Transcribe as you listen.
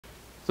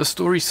The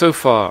story so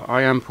far,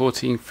 I am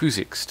porting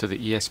Fuzix to the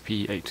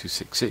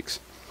ESP8266.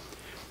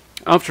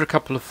 After a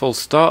couple of false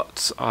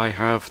starts, I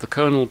have the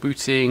kernel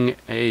booting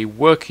a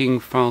working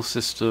file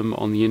system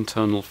on the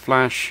internal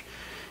flash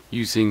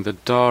using the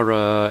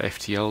Dara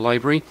FTL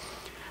library.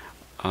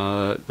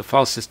 The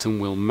file system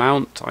will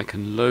mount, I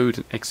can load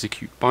and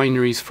execute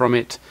binaries from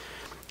it,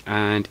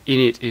 and in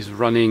it is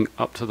running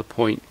up to the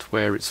point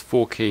where it's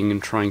forking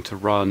and trying to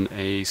run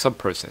a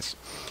subprocess.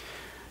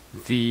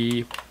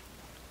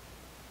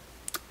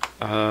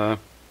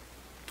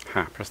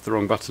 Pressed the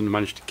wrong button and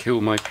managed to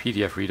kill my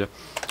PDF reader.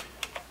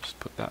 Just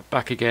put that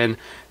back again.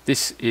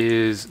 This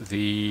is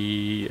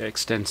the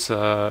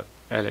extensor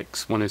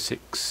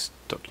LX106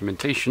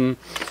 documentation.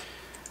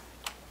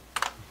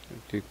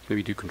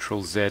 Maybe do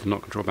Control Z,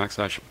 not Control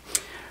backslash.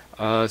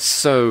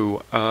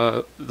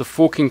 The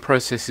forking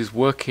process is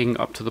working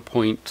up to the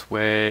point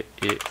where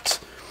it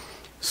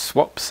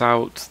swaps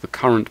out the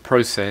current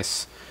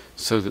process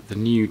so that the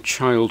new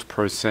child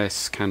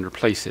process can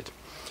replace it.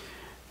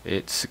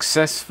 It's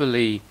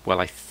successfully, well,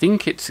 I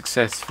think it's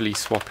successfully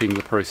swapping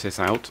the process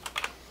out,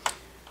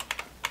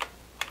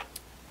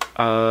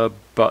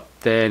 but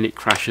then it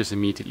crashes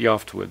immediately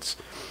afterwards.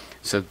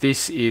 So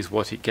this is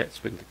what it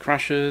gets when it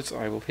crashes.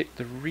 I will hit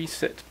the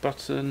reset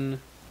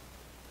button,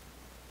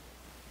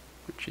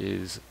 which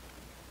is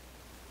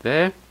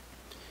there,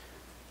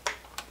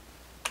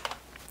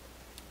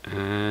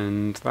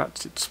 and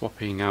that's it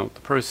swapping out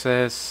the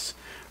process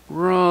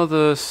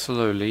rather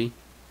slowly.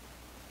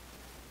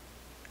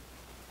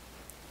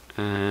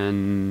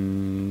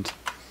 And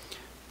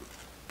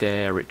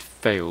there it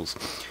fails.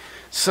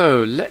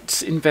 So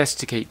let's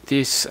investigate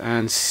this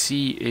and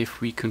see if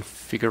we can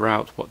figure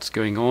out what's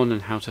going on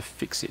and how to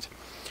fix it.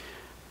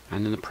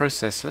 And in the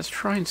process, let's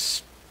try and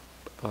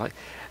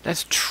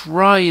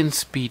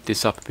speed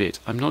this up a bit.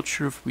 I'm not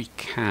sure if we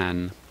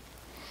can.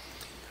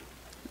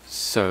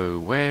 So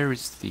where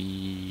is the,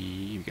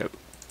 here we go,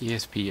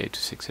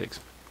 ESP8266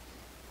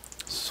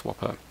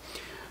 swapper.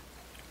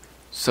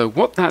 So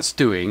what that's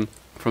doing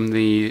from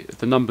the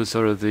numbers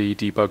of the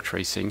debug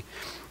tracing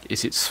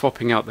is it's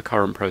swapping out the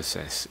current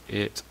process.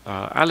 It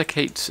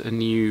allocates a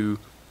new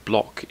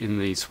block in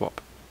the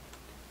swap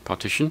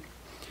partition.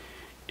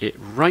 It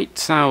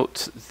writes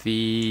out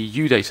the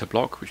udata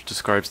block, which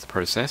describes the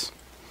process.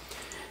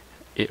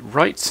 It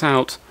writes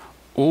out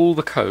all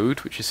the code,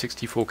 which is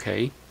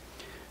 64K.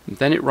 And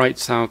then it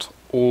writes out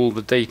all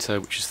the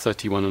data, which is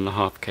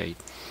 31.5K.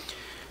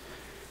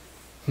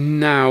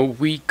 Now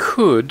we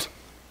could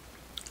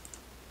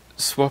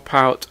swap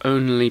out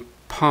only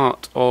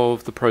part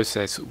of the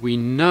process. We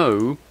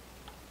know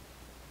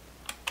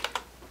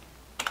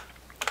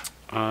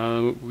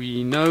let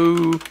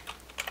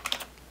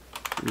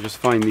me just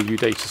find the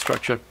udata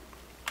structure.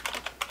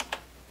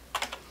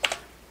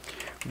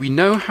 We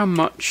know how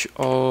much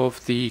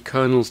of the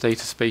kernel's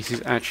data space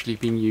is actually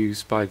being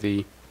used by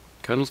the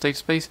kernel's data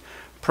space.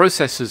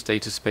 Processor's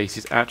data space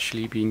is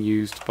actually being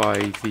used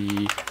by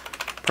the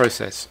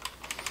process.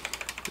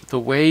 The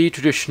way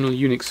traditional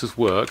Unixes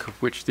work,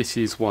 of which this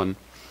is one,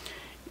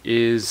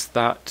 is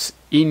that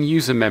in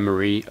user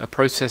memory a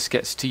process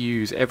gets to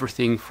use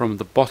everything from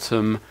the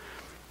bottom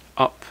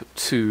up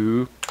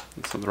to,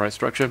 that's not the right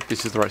structure,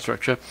 this is the right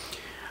structure,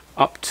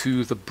 up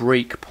to the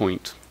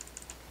breakpoint,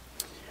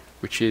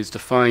 which is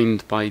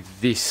defined by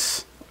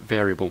this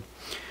variable.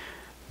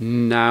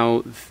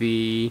 Now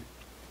the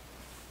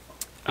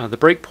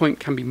breakpoint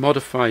can be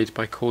modified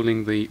by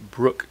calling the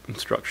brook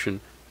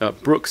instruction,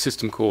 brook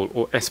system call,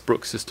 or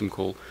sbrook system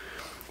call,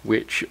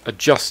 which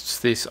adjusts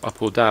this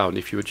up or down.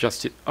 If you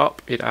adjust it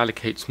up, it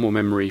allocates more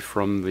memory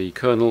from the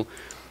kernel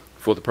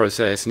for the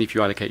process, and if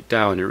you allocate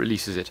down, it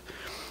releases it.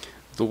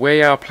 The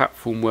way our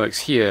platform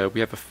works here,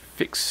 we have a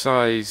fixed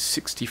size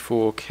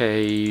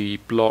 64K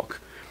block,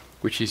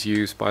 which is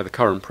used by the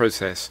current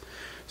process.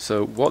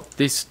 So what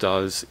this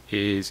does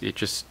is it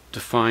just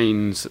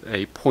defines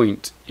a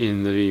point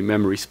in the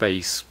memory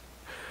space,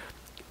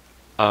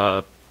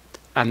 and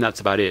that's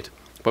about it.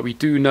 But we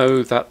do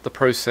know that the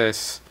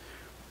process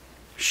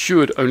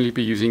should only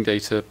be using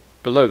data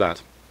below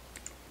that.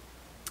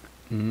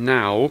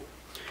 Now,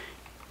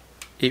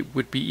 it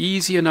would be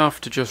easy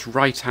enough to just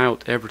write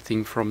out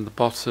everything from the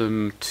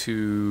bottom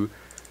to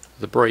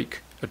the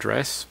break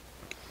address.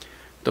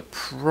 The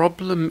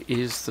problem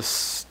is the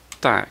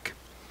stack.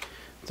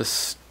 The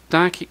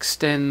stack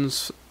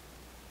extends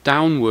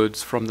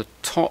downwards from the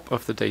top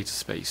of the data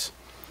space.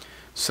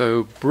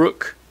 So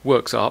brook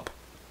works up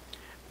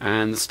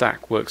and the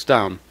stack works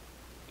down.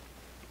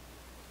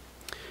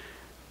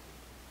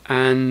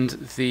 And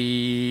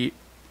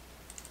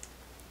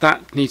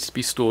that needs to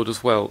be stored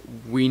as well.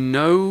 We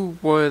know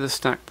where the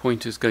stack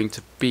pointer is going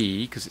to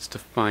be because it's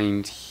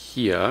defined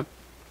here.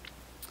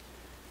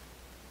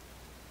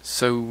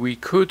 So we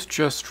could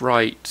just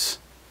write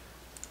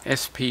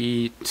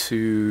SP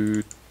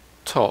to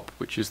top,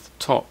 which is the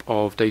top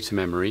of data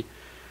memory,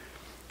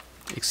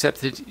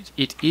 except that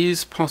it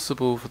is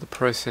possible for the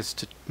process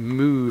to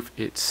move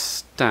its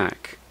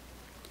stack,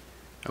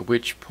 at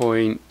which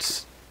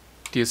point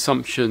the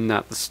assumption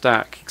that the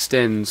stack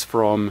extends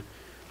from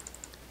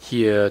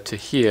here to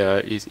here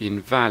is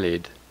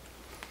invalid.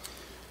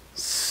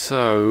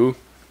 So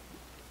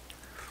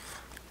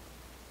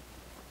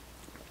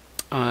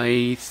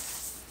I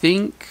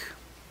think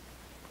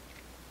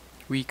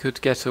we could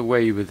get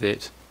away with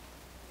it.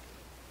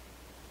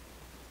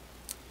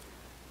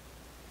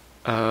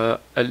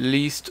 At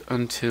least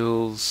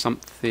until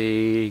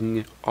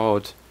something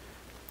odd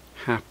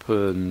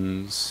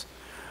happens.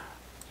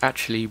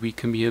 Actually, we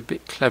can be a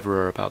bit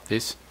cleverer about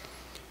this.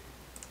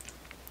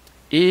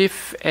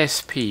 If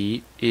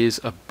SP is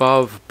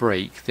above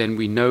break, then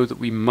we know that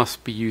we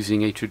must be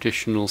using a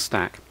traditional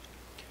stack.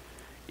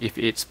 If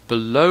it's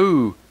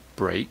below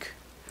break,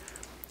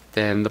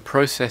 then the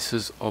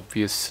processor's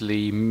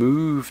obviously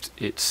moved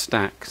its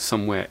stack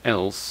somewhere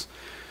else,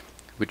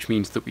 which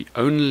means that we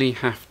only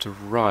have to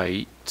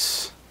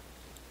write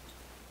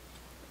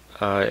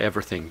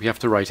everything. We have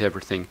to write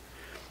everything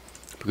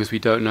because we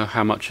don't know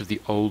how much of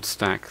the old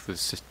stack the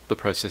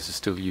processor is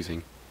still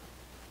using.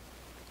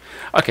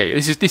 Okay,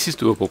 this is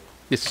doable.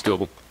 This is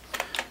doable.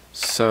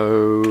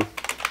 So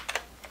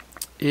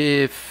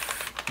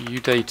if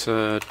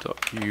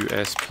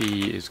udata.usp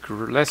is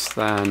less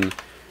than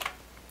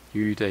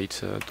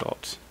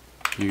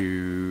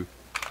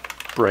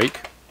udata.ubreak,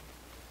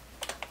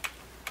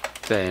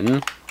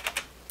 then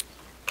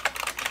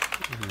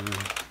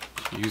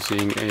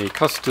using a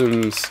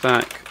custom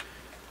stack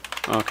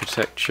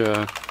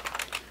architecture,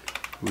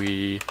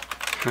 we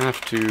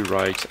have to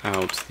write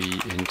out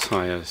the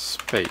entire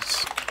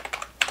space.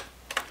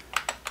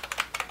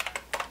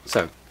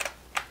 So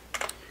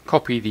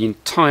copy the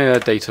entire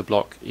data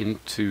block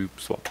into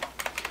swap.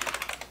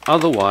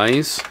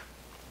 Otherwise,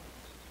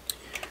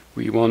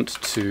 we want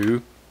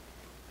to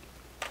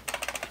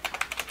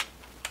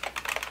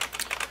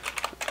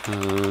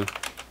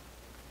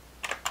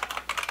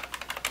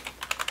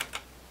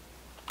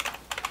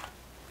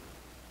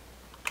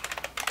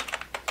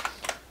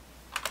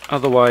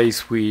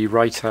we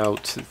write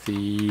out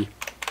the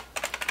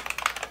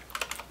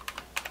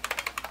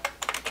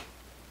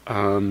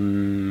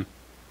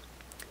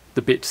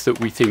bits that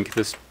we think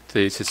the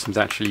system's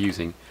actually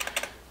using.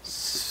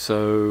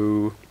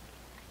 So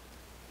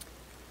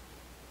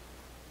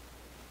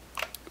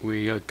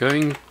we are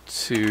going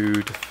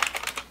to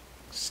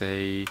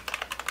say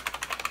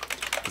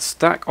the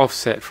stack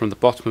offset from the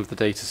bottom of the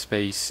data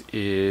space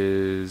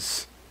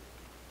is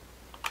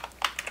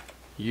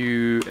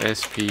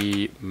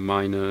USP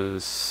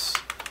minus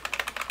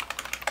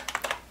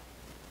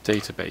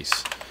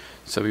database.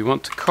 So we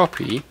want to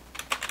copy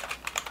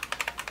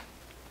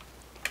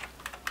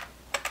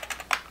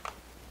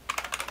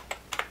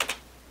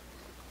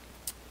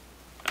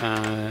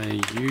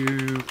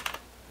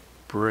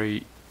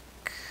ubreak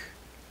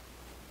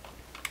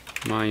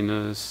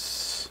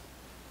minus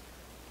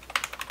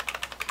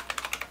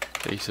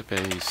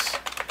database.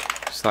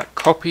 So that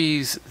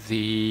copies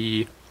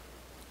the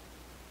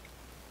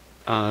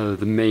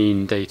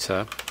main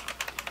data,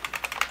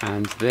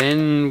 and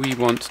then we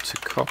want to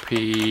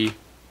copy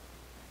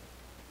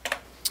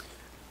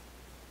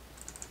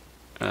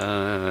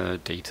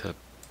data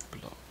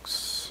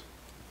blocks.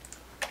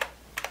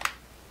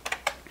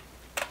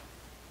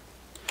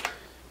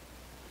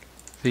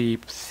 The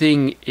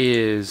thing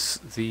is,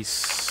 the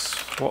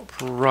swap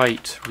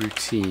right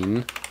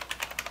routine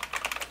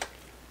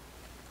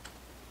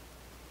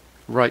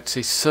writes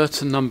a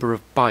certain number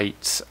of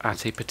bytes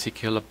at a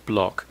particular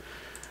block,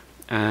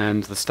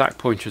 and the stack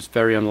pointer is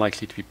very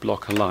unlikely to be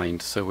block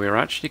aligned, so we're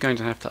actually going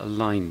to have to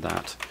align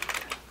that.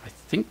 I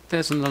think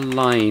there's an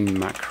align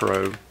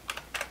macro.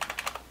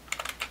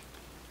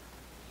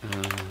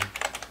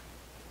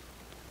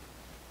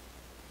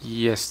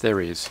 Yes, there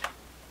is.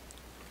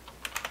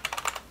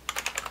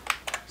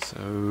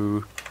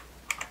 So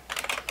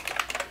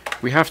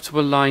we have to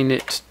align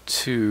it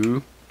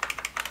to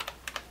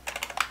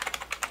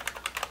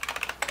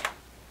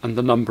and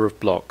the number of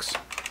blocks.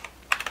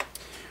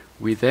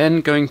 We're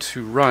then going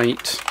to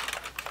write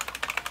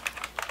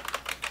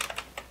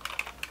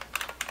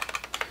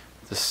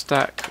the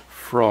stack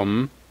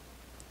from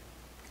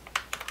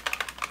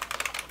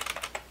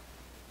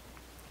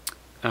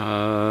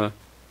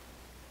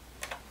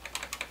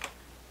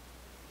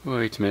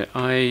wait a minute,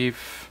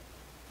 I've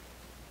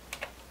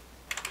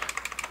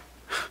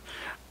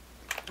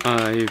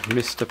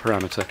missed a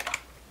parameter.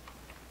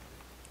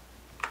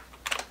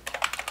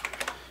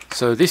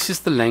 So this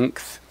is the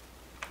length,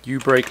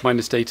 ubreak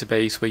minus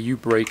database, where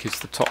ubreak is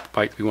the top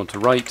byte we want to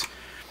write,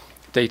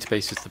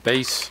 database is the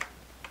base.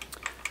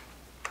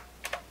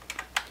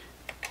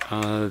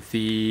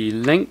 The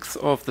length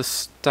of the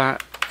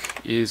stack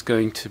is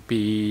going to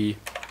be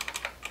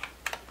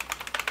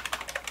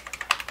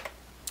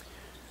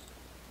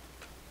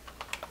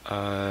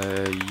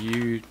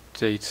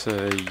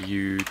udata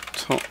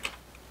utop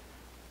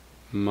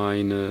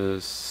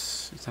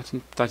minus,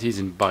 that is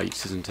in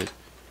bytes, isn't it?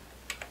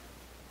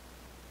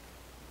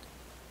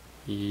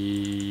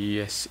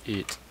 Yes,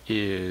 it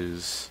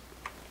is.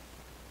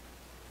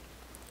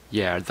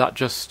 Yeah, that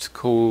just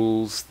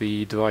calls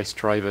the device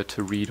driver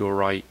to read or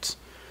write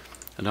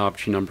an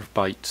arbitrary number of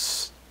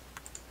bytes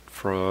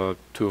to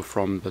or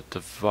from the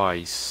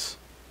device.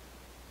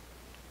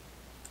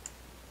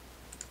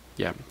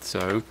 Yeah,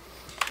 so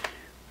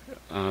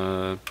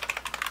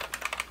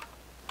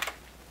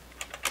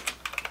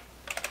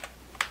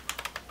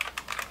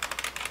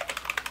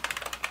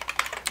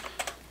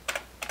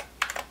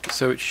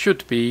so it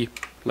should be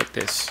like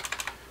this.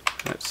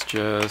 Let's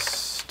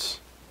just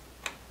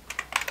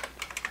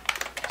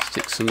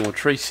stick some more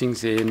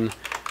tracings in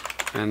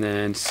and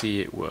then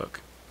see it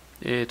work.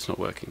 It's not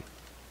working.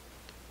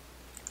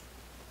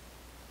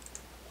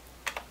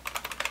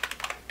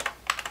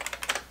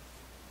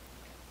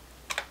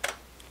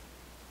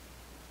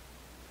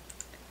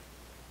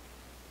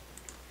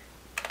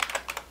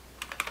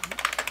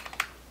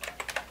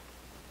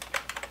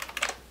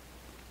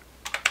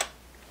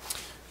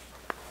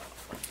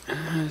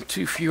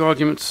 Too few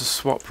arguments to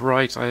swap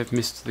right. I have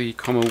missed the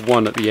comma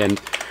 1 at the end,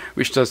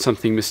 which does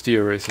something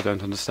mysterious I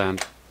don't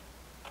understand.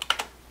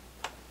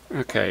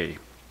 Okay.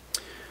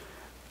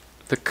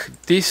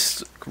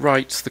 This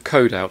writes the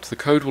code out. The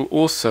code will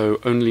also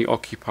only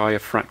occupy a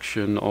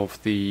fraction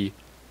of the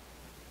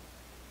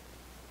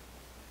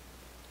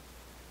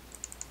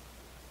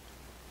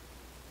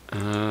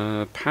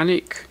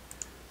panic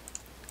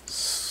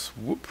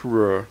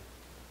swooper.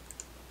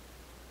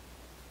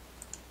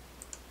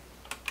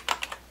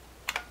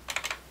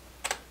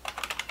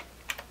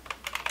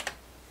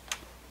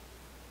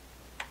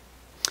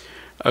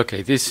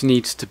 Okay, this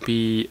needs to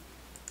be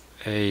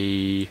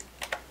a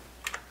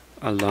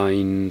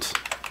aligned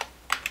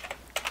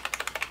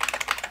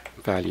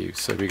value,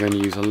 so we're going to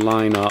use a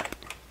line up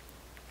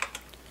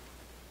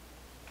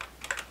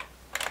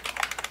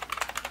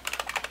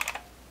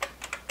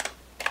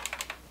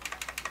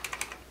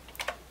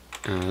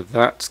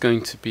that's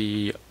going to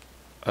be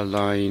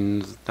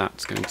aligned,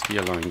 that's going to be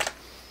aligned.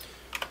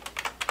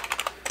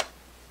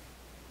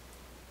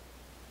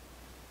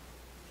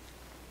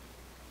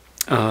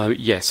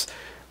 Yes.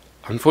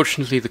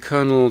 Unfortunately, the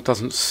kernel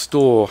doesn't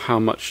store how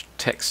much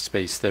text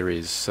space there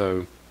is,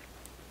 so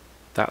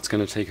that's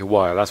going to take a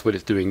while. That's what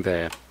it's doing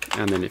there,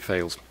 and then it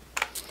fails.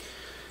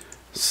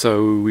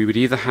 So we would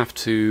either have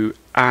to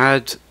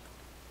add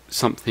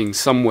something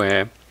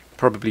somewhere,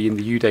 probably in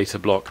the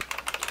udata block,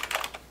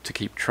 to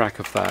keep track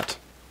of that,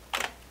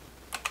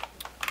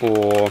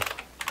 or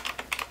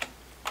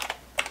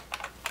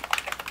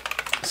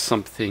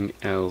something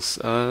else.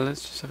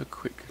 Let's just have a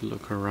quick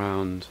look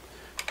around.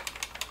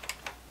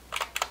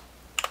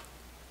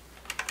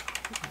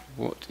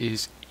 What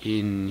is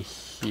in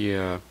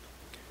here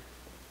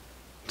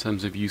in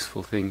terms of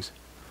useful things?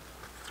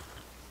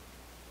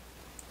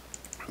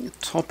 The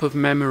top of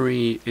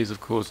memory is,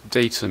 of course,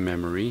 data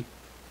memory.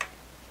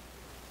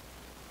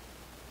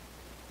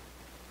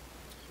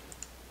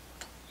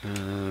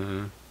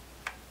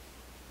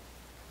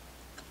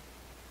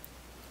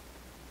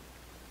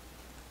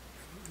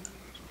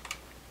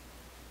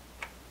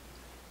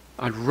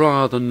 I'd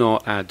rather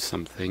not add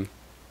something.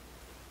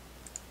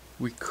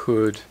 We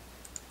could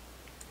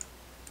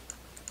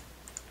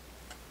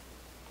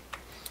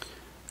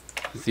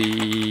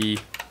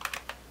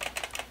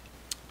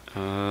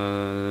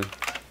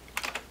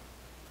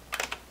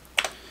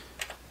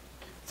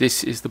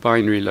this is the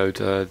binary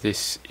loader,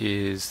 this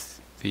is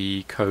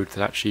the code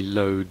that actually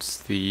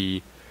loads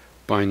the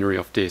binary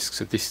off disk,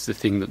 so this is the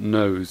thing that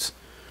knows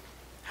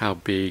how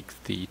big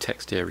the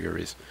text area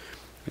is.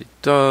 It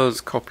does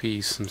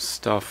copy some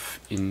stuff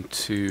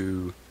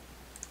into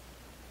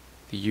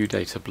the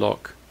udata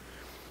block.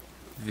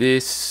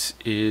 This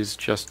is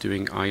just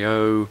doing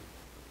I/O.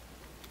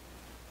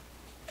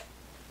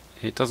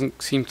 It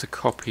doesn't seem to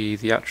copy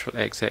the actual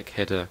exec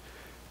header,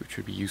 which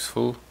would be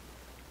useful.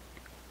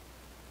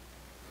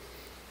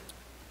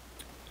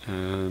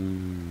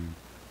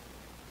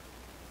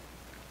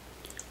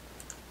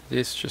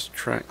 This just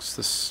tracks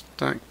the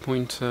stack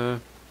pointer.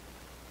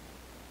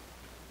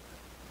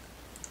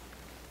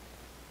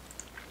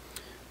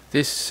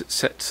 This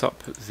sets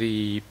up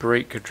the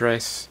break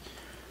address,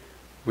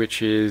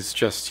 which is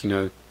just,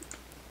 the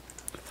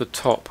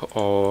top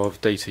of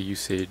data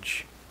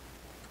usage.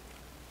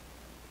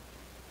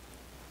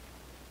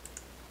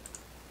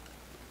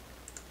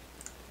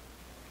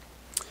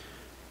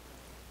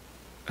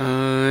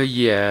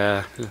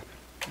 Yeah,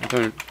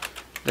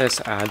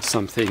 let's add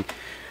something.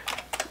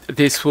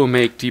 This will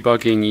make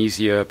debugging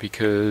easier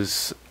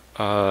because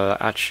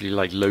actually,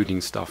 like,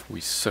 loading stuff will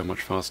be so much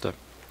faster.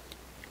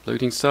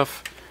 Loading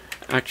stuff,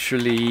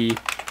 actually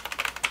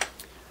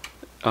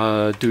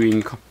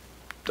doing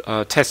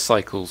test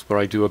cycles where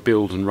I do a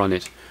build and run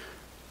it,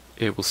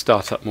 it will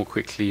start up more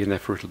quickly and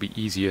therefore it'll be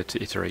easier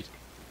to iterate.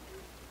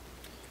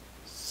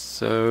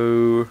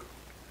 So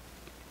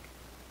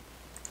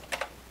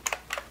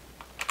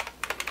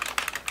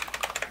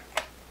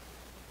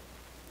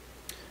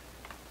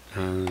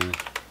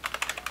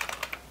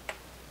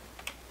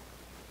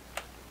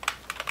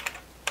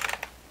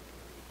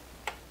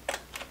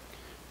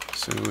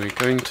so we're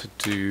going to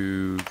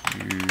do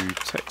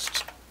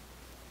text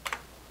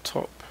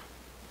top,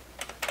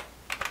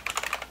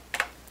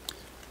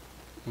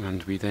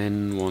 and we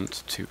then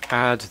want to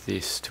add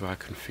this to our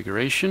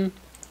configuration.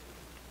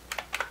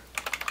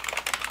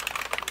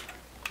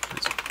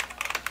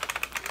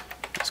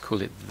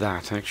 call it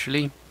that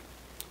actually.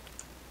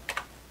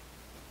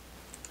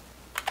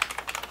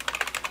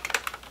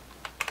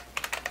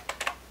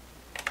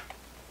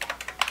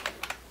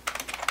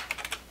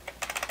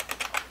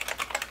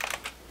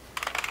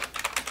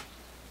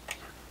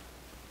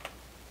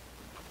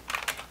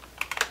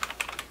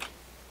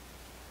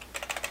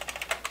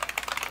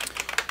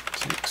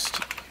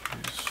 Text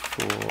used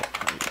for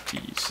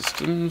ID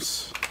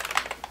systems.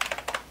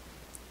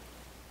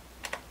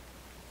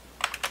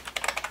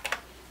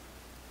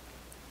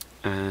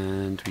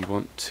 And we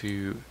want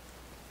to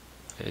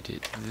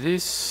edit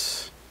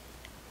this.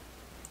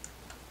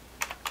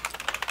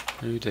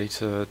 New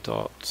data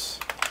dot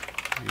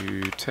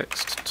new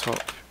text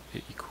top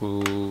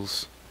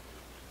equals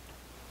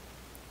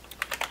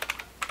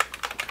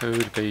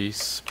code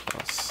base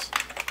plus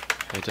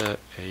header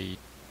a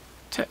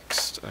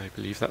text. I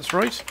believe that's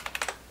right.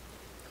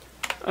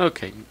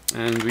 Okay,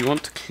 and we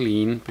want to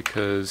clean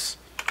because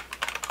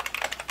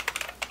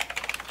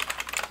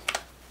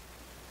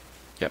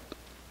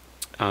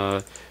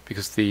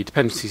because the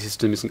dependency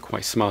system isn't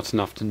quite smart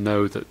enough to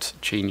know that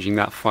changing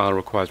that file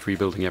requires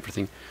rebuilding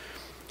everything.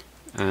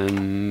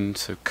 And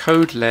so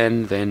code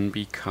len then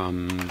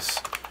becomes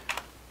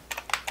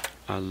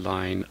a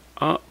line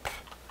up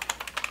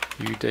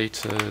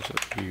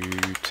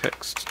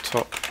udata.uText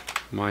top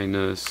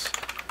minus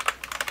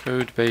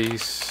code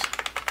base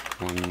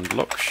on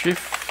lock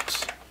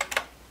shift.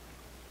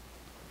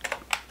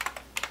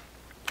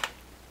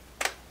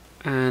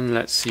 And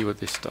let's see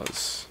what this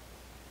does.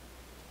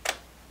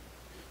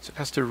 So it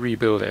has to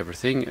rebuild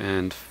everything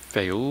and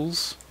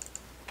fails.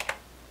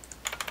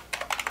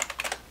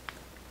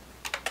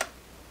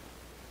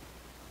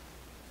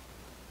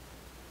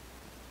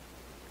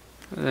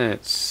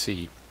 Let's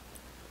see.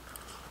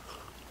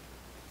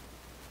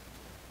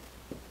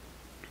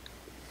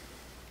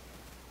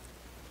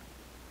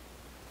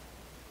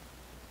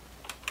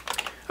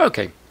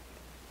 Okay,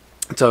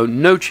 so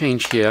no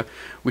change here,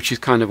 which is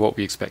kind of what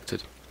we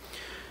expected.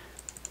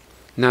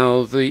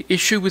 Now the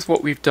issue with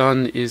what we've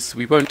done is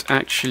we won't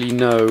actually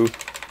know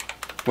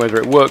whether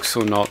it works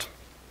or not.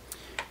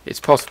 It's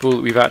possible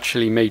that we've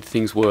actually made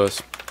things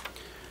worse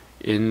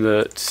in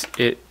that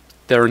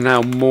there are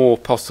now more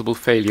possible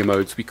failure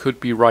modes. We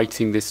could be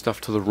writing this stuff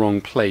to the wrong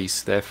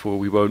place, therefore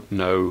we won't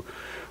know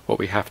what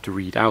we have to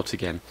read out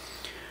again.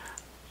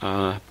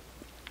 But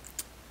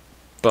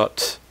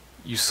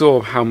you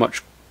saw how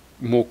much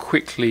more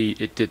quickly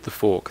it did the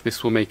fork.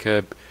 This will make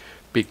a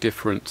big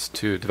difference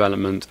to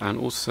development and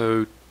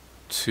also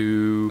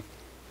to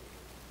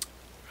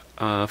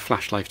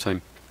flash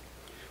lifetime,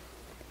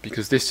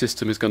 because this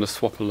system is going to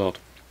swap a lot.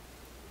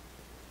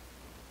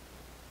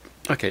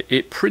 Okay,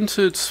 it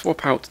printed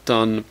swap out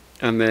done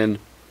and then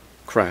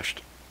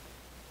crashed.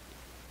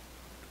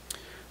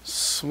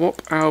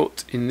 Swap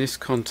out in this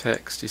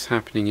context is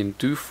happening in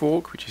do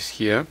fork, which is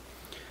here,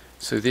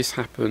 so this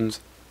happens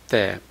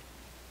there.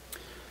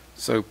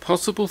 So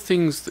possible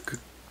things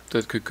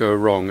that could go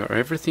wrong are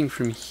everything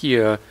from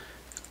here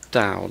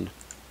down.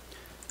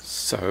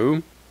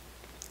 So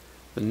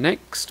the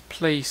next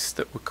place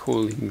that we're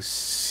calling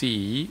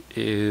C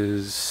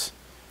is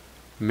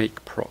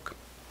make proc.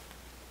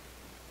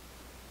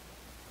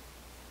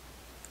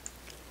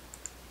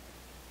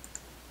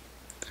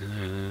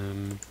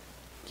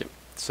 Yep.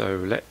 So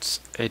let's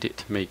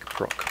edit make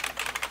proc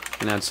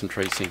and add some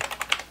tracing.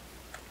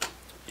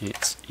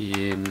 It's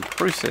in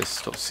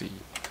process.c.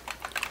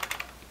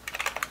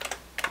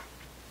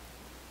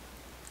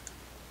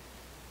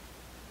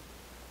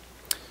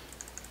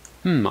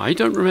 I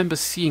don't remember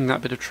seeing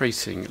that bit of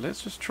tracing.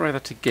 Let's just try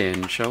that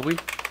again, shall we?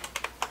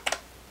 If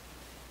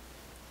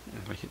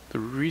I hit the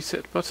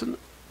reset button,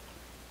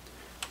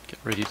 get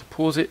ready to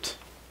pause it.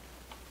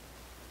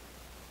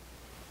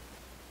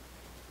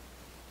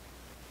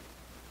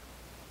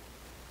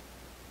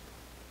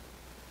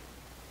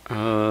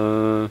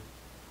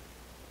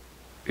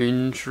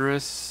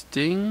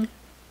 Interesting.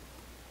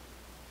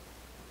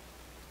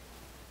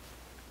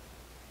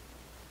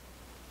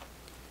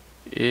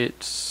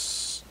 It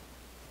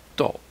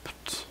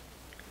stopped.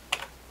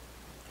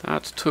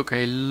 That took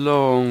a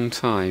long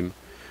time.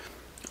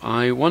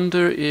 I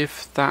wonder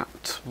if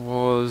that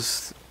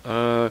was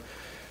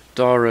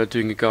Dara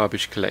doing a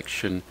garbage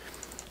collection.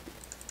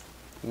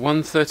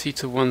 130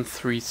 to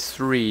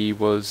 133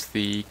 was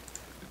the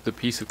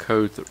piece of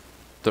code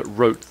that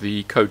wrote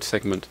the code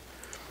segment.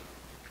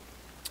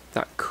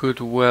 That could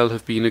well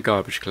have been a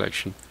garbage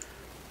collection.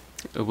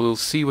 We'll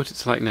see what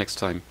it's like next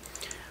time.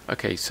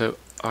 Okay, so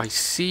I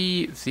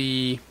see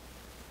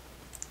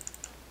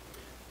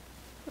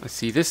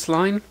this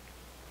line.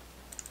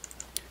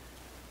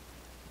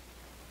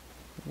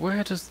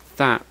 Where does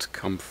that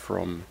come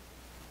from?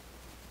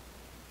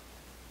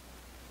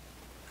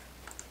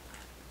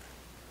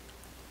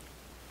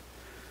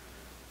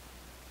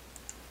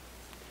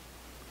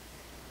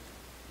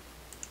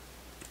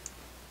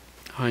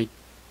 I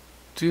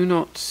do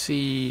not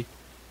see.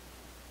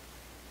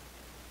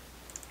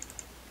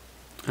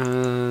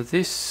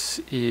 This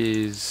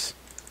is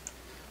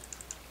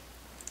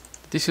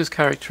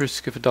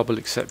characteristic of a double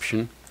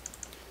exception.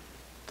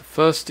 The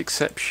First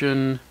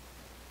exception.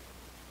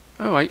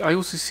 Oh, I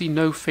also see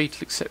no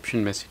fatal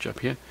exception message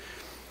up here.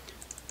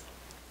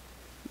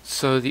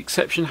 So the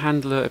exception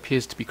handler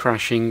appears to be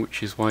crashing,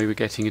 which is why we're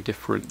getting a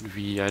different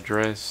V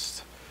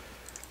address.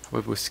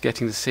 However, we're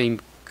getting the same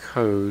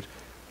code.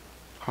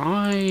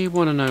 I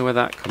want to know where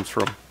that comes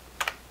from.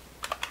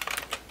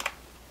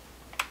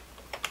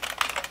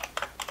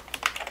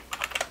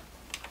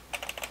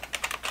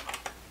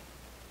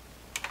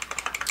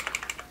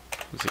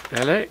 Was it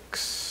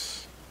LX?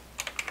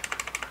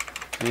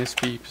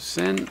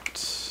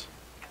 ESP%?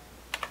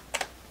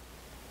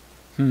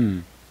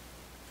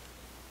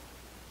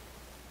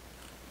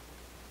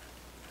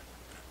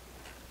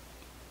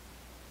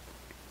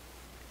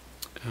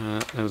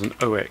 There was an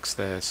OX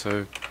there,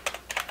 so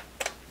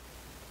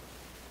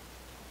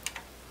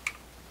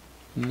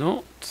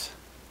not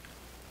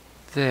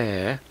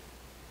there.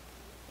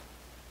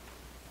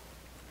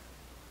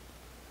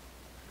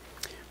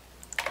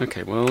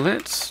 Okay, well,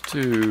 let's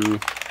do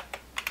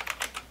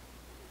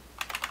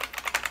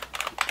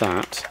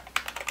that.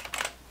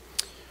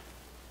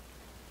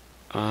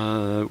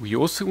 We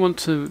also want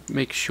to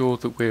make sure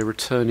that we're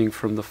returning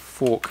from the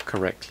fork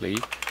correctly.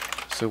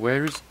 So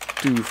where is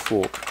do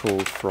fork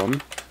called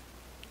from?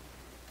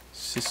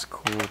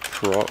 Syscall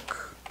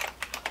proc.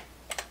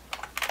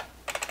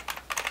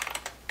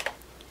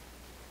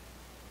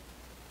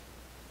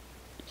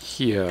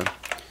 Here.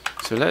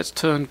 So let's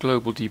turn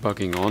global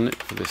debugging on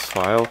for this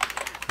file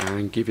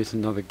and give it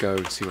another go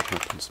and see what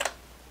happens.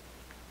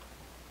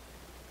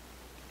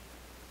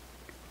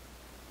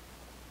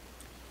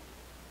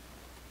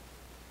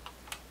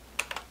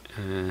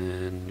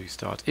 And we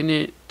start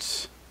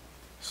init,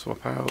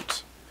 swap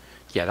out.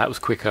 Yeah, that was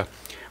quicker.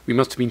 We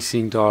must have been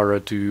seeing Dara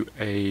do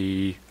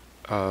a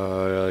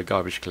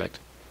garbage collect.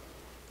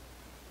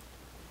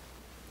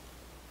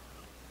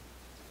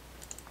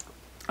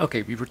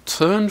 Okay, we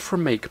returned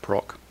from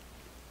makeproc,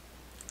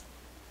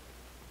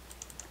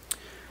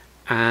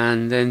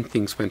 and then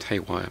things went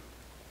haywire.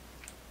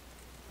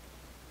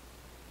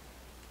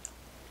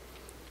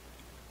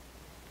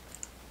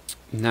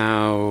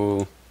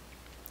 Now,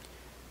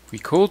 we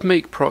called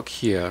makeproc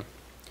here,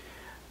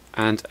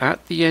 and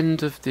at the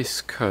end of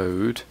this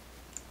code,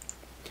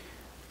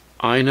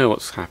 I know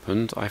what's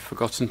happened. I've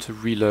forgotten to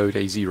reload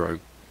A0.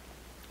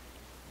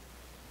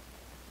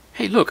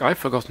 Hey, look, I've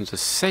forgotten to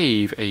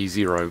save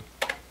A0.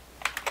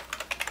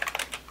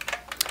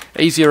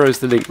 A0 is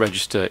the link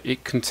register.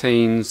 It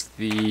contains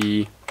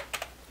the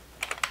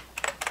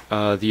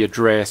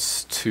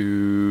address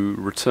to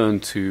return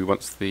to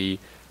once the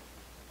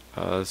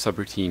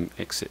subroutine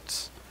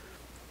exits.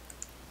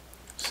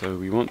 So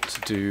we want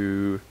to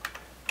do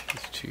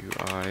to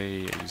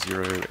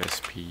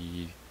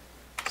I0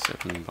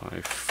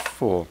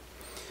 SP7x4.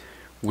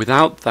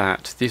 Without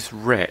that, this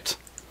ret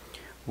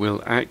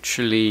will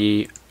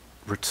actually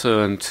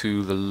return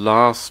to the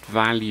last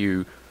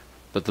value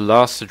that the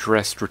last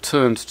address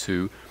returned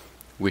to,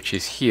 which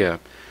is here.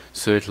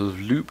 So it'll have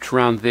looped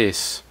around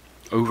this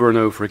over and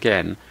over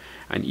again,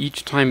 and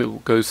each time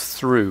it goes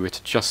through, it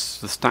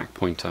adjusts the stack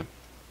pointer.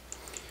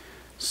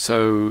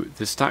 So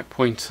the stack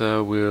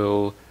pointer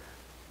will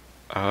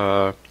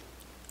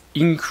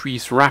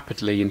increase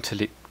rapidly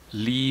until it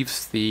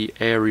leaves the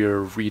area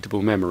of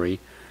readable memory,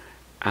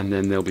 and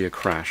then there'll be a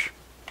crash.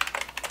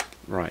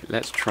 Right,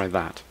 let's try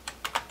that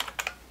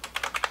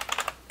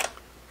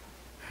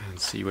and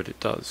see what it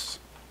does.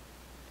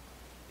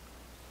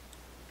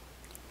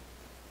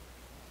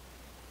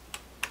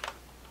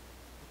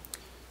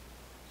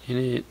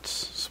 Init,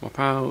 swap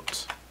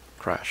out,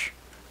 crash.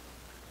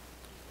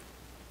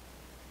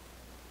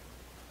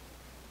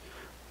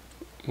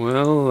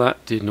 Well,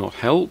 that did not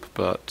help,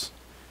 but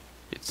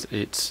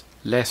it's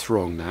less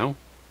wrong now.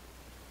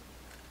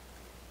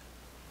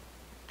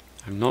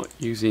 I'm not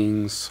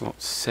using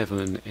slot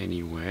 7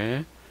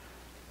 anywhere.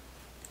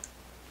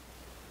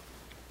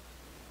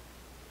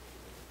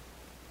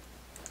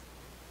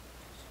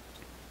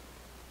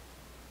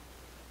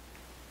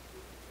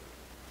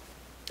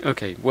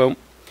 Okay, well,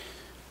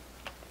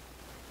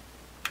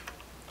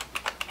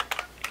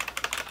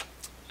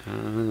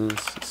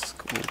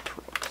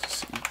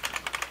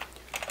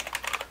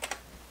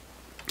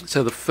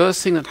 so the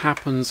first thing that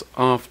happens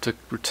after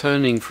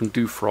returning from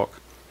do fork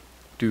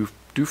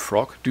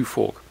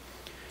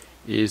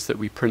is that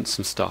we print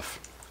some stuff.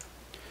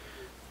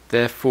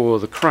 Therefore,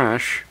 the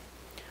crash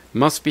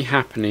must be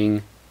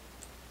happening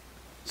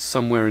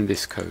somewhere in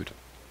this code.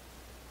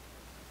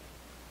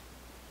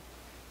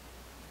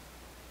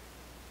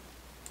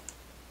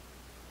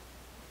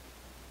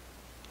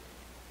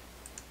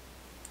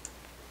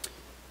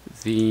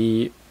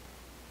 The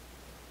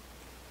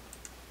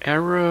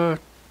error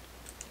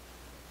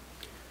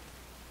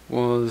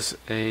was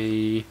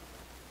an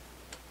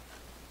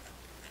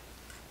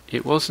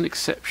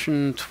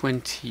exception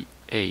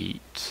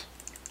 28,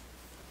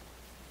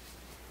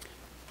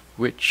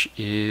 which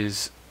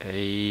is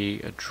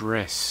a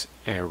address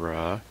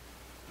error.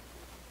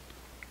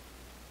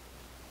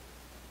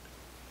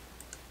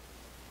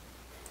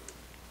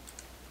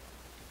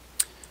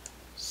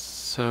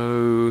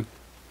 So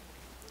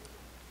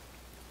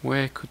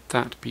Where could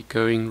that be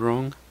going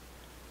wrong?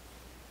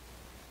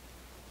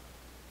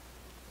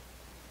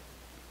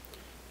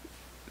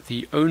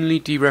 The only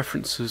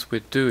dereferences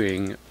we're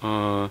doing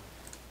are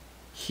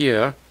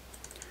here,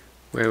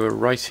 where we're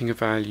writing a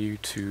value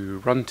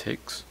to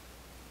runticks,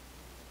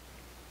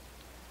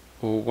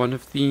 or one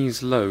of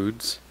these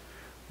loads,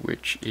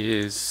 which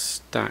is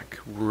stack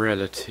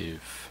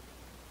relative.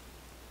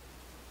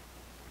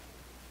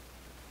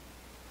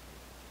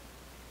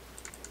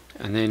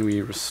 And then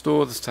we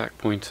restore the stack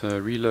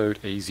pointer,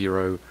 reload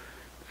A0,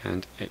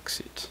 and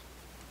exit.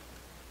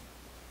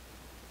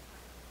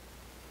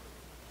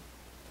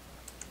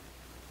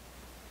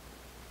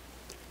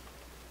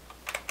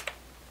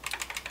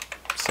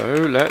 So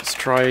let's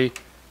try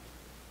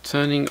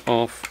turning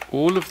off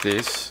all of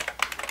this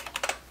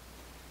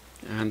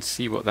and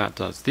see what that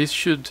does. This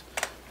should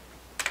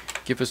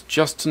give us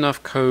just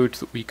enough code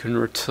that we can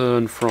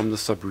return from the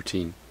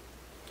subroutine.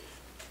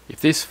 If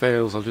this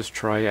fails, I'll just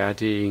try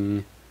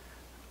adding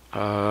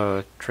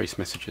trace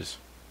messages.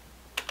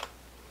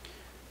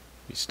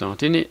 You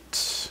start in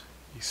it,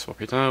 you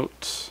swap it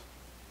out,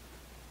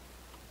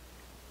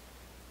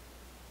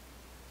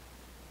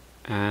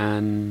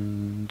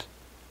 and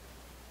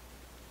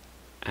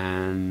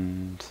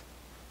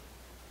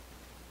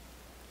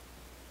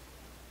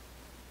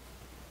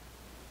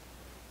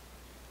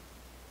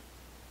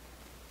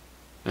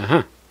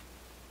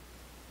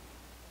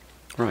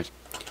right.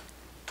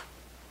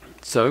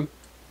 So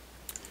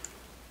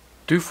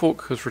do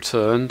fork has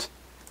returned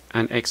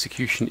and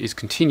execution is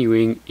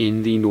continuing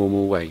in the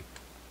normal way.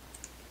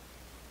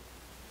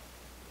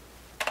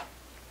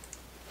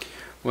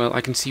 Well,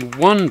 I can see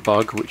one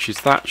bug, which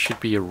is that should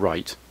be a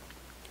write,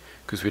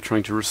 because we're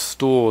trying to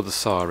restore the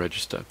SAR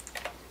register.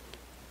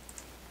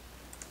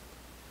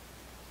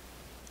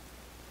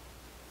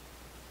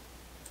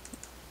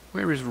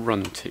 Where is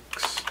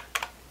runticks?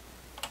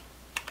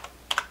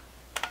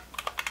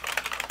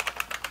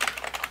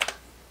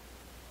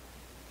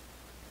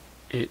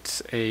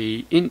 It's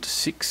a int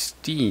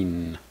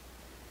 16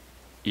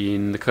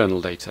 in the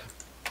kernel data.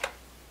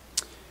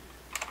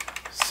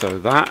 So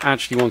that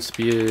actually wants to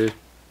be a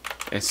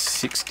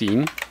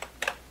S16.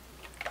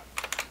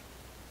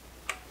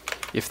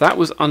 If that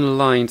was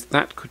unaligned,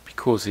 that could be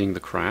causing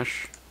the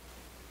crash.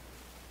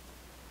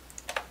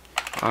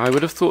 I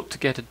would have thought to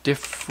get a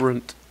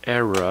different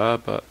error,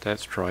 but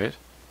let's try it.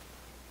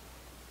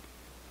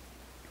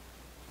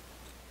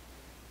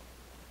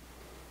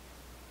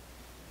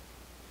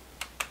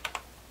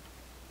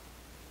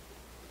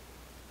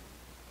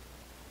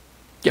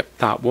 Yep,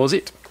 that was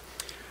it.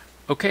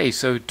 Okay,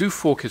 so do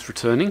fork is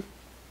returning.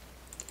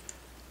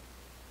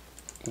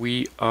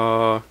 We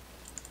are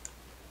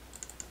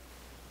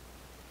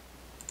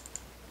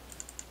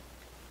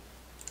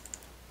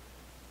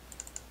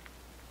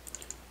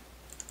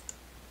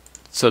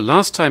so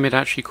last time it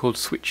actually called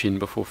switch in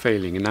before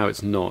failing, and now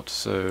it's not,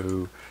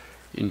 so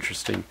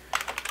interesting.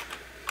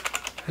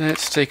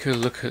 Let's take a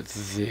look at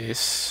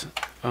this.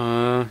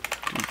 Do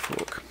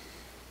fork.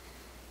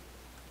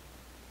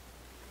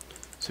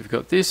 So we've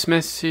got this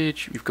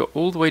message, we've got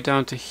all the way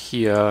down to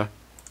here.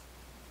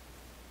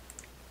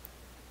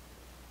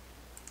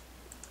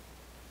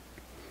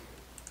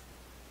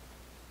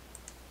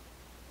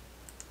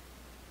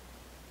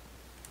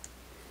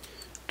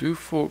 Do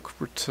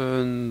fork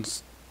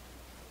returns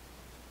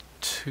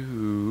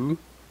to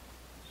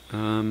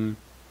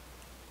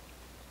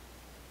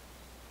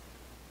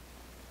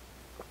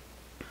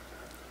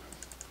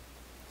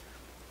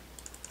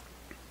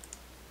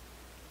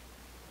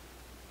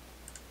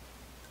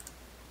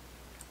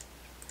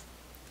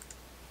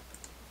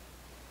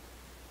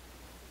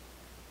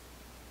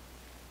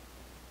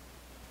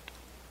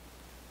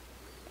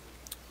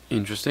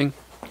interesting.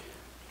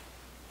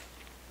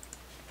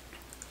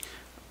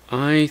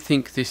 I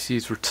think this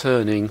is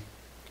returning.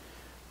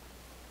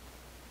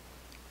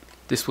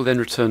 This will then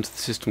return to the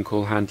system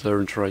call handler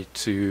and try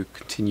to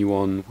continue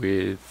on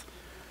with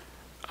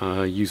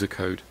user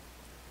code.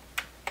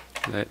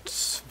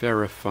 Let's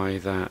verify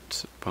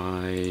that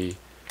by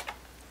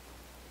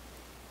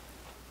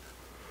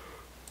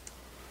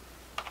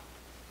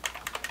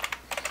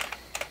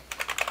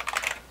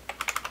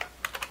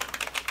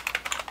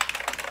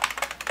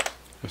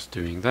just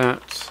doing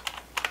that.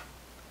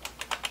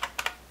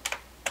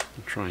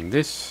 I'm trying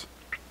this.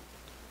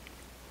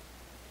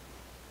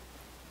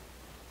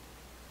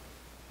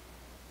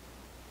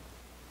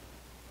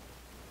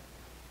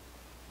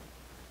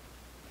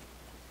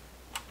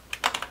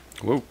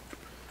 Whoa.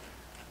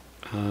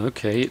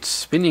 Okay, it's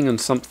spinning on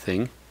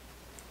something.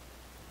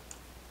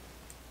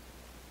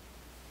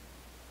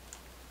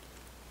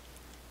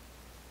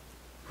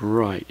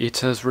 Right, it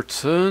has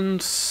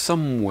returned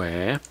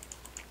somewhere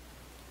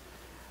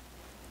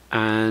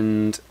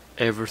and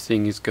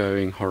everything is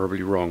going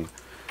horribly wrong.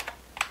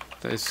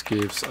 This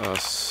gives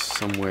us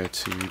somewhere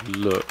to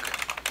look.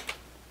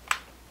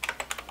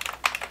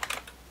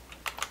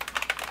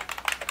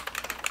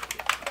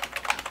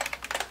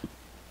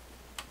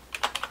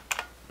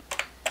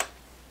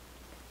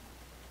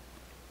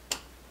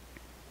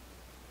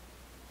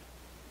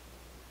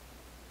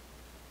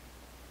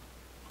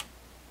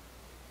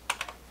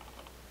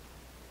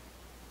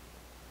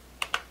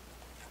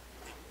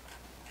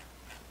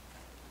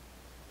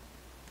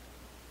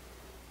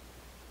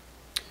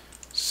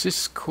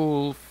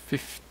 syscall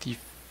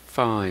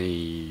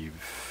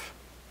 55.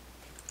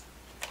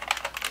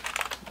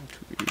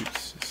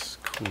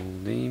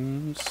 Syscall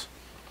names.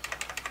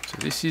 So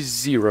this is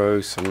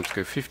 0, so I want to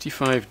go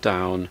 55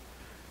 down.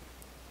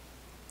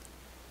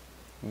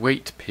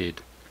 Wait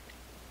PID.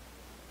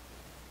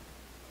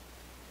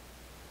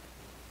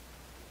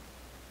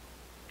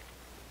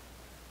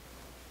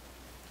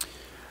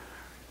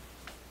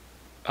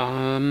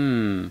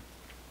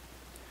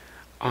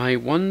 I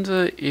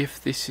wonder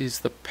if this is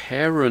the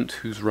parent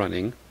who's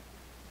running,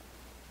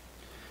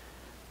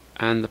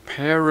 and the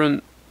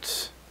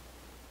parent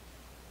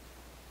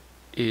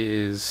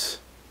is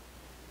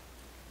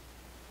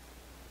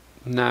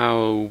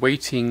now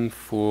waiting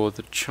for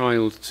the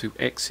child to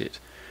exit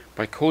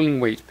by calling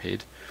wait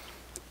PID,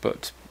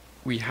 but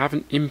we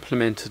haven't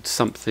implemented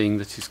something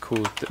that is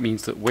called, that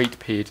means that wait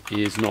PID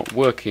is not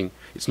working,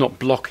 it's not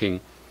blocking.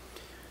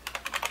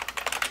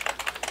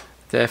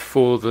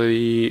 Therefore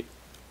the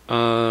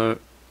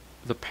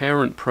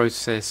parent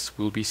process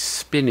will be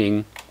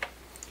spinning,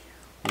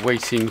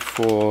 waiting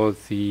for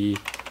the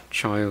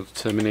child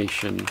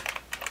termination.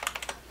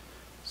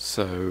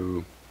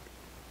 So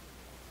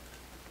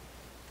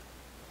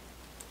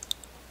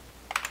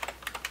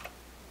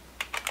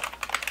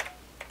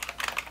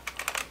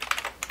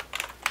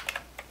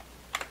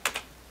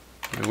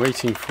we're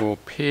waiting for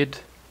PID.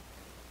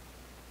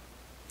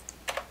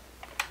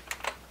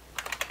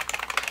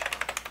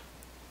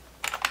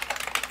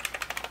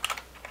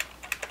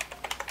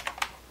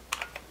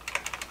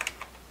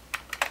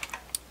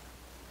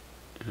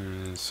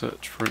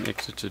 Search for an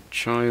exited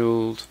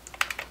child.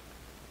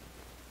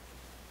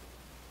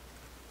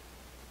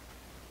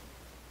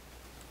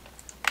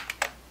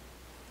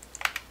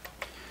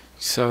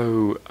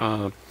 So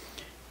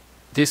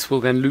this will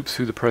then loop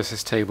through the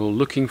process table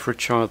looking for a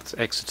child that's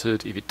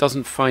exited. If it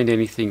doesn't find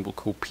anything, we'll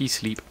call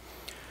psleep,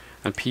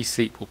 and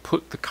psleep will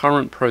put the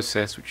current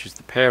process, which is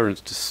the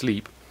parent, to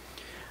sleep,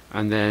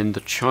 and then the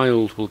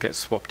child will get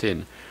swapped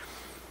in.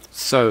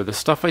 So the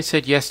stuff I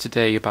said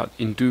yesterday about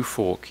in do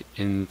fork,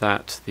 in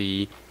that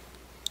the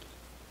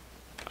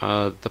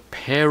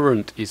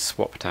parent is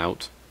swapped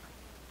out,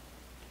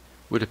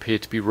 would appear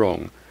to be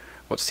wrong.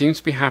 What seems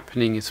to be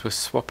happening is we're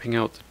swapping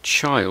out the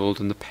child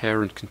and the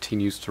parent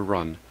continues to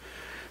run.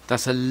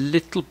 That's a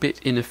little bit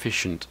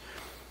inefficient.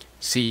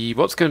 See,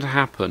 what's going to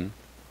happen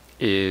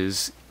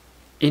is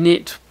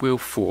init will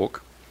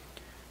fork.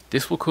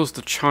 This will cause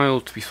the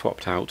child to be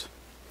swapped out.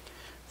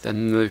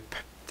 Then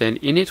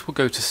init will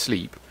go to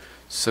sleep.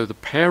 So the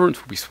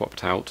parent will be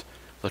swapped out,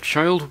 the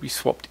child will be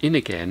swapped in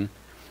again,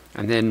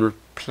 and then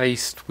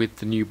replaced with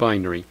the new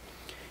binary.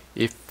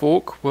 If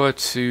fork were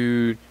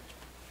to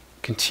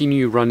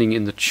continue running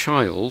in the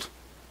child,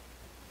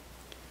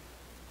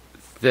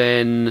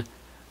 then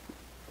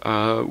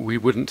we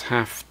wouldn't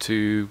have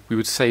to, we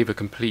would save a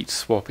complete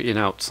swap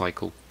in-out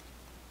cycle.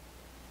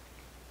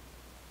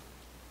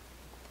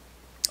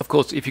 Of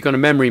course, if you've got a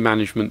memory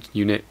management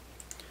unit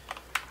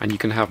and you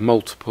can have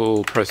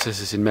multiple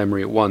processes in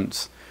memory at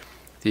once,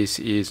 this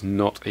is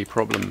not a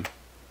problem.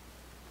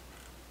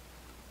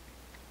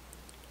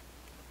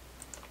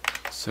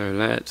 So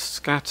let's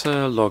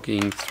scatter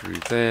logging through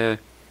there,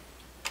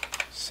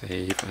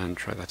 save and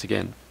try that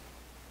again.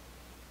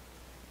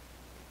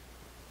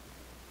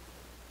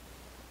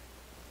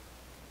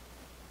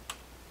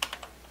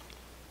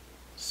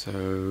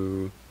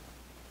 So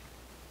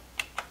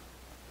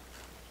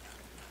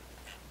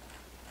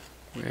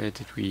where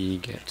did we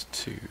get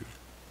to?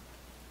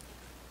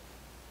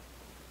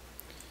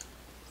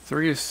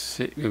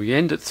 We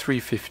end at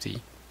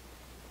 350.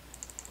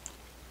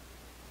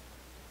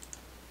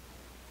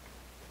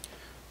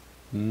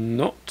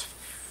 Not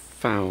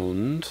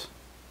found.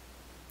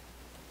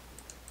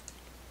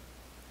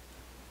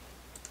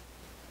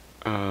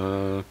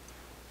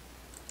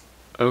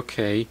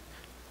 Okay.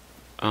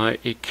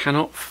 It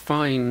cannot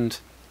find.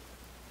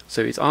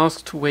 So it's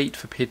asked to wait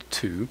for PID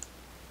 2,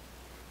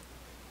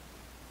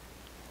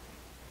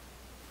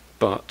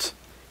 but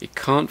it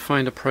can't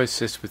find a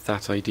process with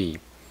that ID.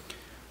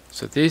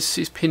 So this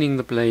is pinning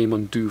the blame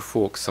on do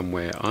fork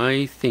somewhere.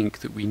 I think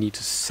that we need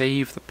to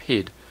save the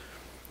PID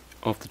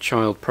of the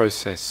child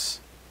process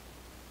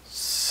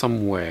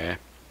somewhere,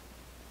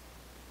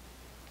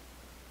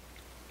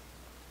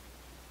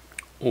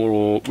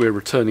 or we're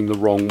returning the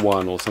wrong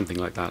one or something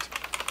like that.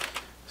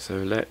 So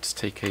let's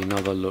take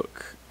another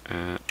look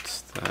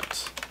at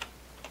that,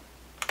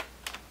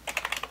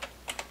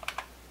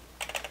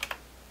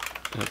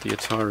 at the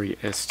Atari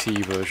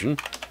ST version.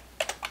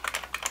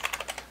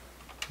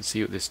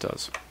 See what this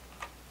does.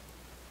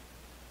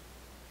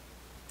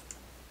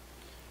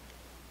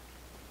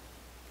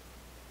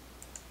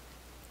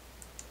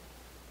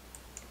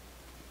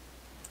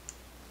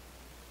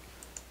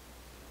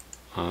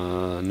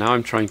 Now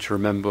I'm trying to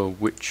remember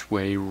which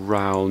way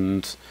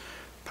round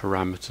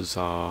parameters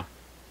are.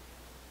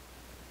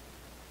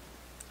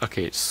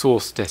 Okay, it's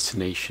source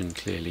destination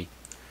clearly.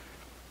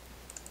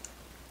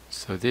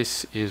 So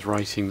this is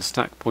writing the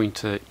stack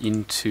pointer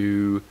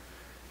into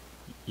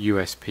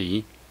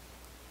USP.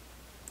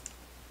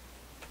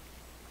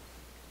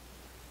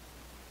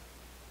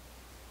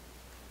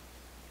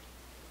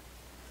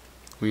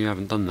 we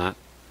haven't done that.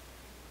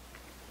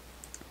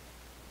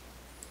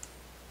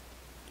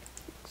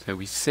 So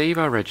we save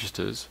our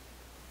registers.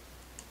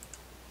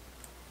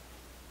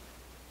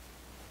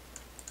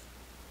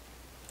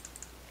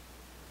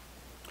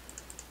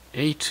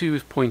 A2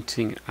 is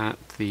pointing at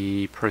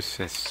the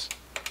process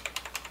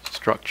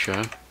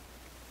structure.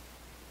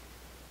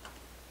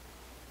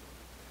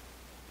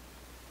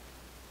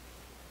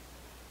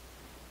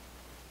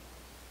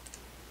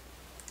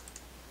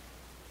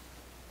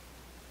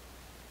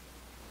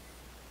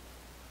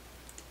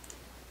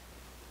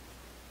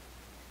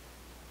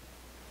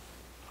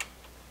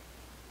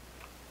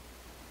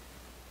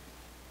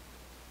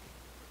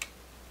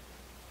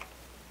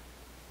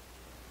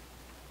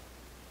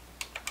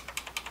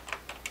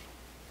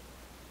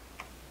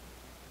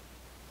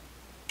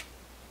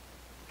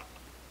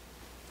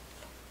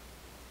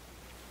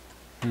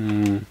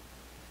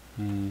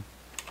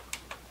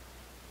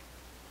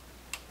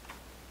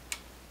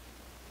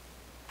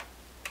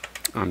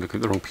 I'm looking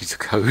at the wrong piece of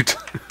code.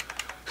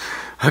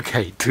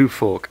 Okay, do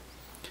fork.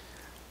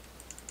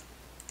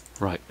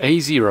 Right,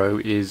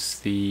 A0 is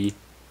the...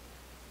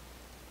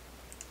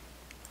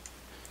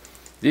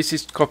 This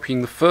is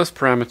copying the first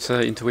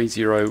parameter into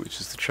A0,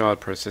 which is the child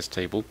process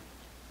table.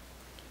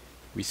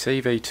 We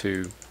save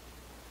A2.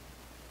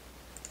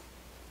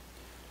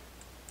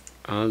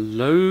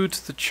 Load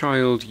the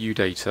child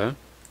UData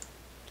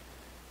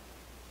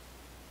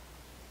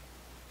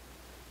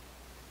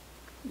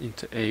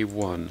into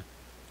A1.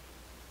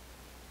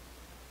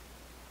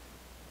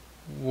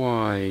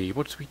 Why?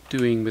 What are we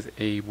doing with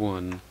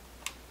A1?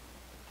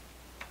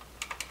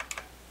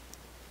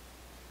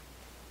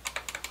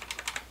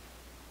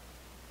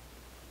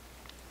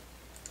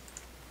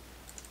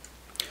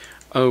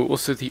 Oh,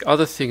 also the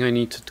other thing I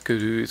need to go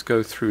do is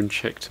go through and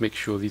check to make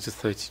sure these are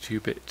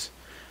 32-bit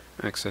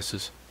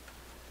accessors.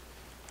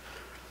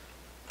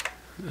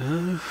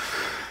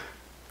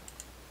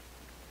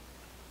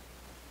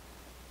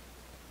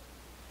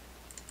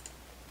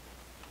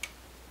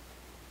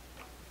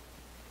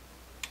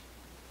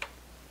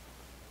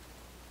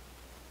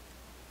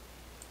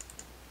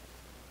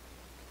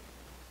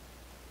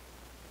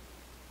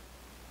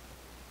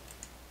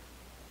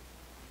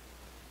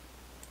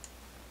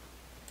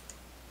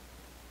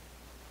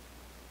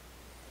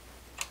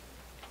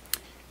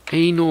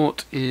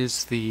 A0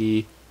 is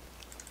the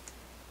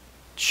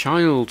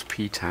child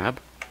P tab.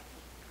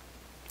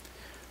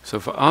 So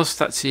for us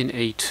that's in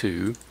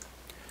A2.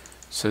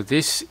 So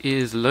this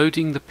is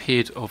loading the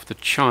PID of the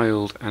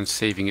child and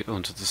saving it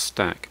onto the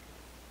stack.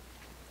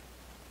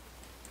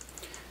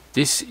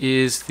 This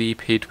is the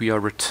PID we are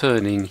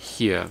returning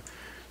here.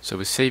 So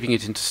we're saving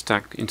it into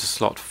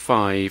slot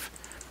 5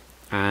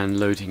 and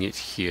loading it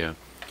here.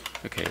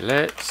 Okay,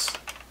 let's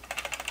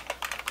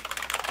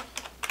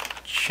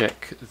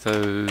check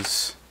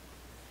those.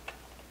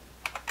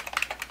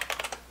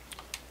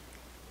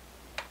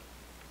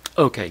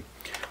 Okay,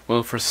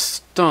 well for a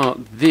start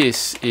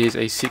this is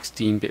a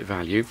 16-bit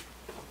value.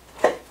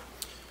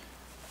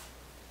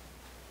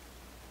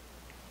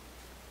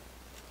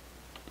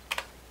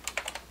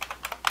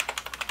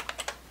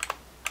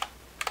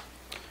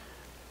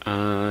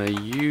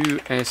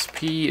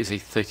 USP is a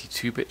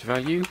 32-bit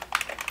value.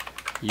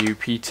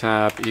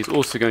 UPTab is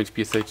also going to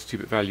be a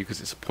 32-bit value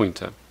because it's a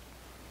pointer.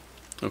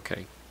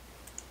 Okay.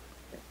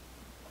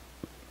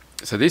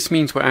 So this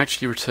means we're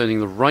actually returning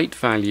the right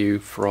value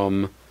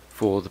for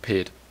the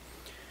PID.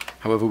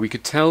 However, we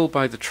could tell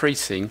by the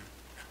tracing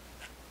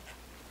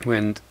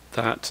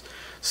that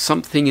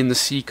something in the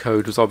C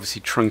code was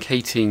obviously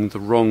truncating the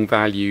wrong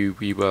value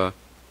we were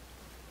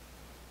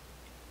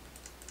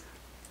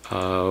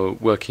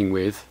working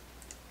with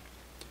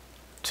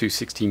to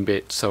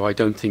 16-bit, so I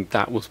don't think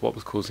that was what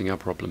was causing our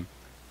problem.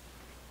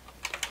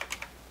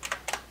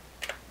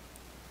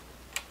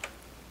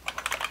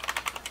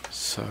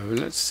 So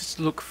let's just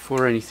look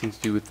for anything to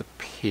do with the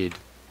PID.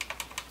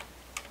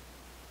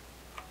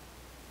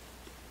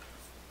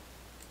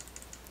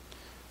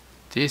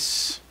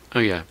 This, oh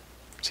yeah,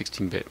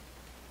 16-bit.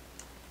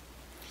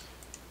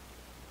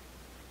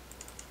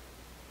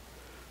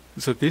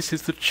 So this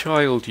is the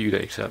child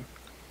UData,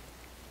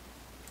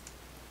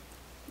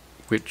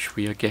 which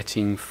we are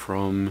getting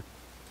from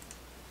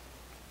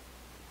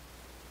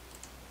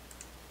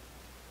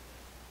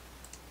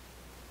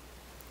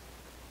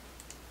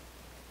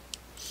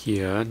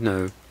here.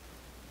 No.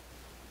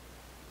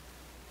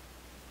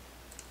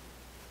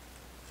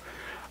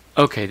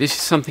 Okay, this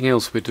is something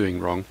else we're doing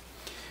wrong.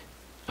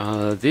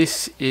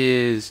 This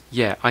is,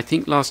 yeah, I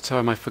think last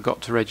time I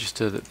forgot to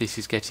register that this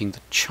is getting the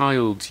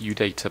child's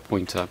UData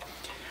pointer.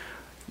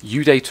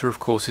 UData, of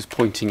course, is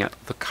pointing at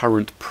the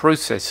current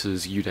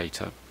processor's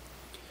UData.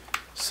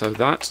 So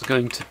that's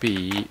going to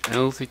be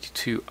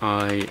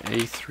L32I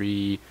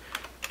A3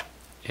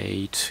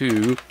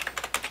 A2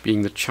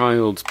 being the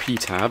child's P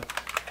tab,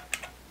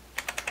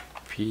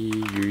 P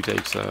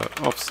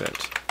UData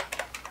offset.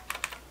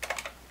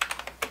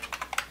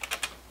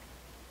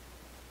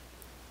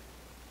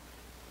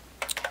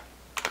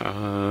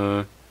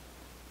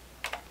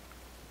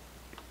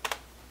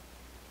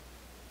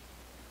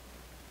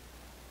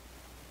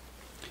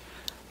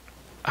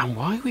 And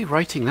why are we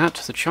writing that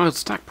to the child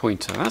stack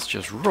pointer? That's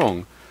just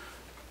wrong.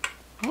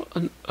 What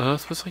on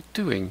earth was I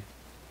doing?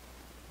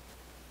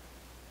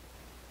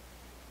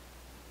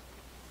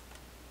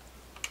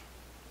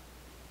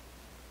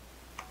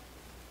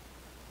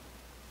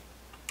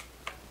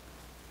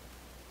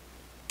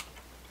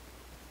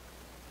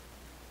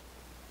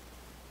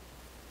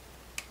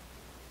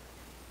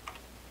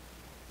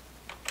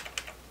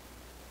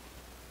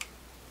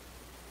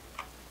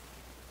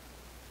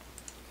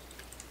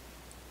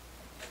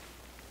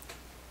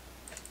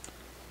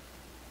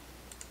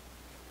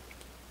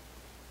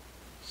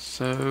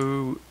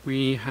 So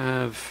we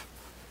have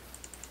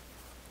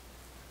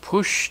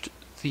pushed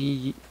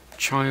the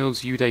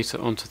child's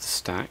UData onto the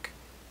stack.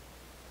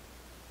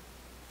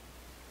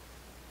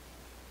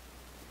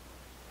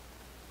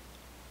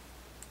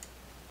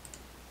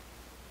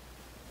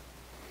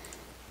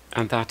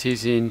 And that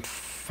is in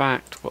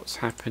fact what's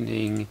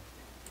happening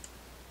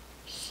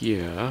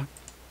here.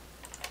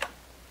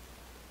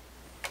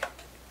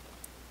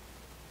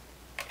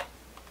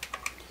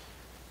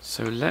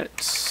 So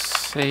let's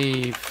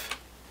save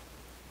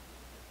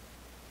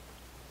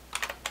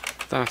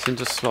that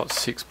into slot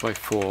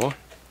 6x4.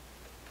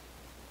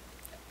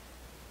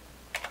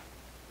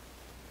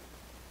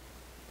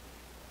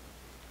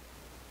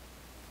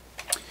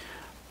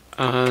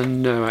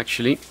 No,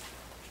 actually.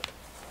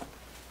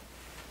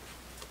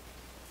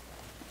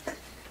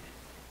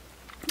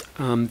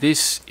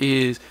 This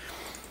is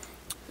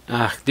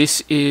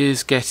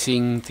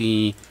getting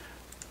the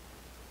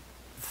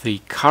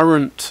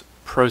current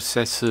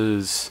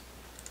processor's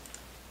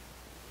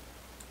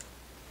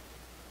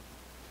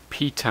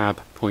ptab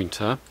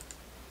pointer,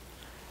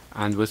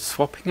 and we're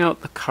swapping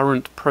out the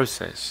current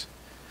process.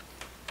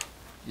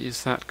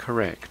 Is that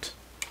correct?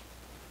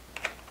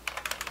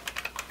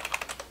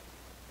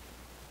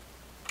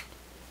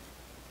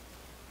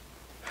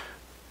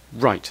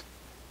 Right.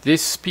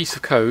 This piece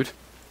of code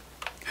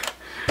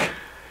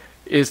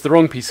is the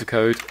wrong piece of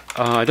code.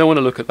 I don't want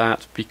to look at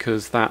that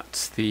because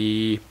that's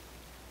the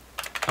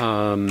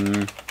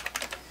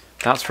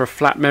that's for a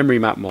flat memory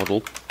map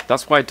model.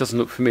 That's why it doesn't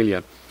look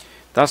familiar.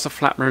 That's a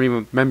flat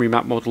memory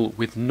map model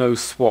with no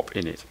swap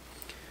in it.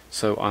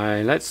 So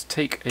let's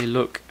take a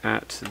look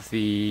at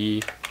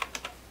the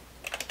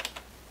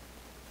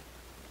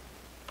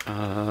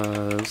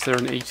is there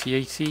an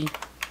 8080?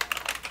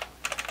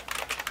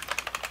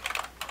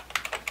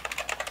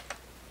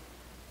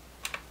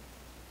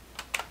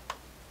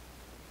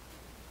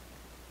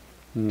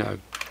 No.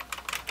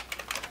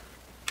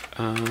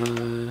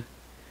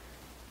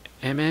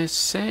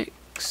 MS6?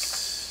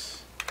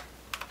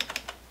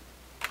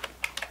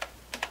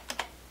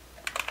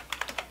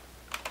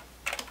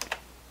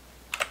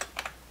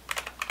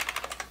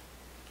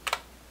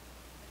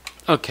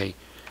 Okay,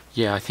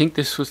 yeah, I think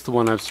this was the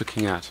one I was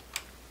looking at.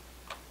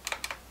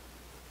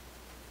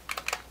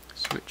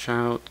 Switch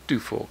out, do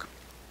fork.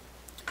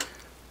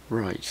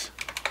 Right.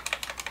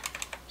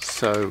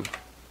 So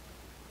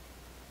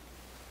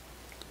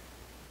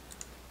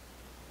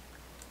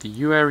the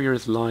U area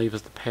is live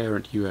as the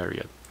parent U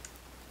area.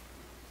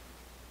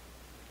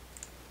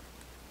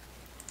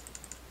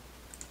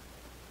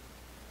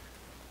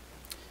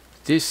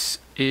 This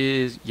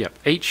is, yep,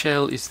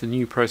 HL is the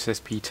new process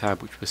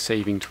ptab which we're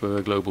saving to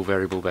a global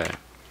variable there.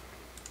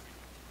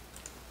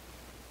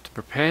 To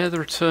prepare the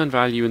return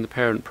value in the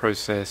parent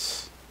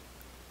process,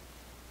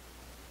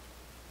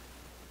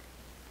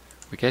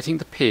 we're getting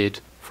the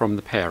PID from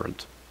the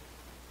parent.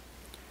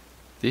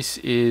 This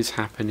is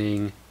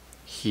happening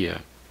here.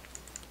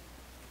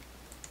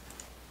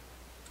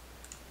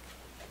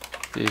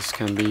 This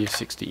can be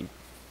 16.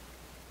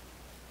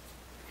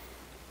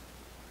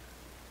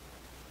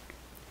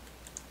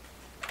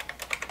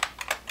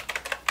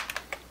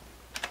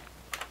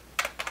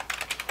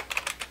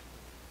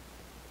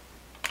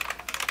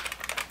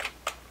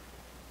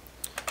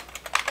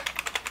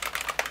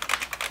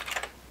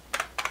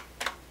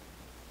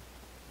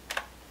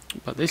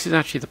 But this is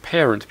actually the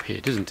parent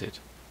PID, isn't it?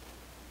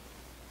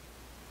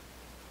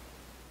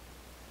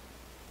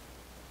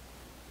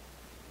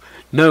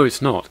 No,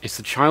 it's not. It's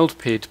the child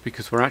PID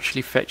because we're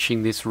actually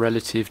fetching this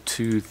relative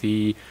to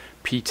the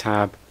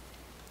ptab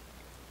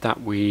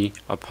that we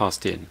are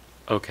passed in.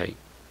 Okay.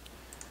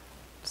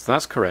 So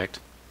that's correct.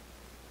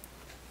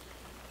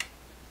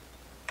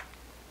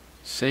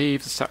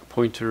 Save the stack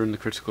pointer and the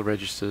critical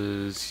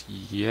registers.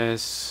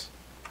 Yes.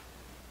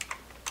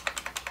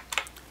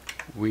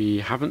 We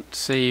haven't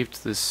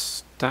saved the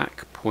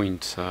stack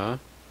pointer.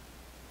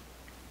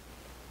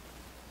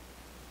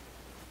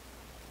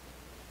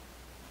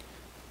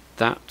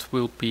 That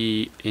will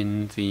be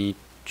in the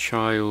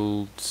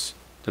child's,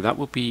 no, that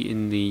will be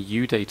in the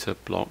UData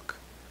block.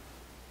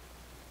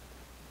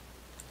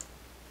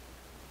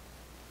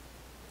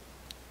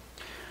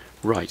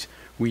 Right,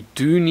 we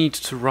do need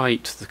to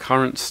write the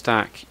current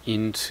stack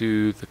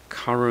into the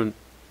current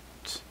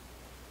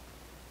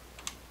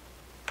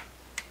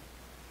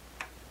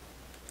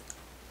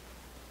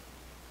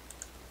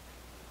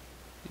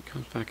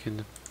comes back in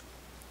the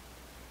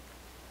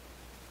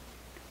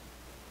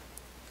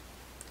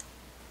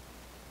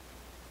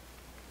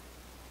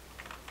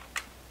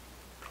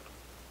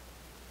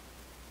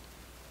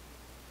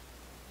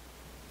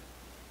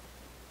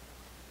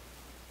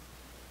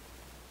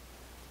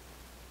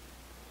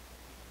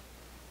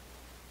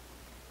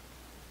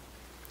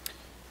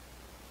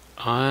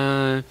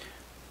I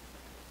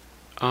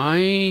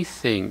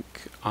think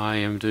I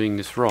am doing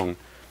this wrong.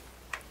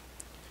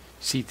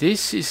 See,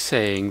 this is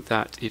saying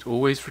that it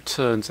always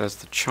returns as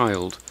the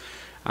child,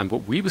 and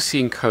what we were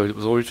seeing code, it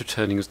was always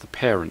returning as the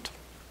parent.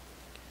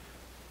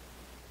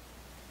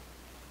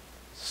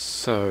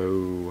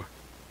 So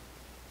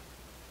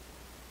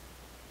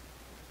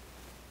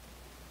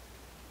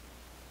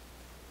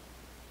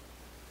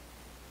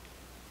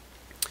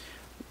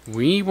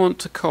we want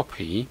to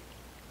copy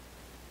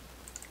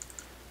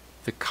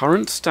the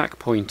current stack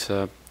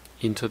pointer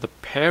into the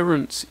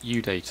parent's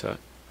udata.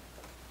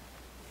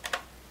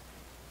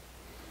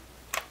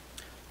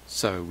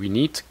 So we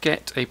need to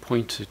get a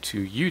pointer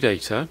to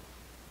udata.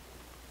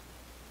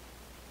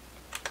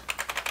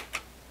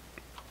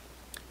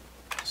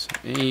 So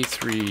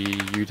A3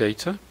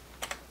 udata,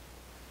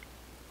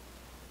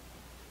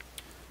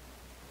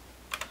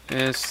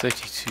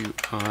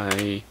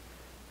 S32I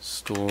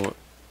store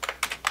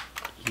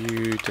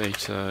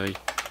udata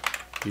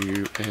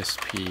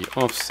USP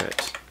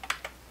offset.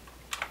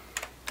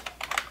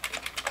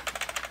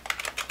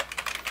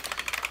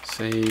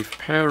 Save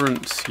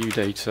parents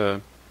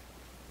udata.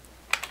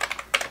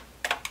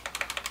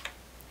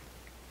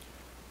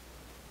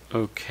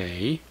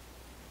 Okay.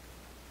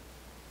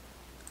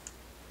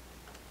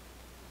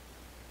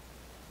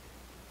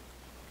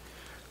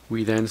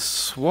 We then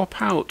swap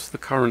out the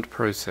current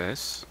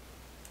process.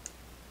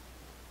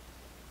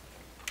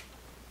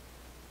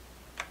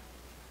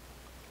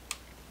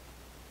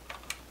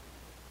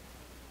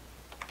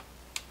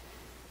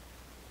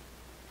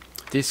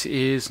 This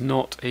is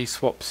not a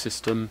swap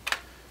system,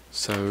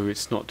 so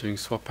it's not doing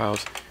swap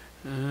out.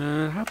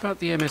 How about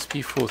the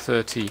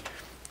MSP430?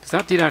 Because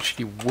that did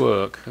actually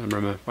work, I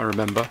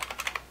remember.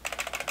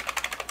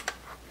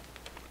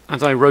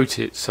 And I wrote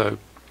it, so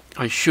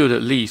I should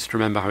at least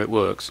remember how it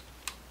works.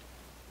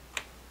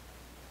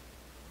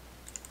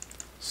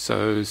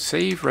 So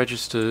save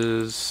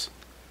registers,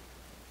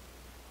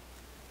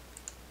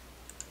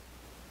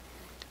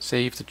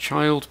 save the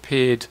child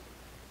PID.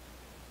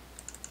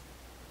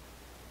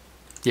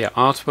 Yeah,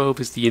 R12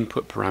 is the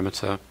input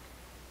parameter.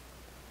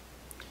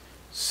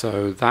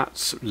 So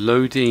that's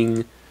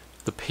loading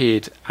the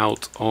PID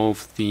out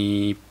of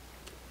the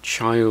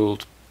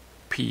child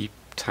P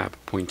tab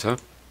pointer.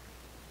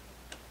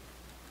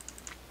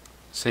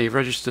 Save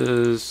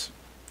registers,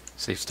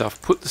 save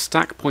stuff. Put the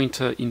stack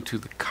pointer into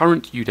the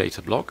current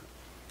udata block.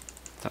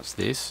 That's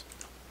this.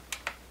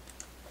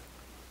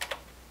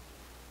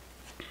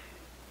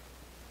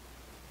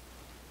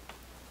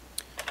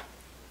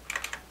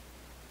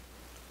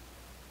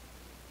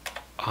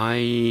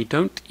 I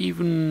don't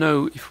even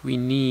know if we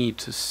need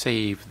to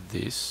save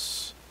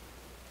this.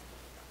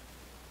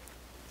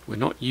 We're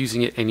not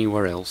using it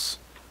anywhere else.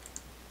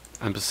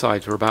 And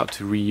besides, we're about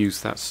to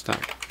reuse that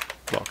stack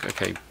block.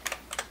 Okay.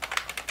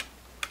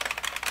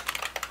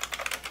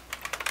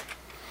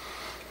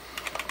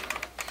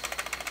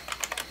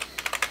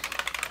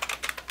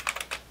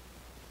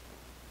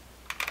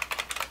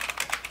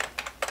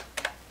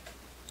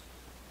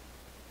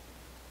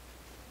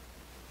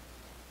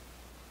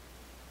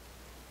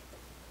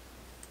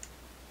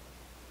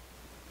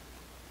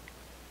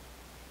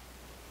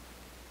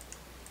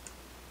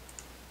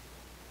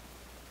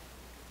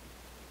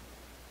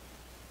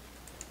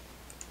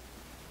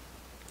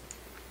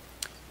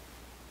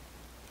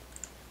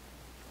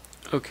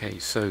 Okay,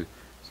 so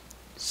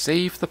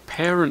save the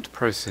parent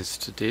process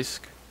to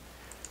disk.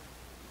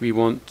 We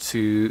want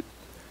to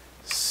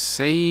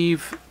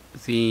save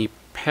the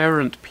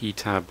parent P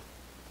tab,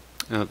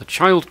 the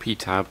child P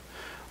tab,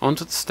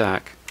 onto the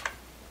stack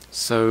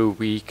so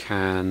we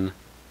can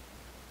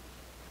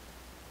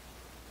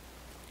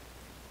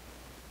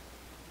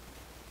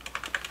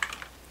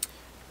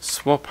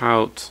swap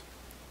out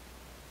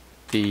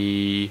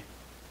the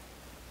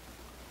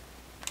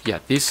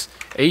this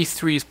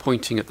A3 is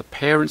pointing at the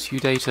parent's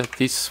udata,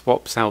 this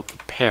swaps out the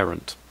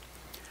parent.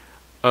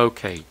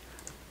 Okay.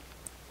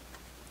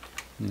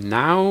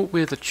 Now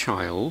we're the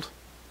child.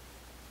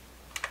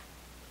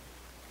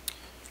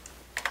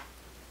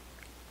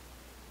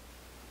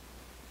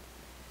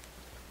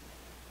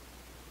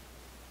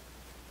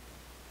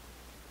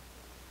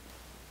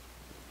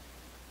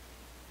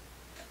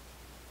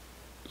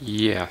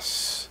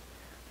 Yes.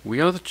 We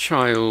are the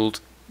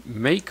child.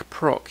 Make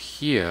proc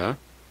here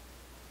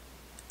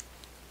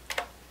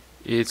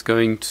is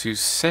going to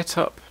set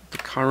up the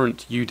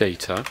current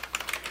udata,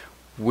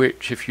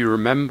 which, if you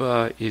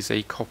remember, is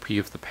a copy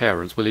of the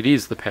parents. Well, it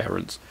is the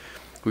parents.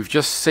 We've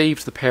just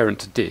saved the parent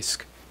to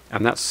disk,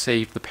 and that's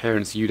saved the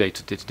parent's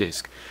udata to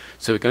disk.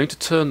 So we're going to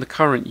turn the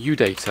current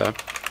udata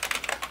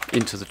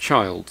into the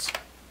child's.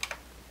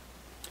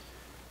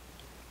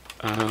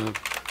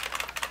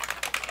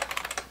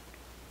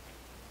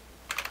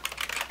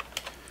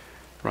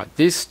 Right,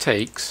 this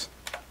takes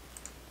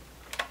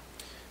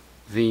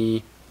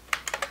the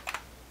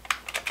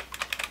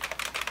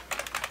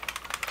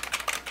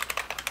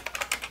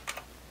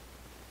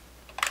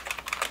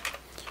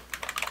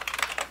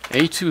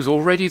A2 is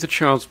already the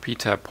child's P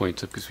tab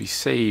pointer because we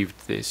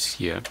saved this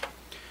here.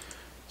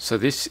 So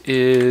this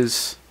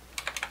is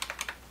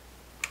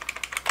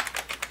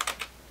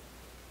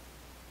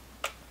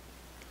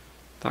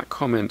that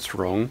comment's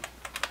wrong.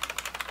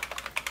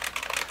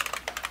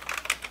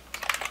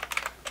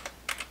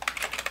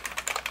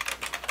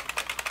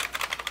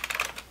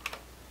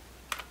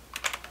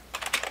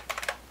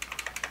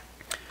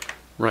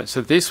 Right,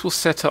 so this will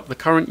set up the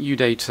current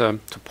UData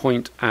to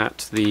point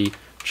at the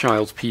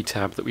child's P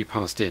tab that we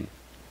passed in.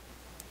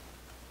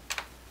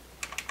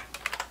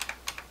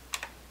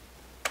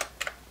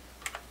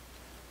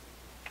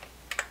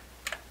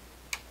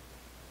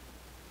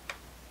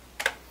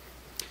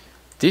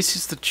 This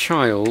is the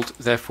child,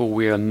 therefore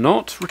we are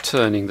not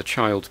returning the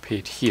child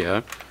PID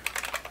here.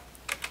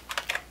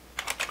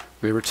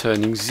 We're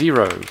returning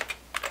 0.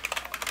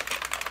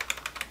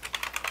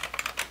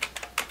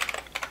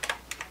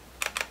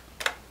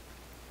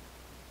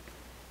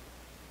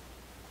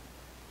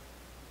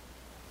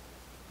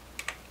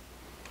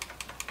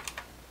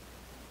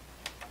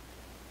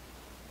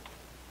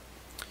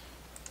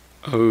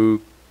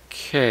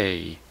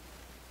 Okay.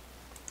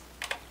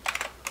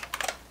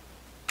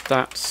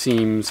 That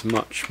seems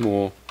much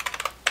more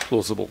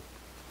plausible.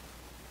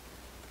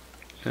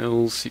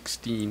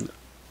 L16I.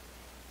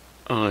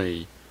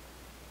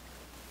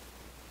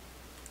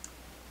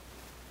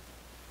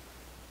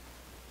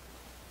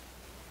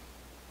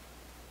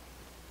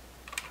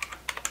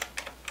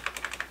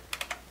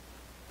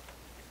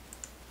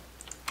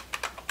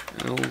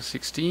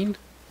 L16. I'm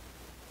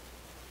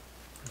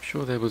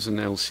sure there was an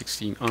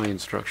L16I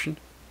instruction.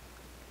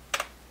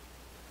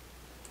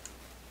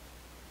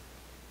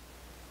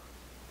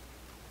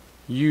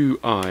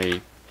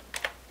 UI,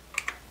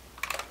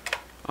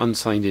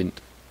 unsigned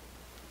int.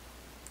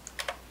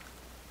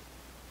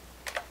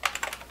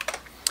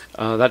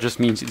 That just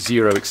means it's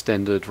 0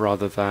 extended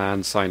rather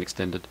than sign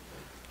extended.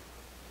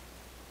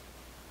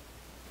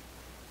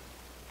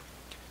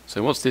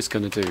 So what's this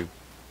going to do?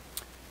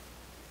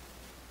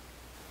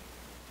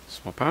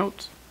 Swap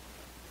out.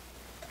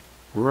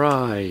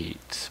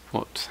 Right,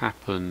 what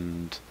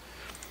happened?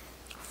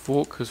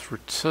 Fork has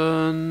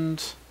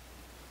returned.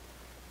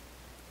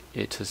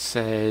 It has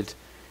said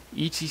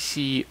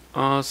etc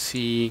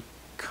rc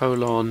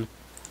colon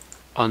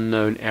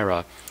unknown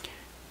error.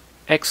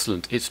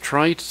 Excellent. It's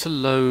tried to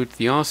load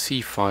the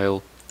RC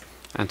file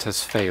and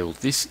has failed.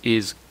 This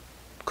is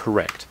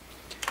correct.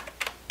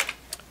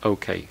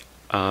 Okay.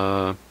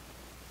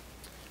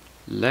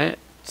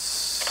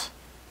 Let's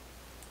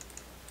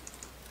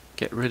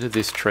get rid of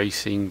this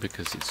tracing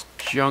because it's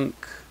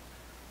junk.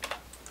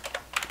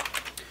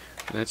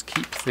 Let's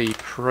keep the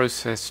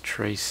process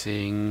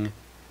tracing.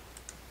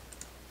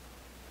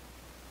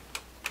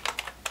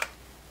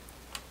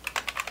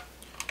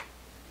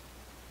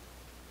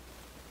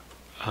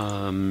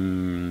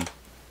 I'm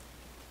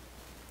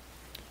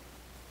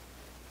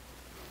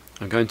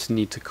going to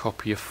need to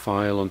copy a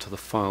file onto the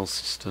file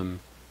system,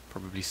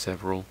 probably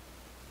several.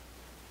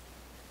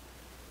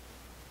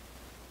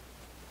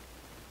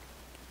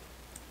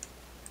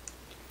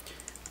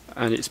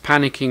 And it's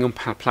panicking on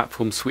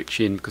platform switch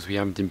in because we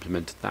haven't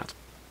implemented that.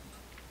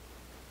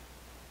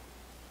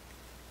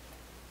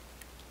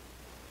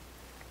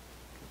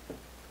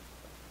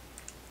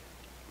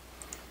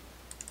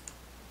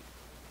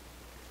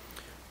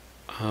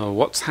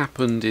 What's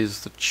happened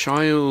is the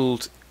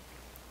child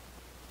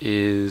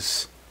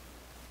is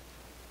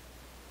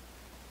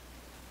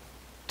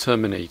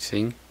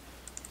terminating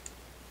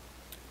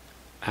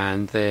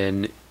and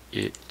then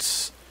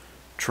it's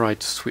tried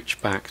to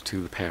switch back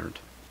to the parent.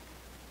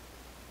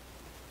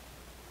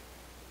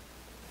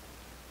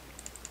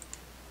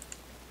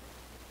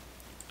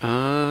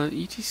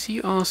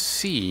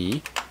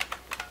 etcrc,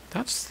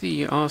 that's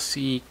the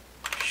RC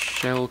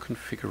shell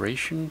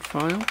configuration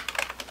file.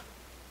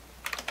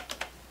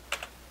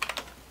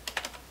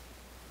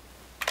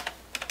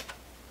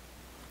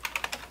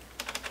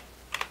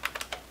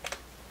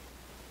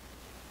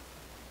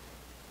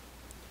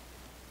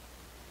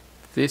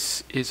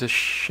 This is a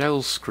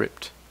shell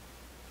script.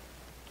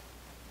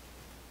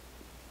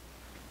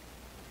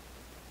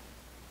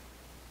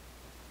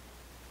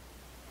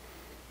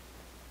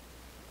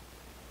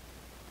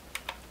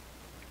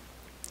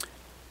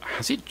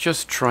 Has it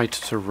just tried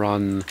to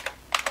run?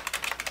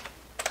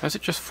 Has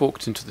it just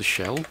forked into the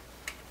shell?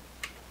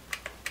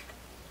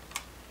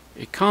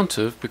 It can't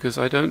have, because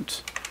I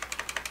don't...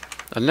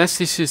 Unless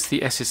this is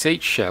the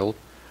SSH shell,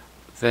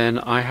 then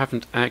I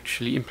haven't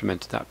actually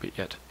implemented that bit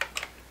yet.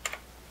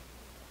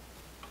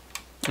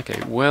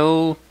 Okay,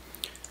 well,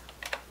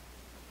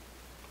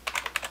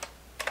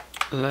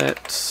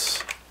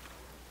 let's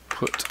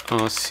put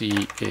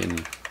RC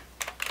in.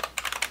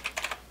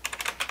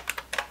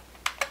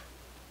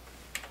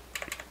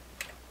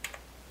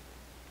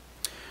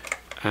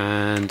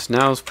 And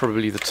now's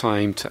probably the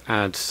time to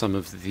add some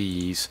of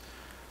these.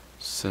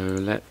 So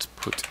let's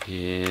put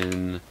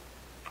in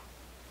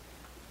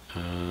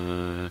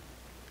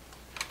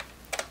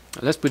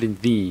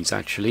these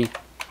actually.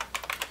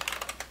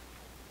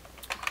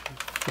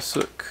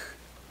 Fuzix,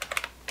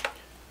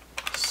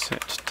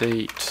 set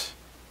date,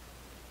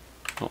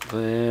 not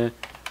there.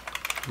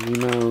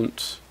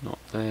 Remount, not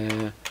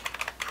there.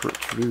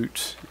 Put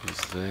root is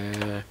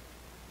there.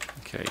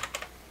 Okay.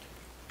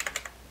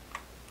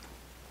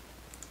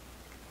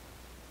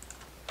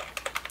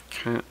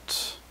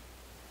 Cat.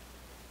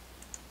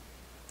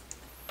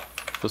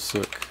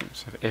 Fuzix.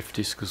 Let's have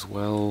fdisk as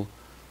well.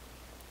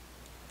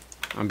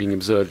 I'm being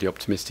absurdly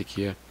optimistic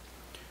here.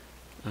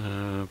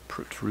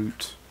 Put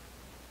root.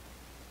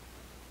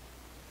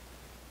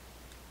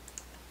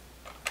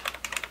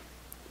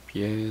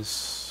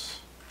 Yes.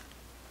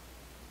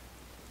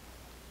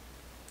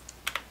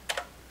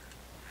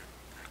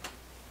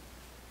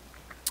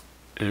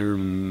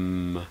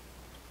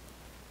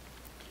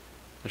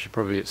 I should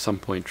probably at some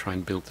point try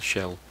and build the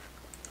shell.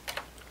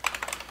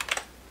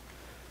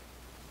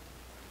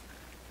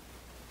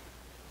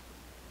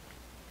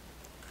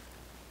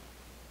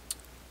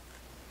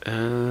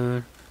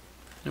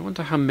 I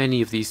wonder how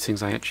many of these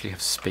things I actually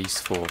have space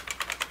for.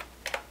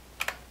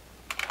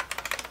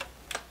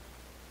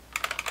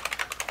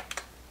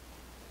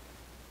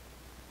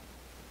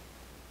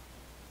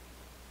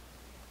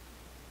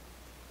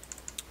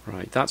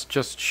 Right, that's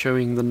just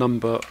showing the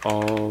number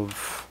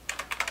of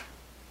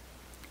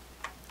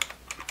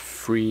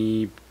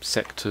free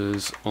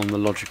sectors on the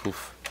logical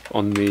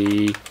in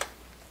the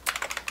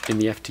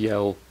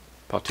FTL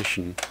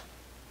partition.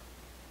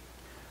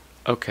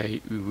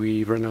 Okay,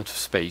 we run out of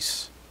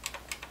space.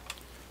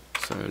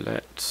 So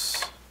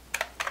let's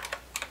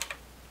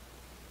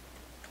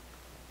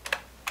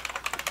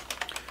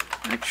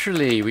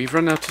actually we've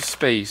run out of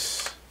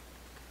space.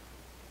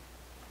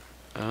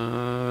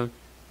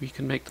 We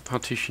can make the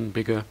partition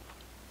bigger.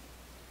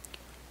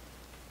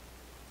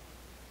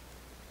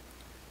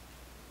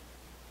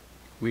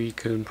 We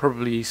can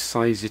probably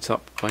size it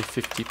up by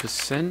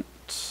 50%.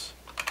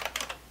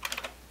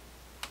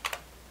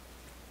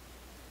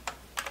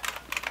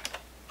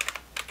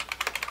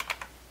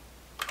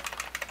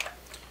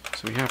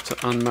 So we have to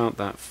unmount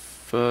that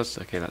first.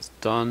 Okay, that's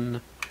done.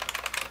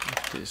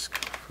 Disk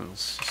file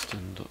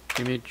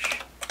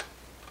system.image.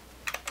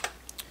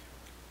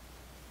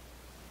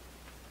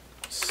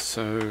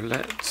 So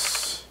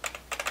let's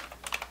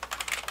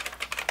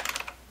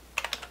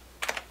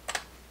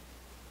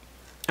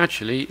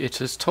actually, it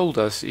has told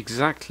us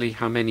exactly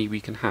how many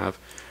we can have.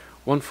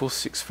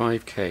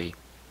 1465K.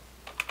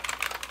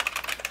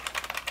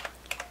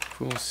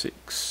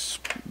 46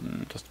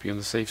 just to be on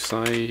the safe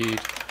side.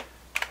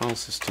 File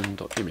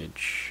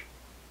system.image.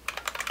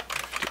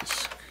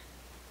 Disk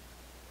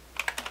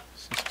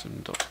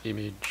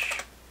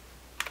system.image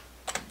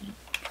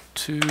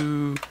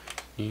 2.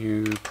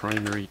 New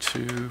primary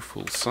 2,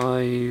 full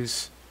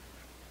size.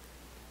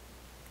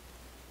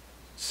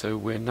 So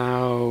we're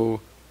now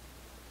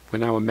a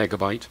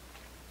megabyte.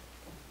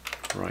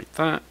 Right,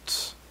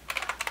 that.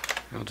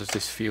 How does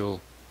this feel?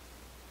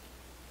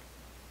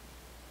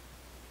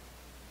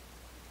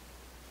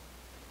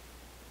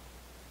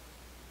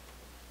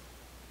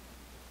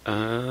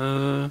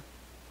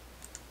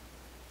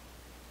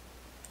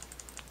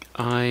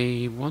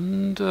 I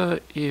wonder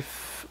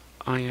if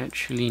I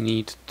actually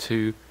need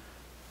to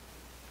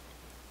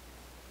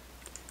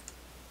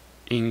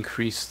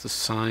increase the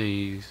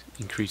size,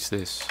 increase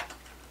this.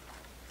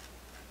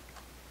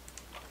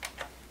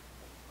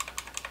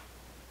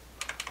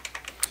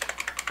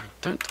 I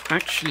don't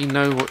actually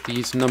know what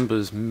these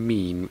numbers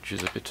mean, which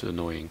is a bit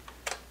annoying.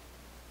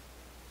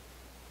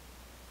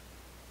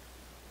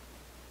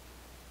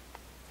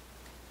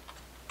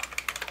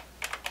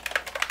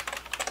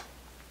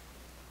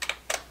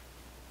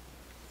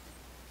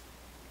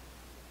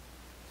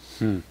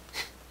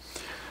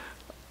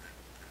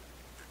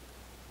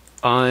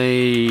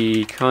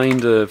 I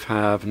kind of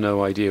have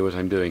no idea what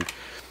I'm doing.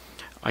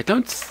 I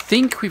don't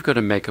think we've got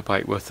a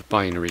megabyte worth of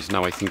binaries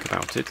now I think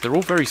about it. They're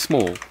all very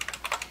small.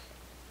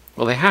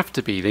 Well, they have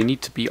to be. They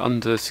need to be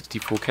under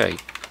 64K.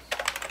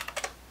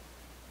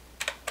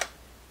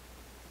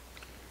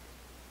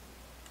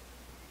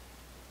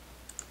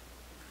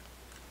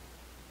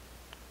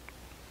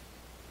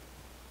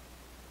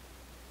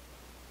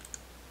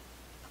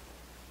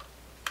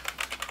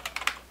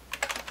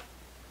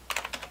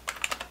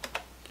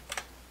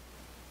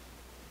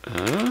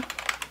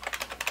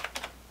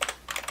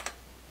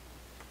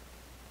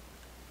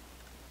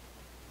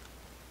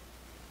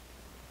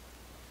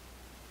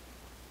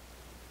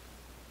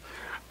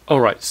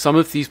 Alright, some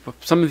of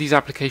these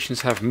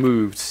applications have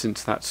moved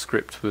since that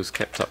script was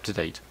kept up to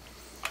date.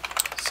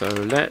 So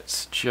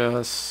let's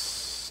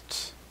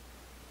just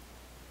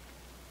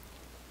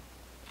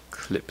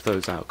clip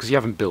those out because you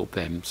haven't built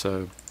them.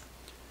 So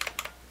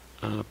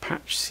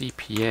patch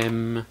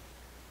CPM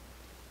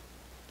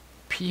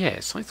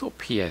PS. I thought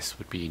PS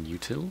would be in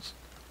utils.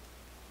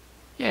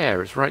 Yeah,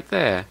 it's right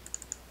there.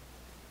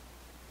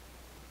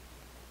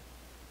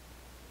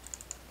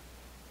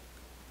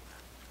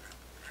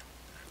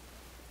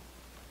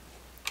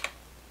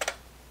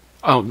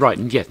 Oh, right,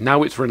 and yet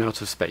now it's run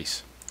out of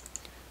space.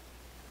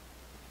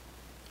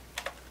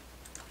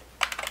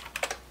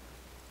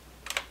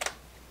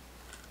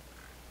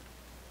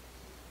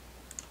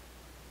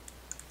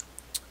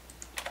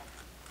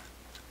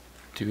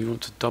 do we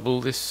want to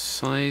double this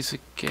size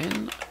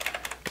again?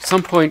 At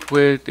some point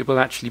where it will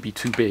actually be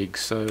too big,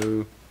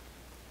 so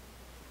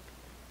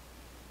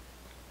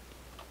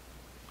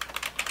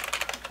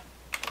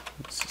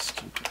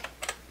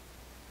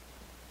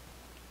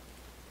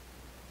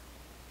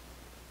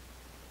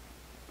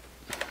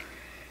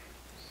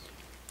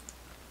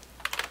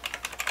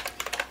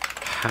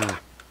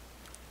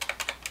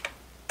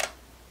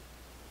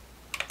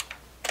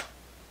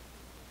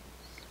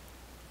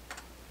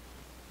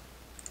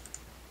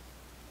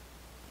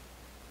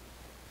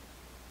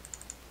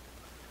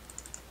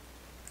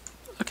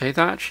okay,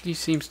 that actually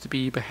seems to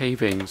be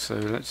behaving, so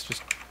let's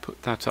just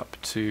put that up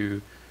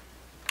to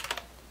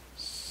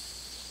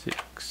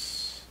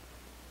 6.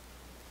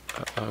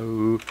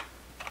 Okay,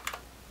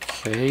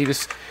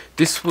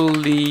 this will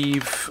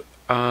leave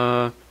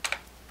okay,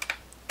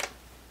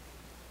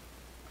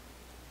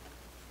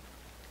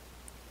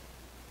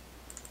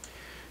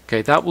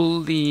 that will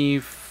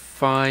leave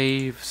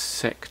 5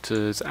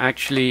 sectors.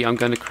 Actually, I'm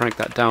going to crank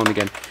that down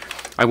again.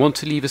 I want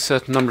to leave a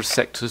certain number of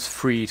sectors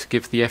free to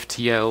give the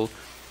FTL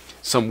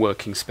some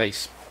working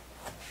space.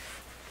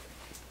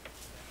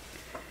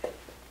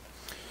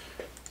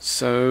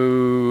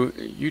 So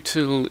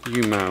util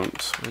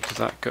umount, where does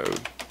that go?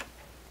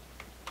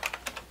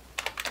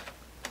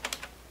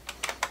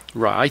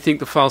 Right, I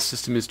think the file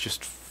system is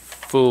just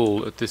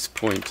full at this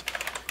point.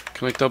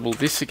 Can I double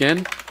this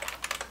again?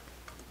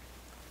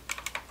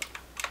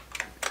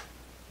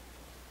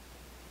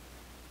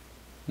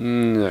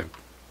 No.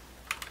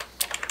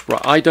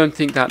 Right, I don't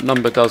think that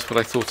number does what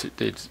I thought it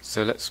did,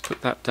 so let's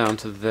put that down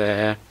to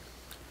there.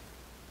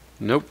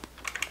 Nope.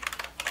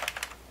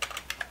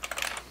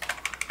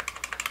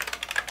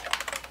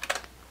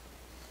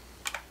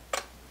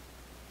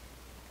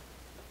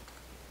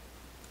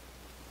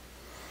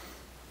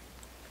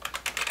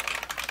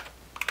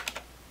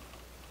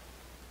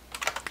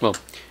 Well,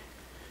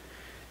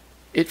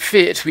 it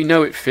fit, we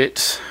know it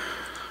fits.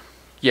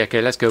 Yeah,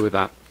 okay, let's go with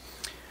that.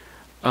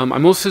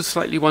 I'm also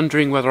slightly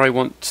wondering whether I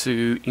want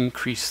to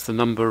increase the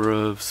number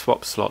of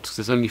swap slots, because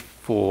there's only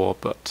 4,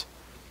 but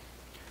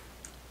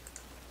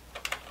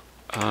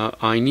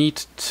I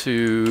need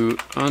to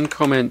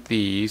uncomment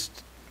these.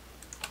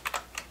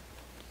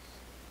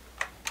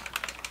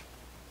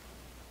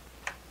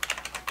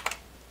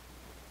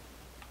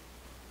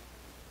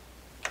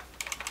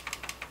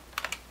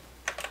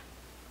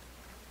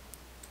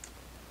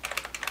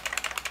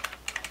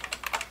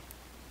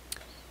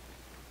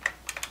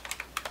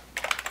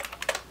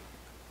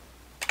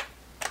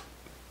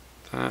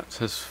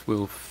 That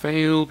will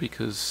fail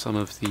because some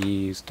of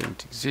these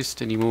don't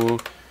exist anymore.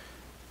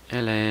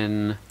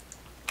 ln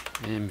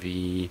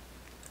mv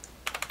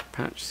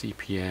patch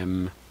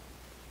cpm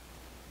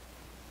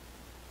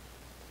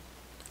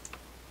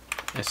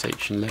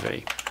sh and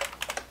levy.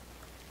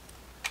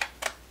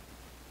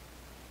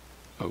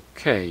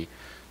 Okay,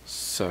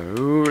 so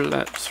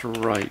let's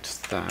write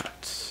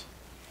that.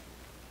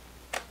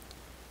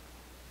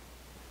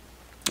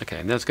 Okay,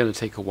 and that's going to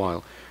take a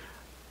while.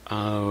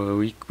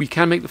 We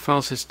can make the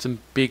file system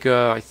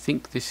bigger. I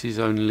think this is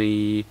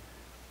only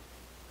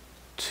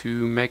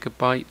 2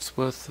 megabytes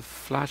worth of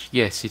flash.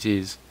 Yes, it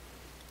is.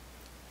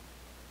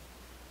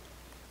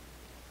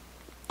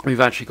 We've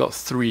actually got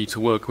 3 to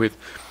work with.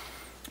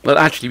 Well,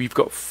 actually, we've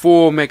got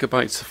 4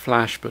 megabytes of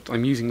flash, but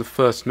I'm using the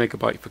first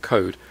megabyte for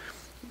code.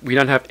 We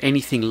don't have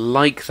anything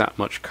like that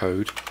much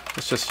code.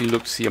 Let's just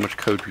look to see how much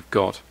code we've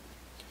got.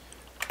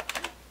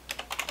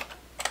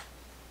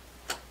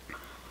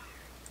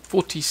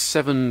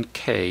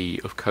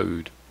 47k of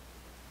code.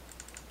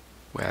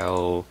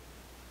 Well,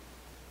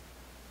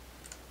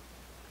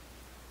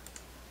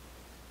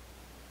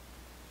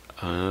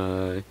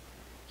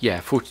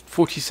 yeah,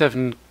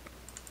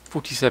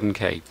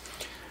 47k.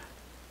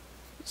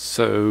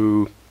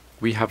 So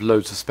we have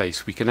loads of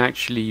space. We can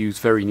actually use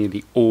very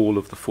nearly all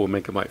of the 4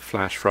 megabyte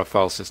flash for our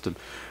file system,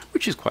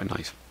 which is quite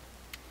nice.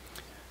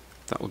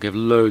 That will give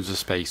loads of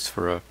space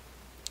for a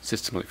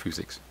system like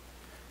Fuzix.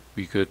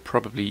 We could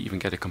probably even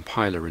get a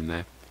compiler in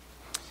there.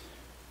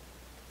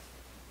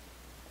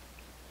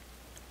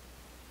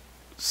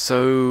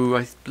 So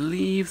I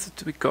believe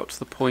that we got to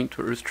the point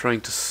where it was trying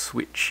to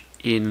switch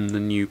in the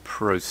new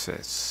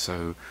process.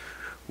 So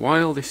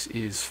while this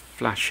is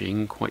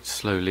flashing quite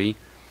slowly,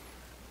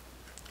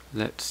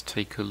 let's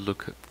take a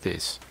look at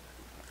this.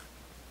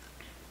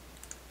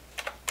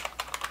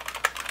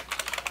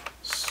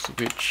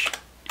 Switch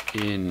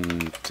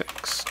in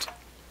text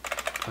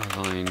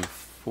align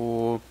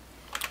 4.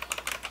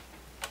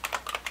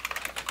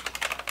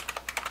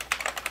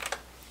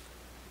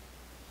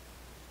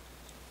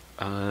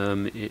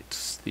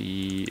 It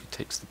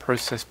takes the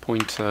process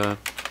pointer,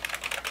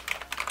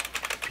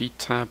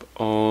 ptab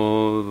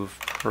of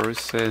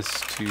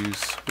process to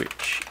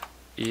switch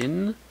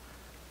in.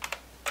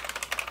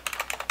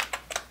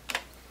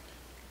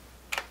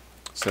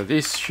 So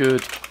this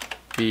should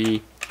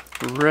be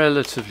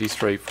relatively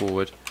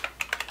straightforward.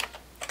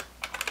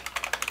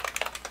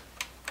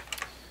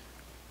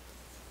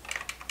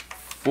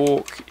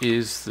 Fork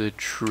is the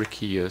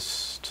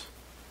trickiest.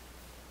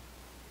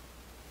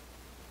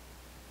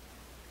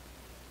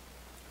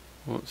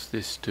 What's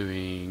this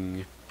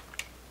doing?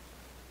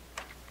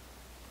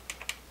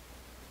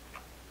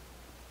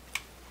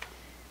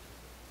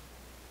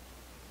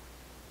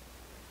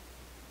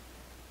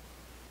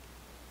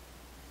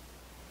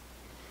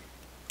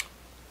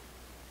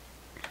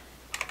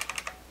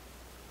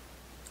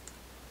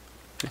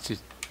 This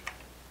is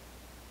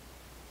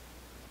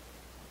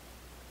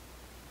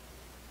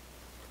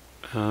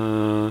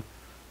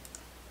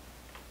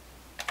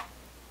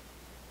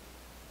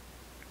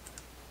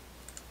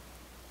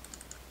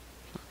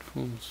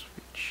platform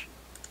switch.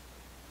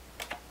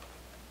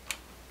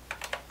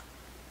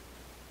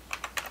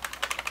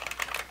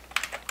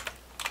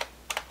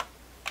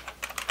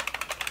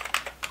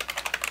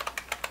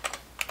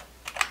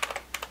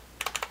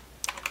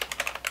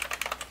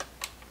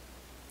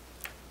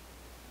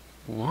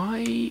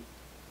 Why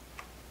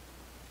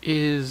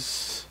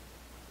is...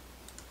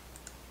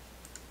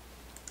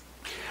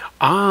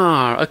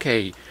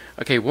 okay.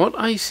 Okay, what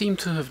I seem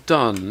to have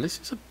done, this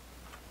is a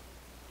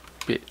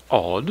bit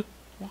odd.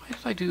 Why did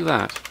I do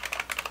that?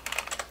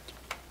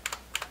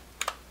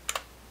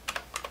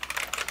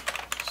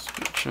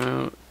 Switch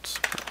out.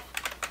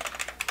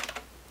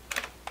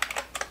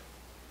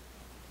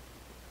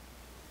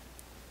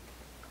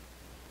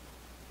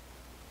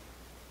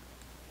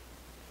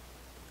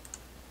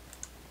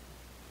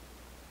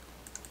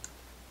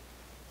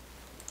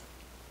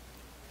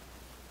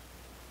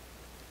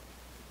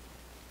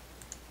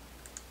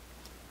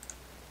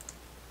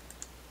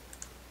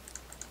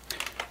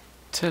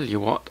 Tell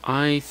you what,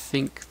 I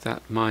think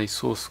that my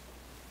source,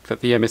 that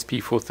the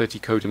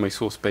MSP430 code in my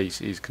source base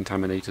is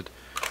contaminated.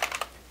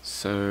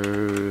 So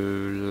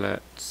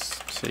let's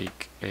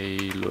take a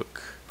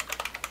look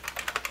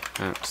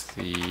at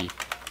the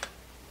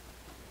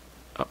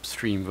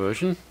upstream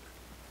version.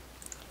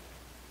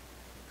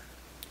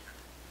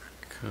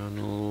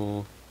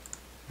 Kernel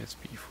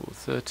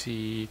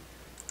SP430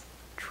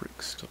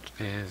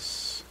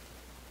 tricks.s.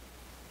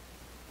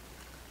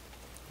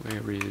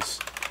 Where is...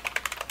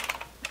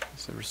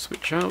 Is there a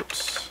switch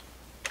out?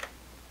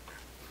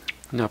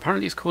 Now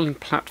apparently it's calling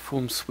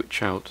platform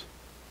switch out.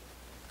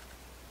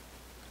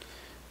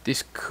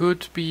 This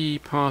could be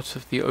part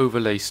of the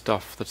overlay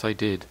stuff that I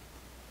did.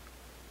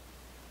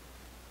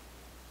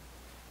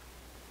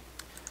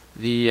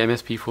 The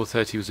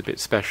MSP430 was a bit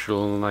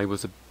special and I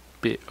was a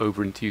bit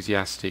over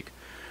enthusiastic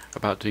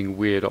about doing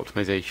weird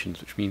optimizations,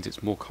 which means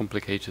it's more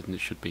complicated than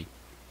it should be.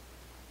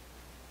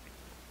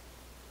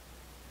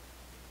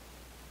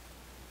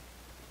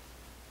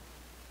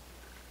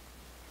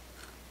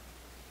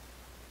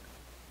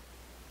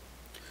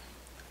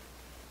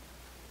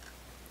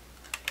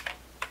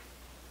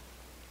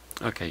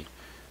 Okay,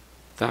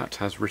 that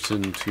has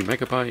written 2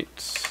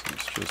 megabytes.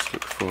 Let's just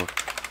look for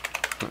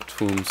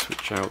platform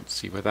switch out,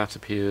 see where that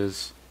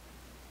appears.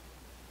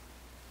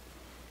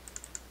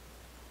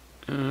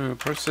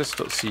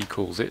 Process.c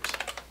calls it.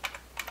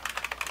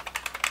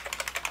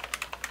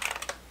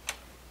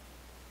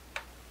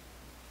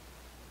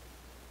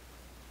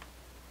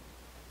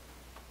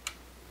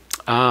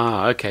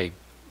 Okay.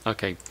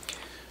 Okay.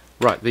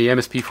 Right, the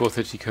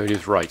MSP430 code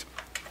is right.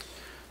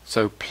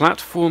 So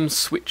platform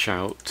switch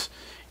out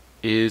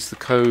is the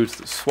code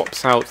that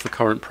swaps out the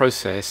current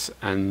process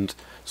and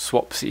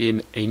swaps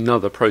in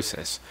another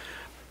process.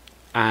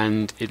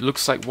 And it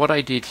looks like what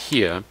I did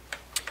here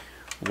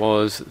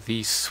was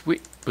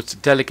to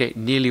delegate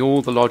nearly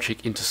all the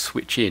logic into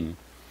switch in.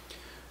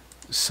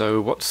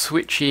 So what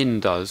switch in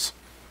does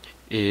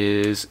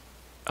is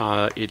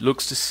it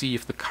looks to see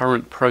if the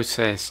current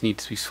process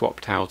needs to be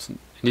swapped out, and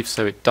if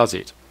so, it does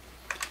it.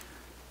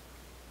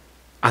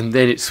 And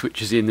then it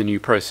switches in the new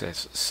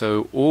process.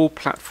 So all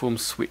platform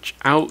switch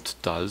out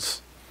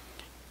does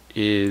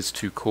is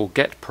to call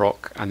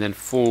getProc and then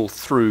fall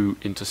through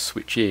into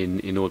switch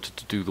in order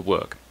to do the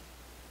work.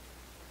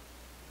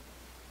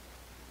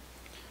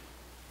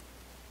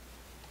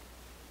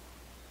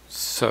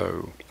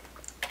 So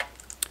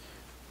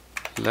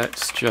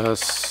let's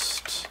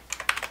just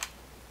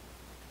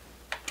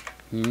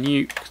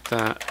nuke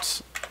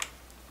that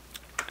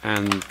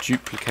and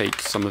duplicate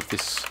some of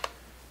this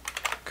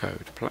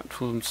code.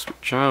 Platform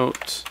switch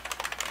out,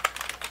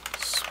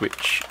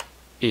 switch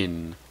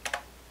in.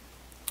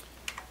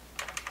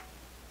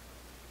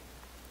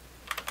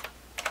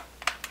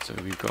 So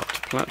we've got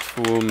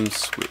platform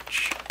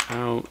switch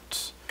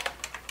out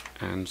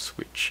and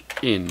switch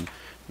in.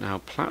 Now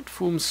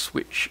platform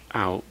switch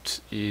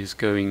out is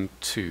going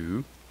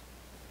to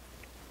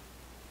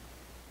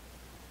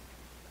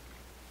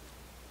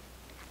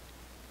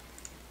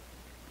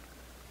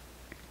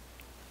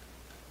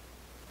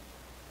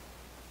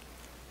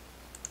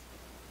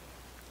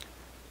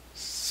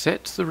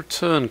set the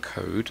return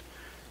code,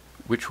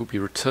 which will be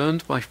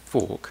returned by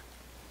fork,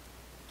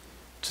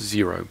 to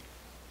 0.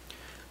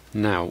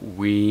 Now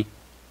we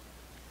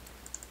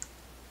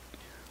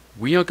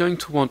are going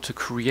to want to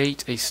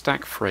create a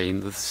stack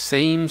frame with the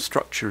same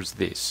structure as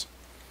this.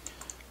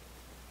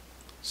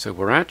 So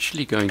we're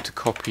actually going to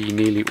copy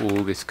nearly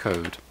all this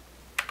code.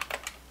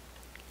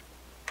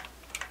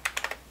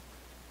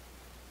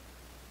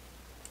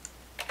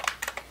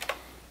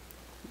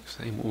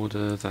 same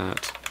order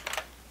that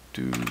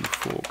do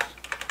fork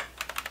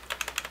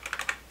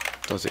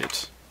does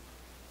it.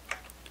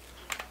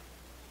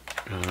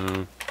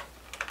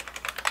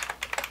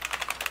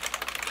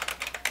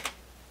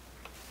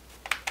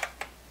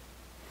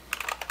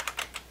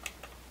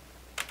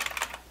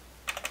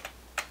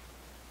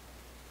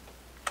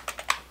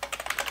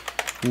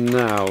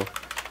 Now,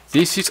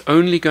 this is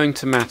only going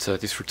to matter,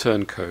 this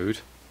return code,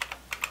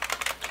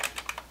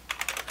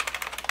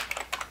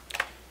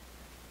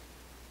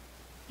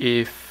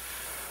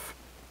 if,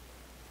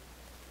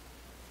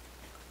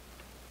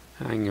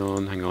 hang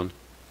on,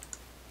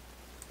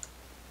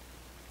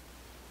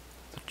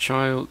 the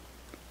child,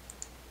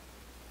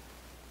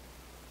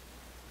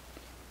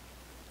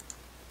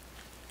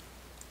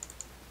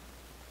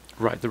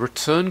 right, the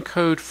return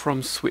code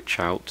from switch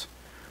out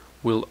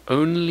will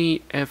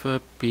only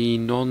ever be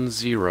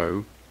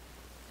non-zero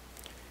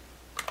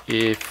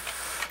if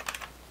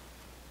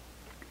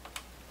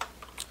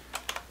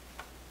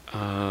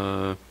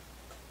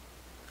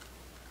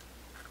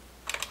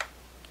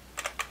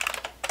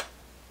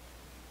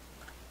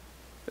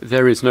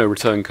there is no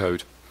return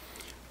code.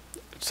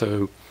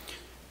 So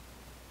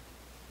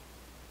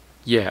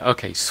yeah,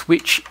 okay,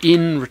 switch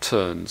in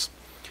returns.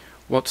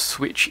 What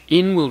switch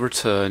in will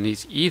return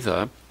is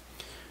either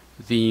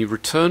the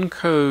return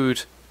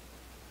code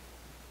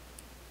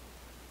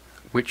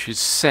which is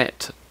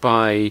set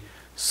by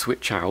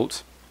switch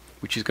out,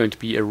 which is going to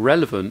be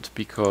irrelevant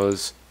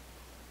because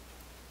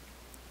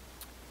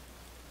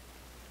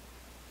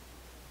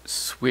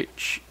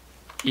switch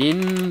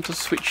in, does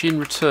switch in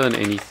return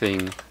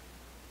anything?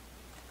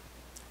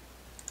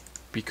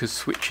 Because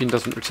switch in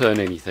doesn't return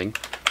anything.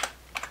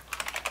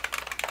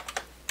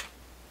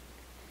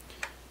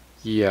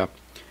 Yeah.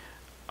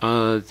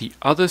 The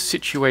other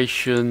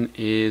situation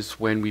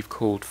is when we've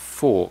called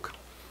fork.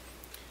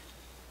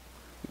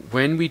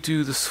 When we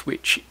do the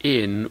switch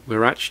in,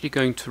 we're actually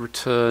going to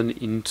return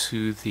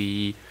into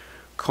the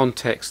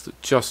context that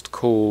just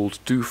called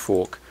do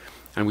fork,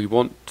 and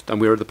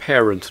we're the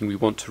parent, and we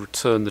want to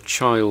return the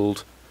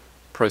child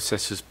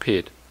processor's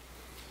PID.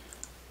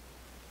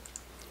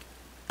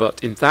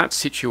 But in that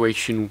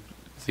situation,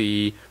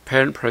 the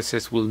parent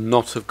process will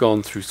not have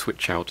gone through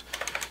switch out,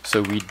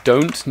 so we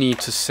don't need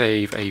to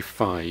save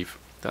A5.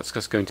 That's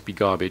just going to be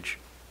garbage.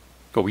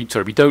 Oh, we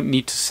don't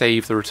need to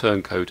save the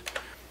return code,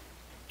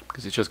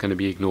 because it's just going to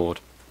be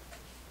ignored.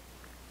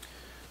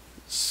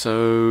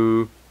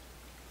 So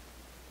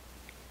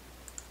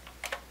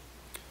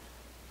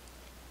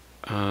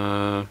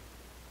I'm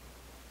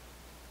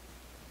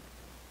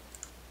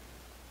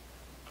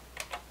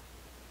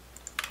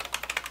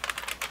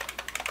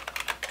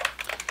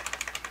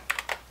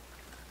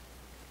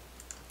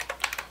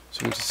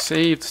going to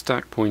save the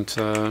stack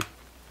pointer,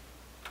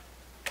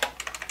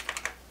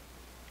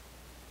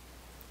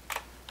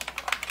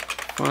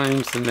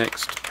 find the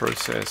next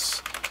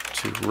process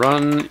to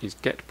run is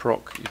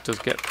getproc. Does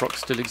getproc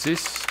still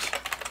exist?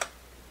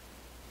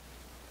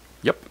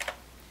 Yep.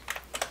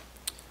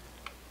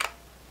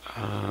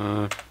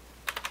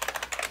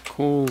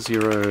 Call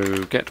 0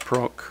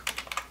 getproc,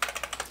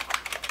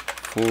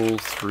 fall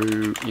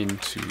through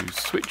into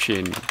switch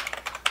in.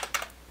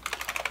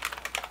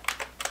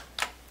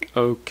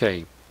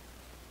 Okay.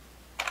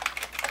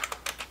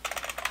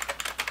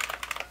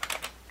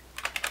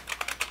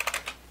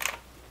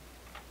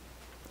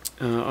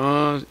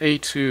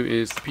 A2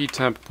 is the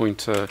ptab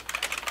pointer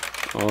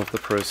of the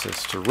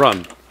process to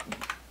run.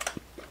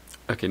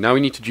 Okay, now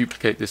we need to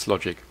duplicate this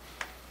logic.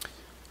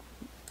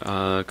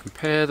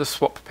 Compare the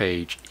swap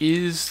page.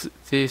 Is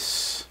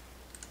this...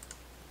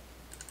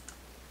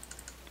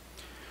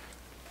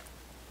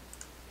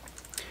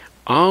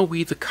 Are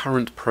we the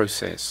current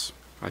process?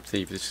 I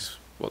believe this is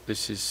what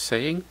this is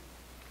saying.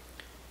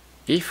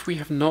 If we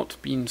have not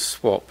been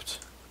swapped,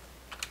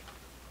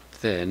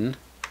 then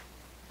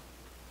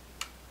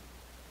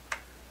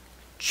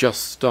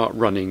just start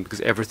running because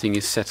everything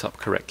is set up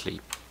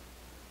correctly.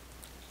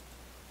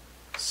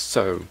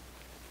 So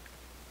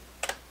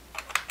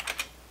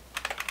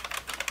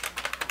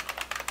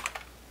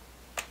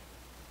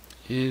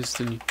is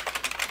the new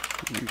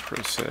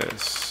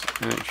process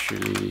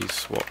actually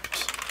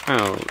swapped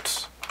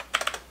out?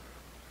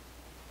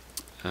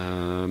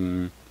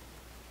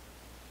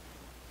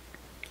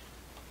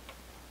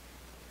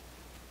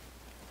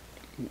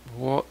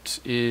 What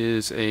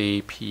is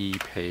a P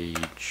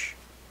page?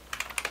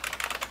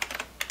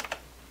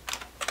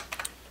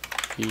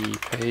 P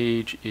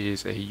page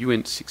is a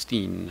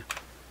uint16.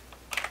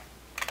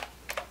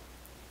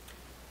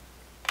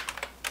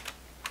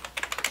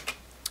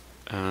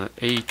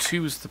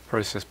 A2 is the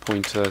process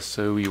pointer,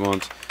 so we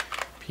want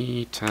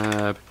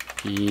ptab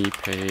p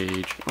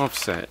page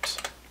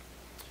offset.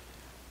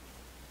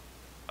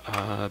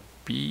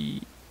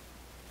 B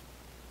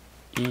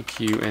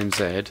EQ and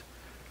Z.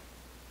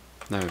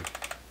 No.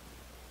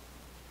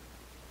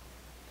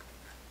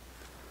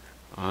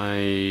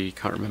 I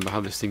can't remember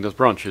how this thing does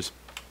branches.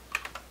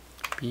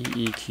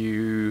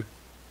 BEQ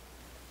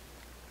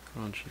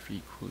branch if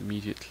equal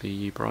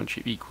immediately, branch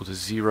if equal to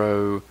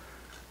 0,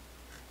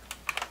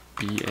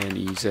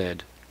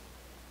 BNEZ.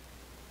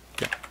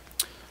 Yeah.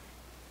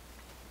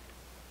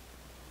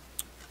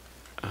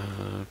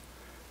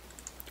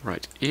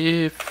 Right.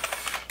 If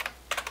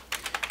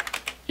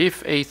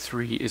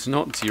A3 is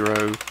not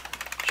 0,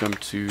 jump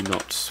to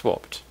not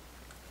swapped.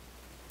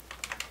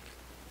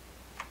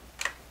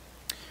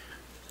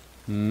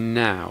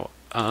 Now,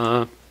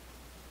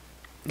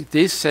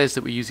 this says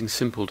that we're using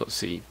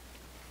simple.c,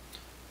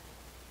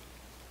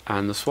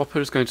 and the swapper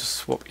is going to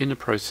swap in a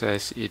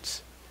process.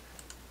 It's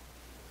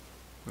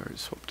where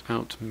it's swapped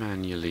out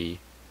manually.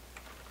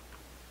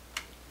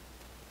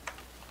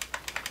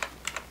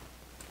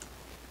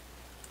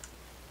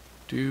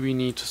 Do we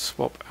need to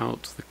swap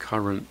out the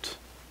current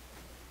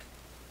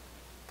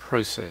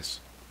process?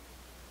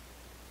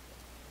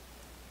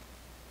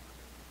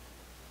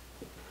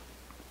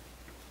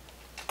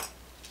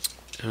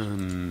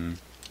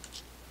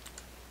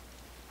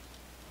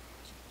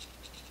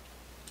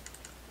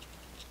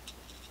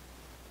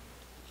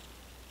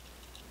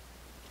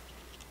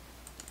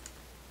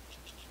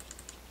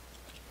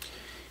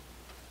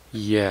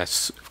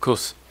 Yes, of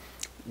course,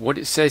 what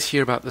it says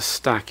here about the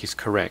stack is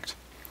correct.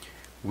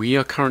 We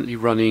are currently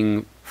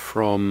running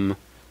from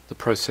the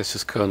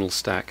processor's kernel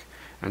stack,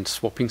 and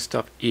swapping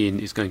stuff in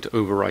is going to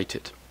overwrite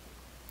it.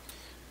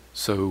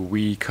 So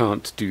we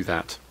can't do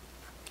that.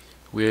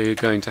 We're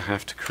going to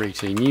have to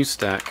create a new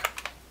stack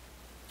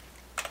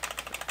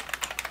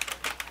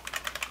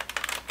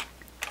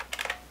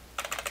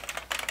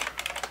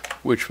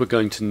which we're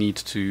going to need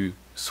to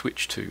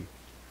switch to.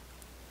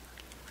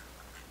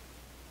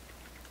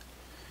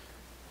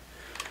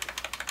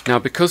 Now,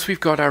 because we've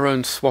got our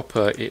own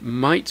swapper, it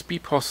might be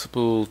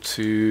possible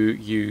to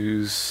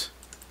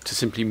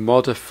simply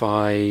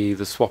modify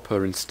the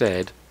swapper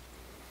instead,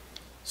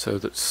 so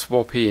that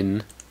swap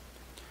in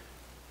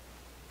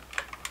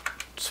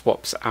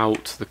swaps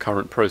out the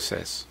current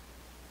process.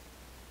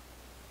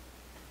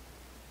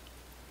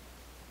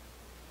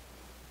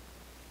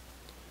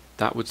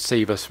 That would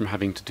save us from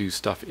having to do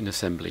stuff in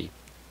assembly.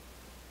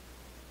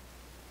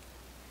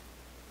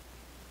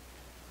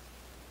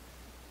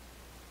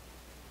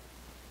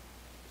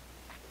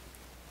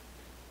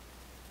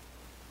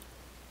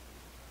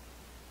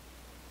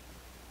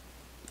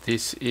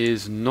 This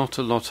is not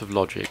a lot of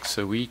logic,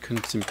 so we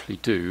can simply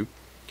do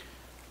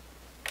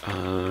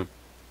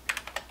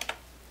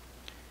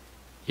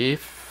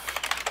if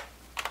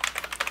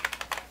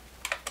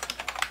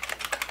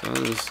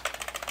does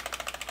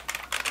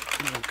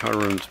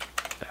current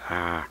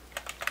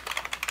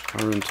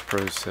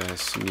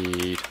process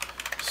need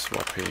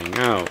swapping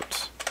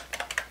out,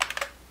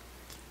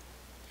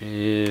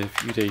 if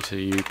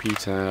udata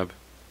uptab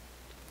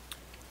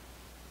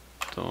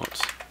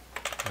dot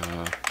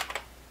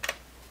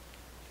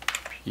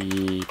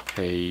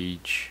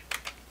page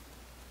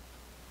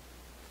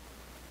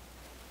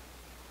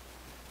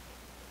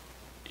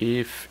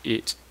if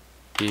it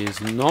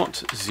is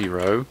not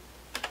 0,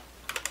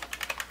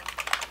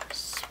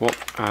 swap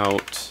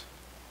out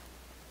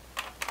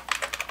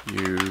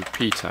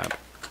uptab.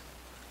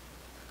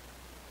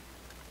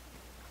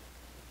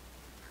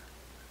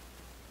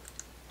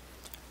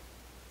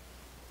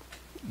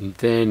 And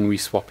then we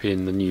swap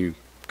in the new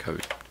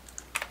code.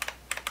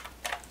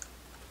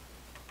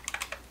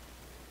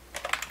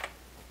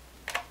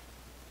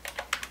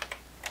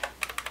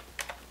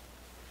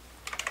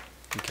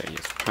 Okay,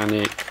 yes,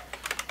 panic,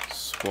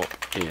 swap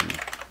in.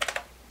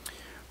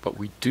 But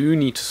we do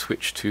need to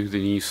switch to the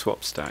new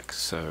swap stack,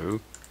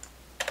 so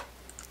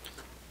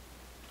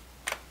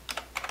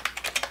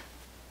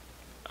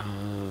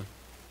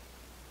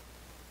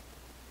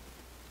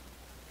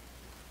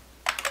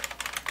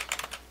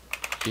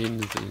in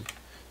the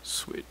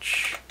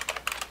switch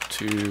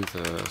to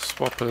the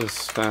swapper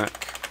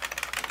stack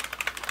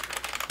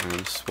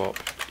and swap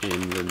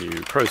in the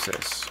new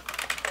process.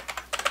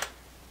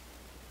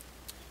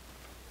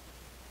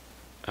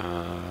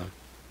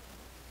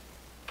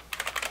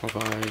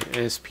 By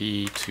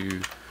ESP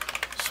to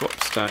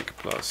swap stack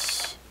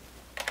plus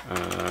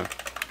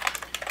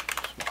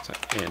swap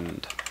stack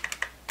end.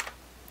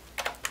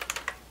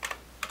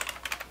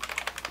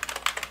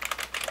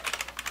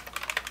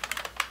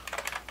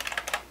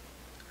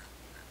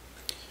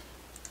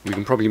 We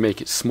can probably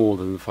make it smaller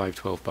than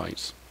 512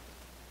 bytes.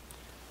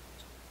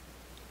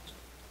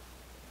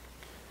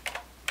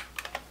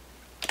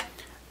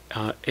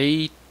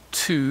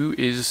 A2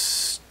 is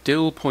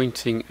still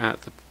pointing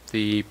at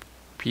the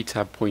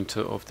ptab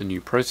pointer of the new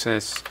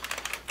process,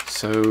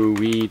 so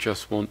we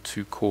just want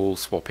to call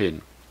swap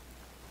in.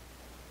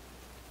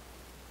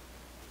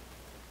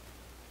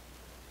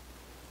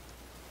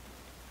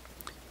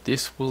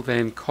 This will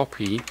then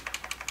copy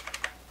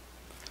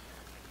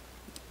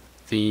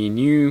the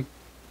new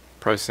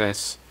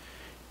process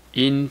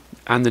in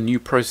and the new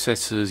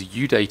processor's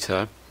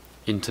udata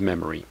into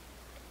memory.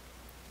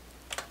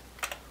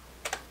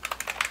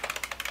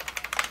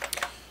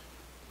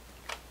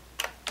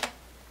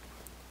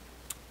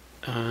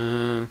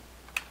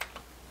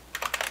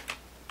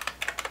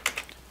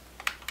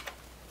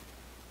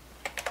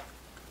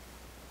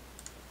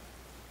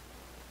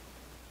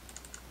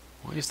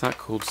 Why is that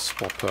called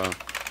swapper?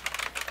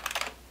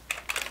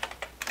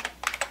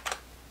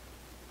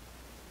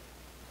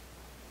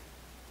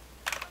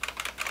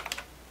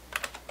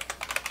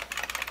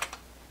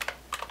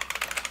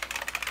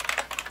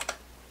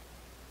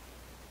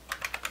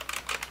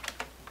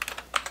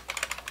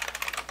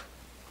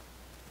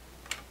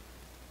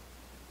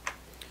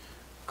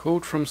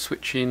 Called from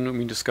switching when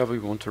we discover we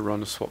want to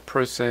run a swap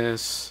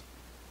process.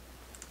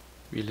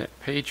 We let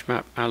page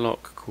map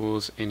alloc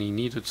cause any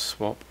needed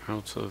swap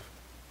out of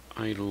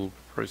idle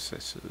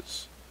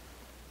processes.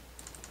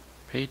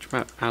 Page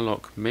map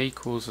alloc may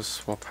cause a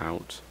swap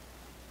out.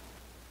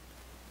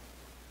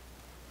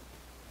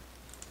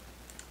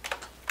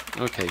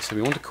 Okay, so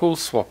we want to call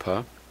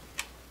swapper.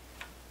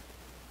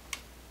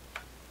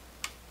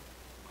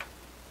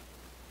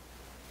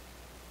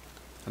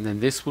 And then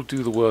this will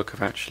do the work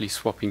of actually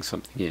swapping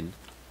something in.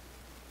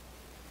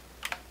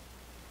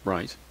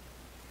 Right.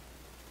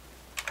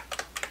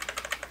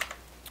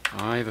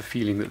 I have a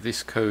feeling that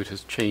this code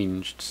has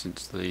changed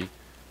since I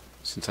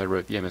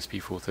wrote the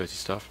MSP430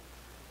 stuff.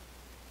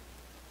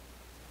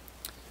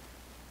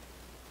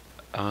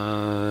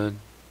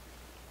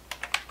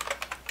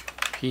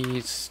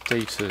 P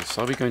status.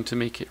 Are we going to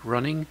make it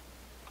running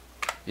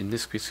in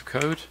this piece of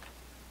code?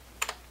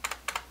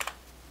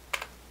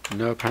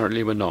 No,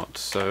 apparently we're not.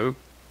 So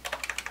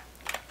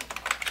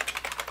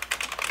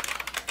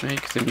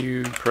make the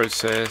new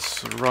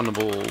process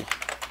runnable.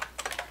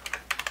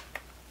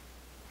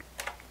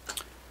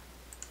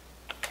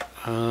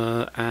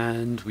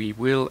 And we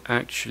will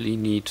actually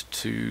need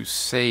to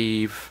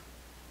save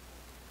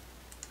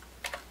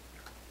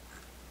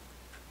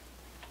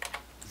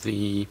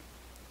the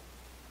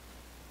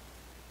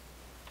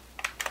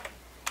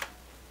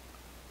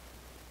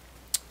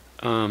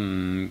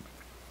we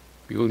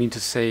will need to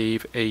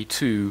save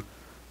A2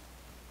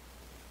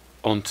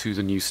 onto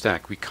the new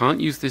stack. We can't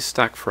use this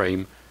stack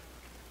frame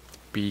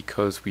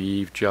because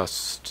we've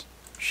just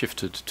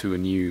shifted to a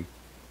new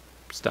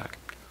stack.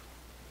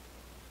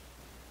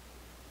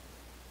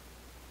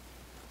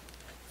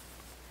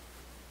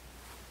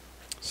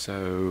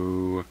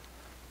 So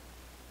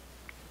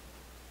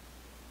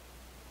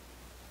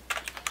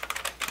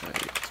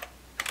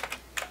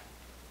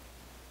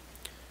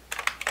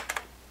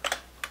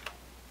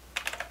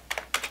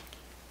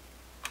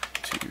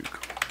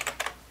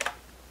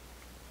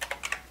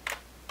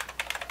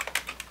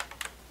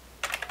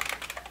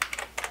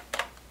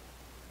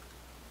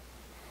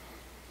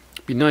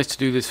it'd be nice to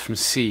do this from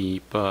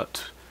C,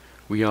 but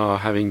we are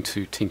having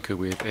to tinker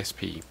with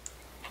SP.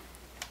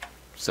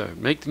 So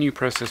make the new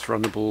process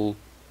runnable.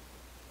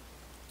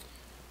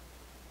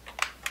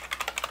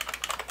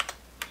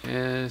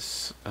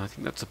 Yes, I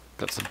think that's a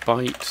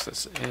byte.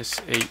 That's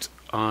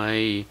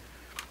S8I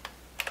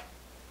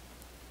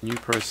new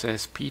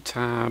process p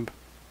tab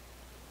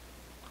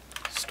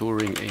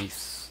storing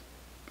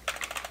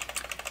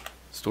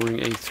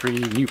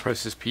A3 new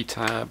process p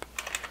tab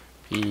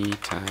p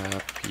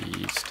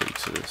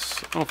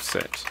status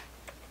offset.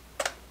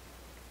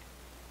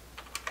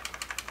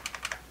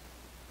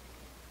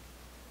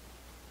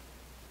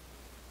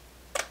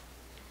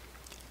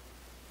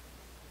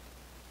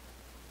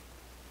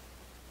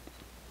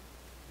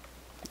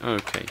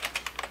 Okay.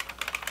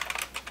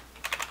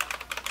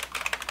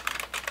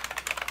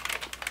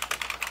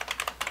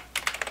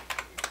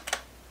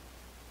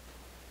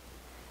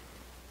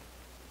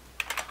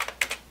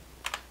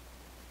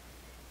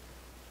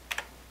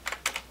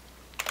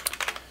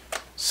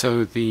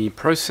 So the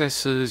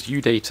processor's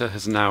UData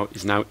is now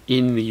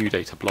in the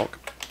UData block.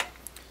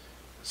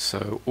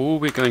 So all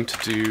we're going to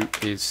do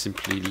is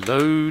simply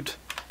load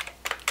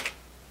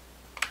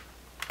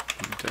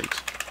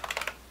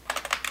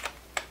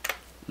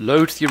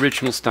the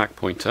original stack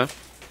pointer.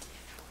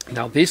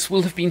 Now this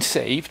will have been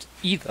saved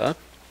either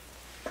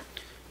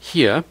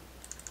here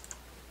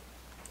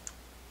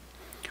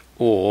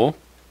or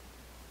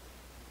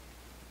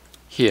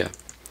here.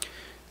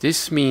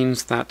 This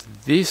means that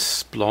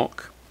this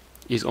block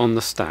is on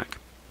the stack.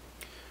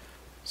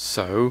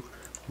 So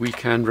we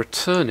can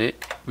return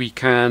it, we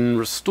can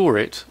restore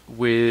it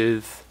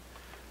with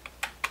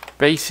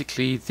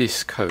basically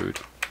this code.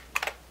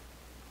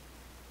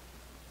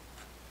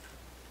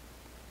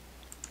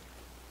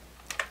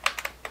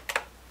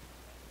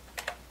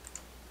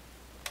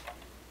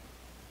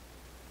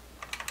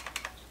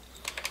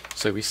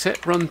 So we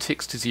set run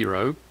ticks to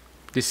 0.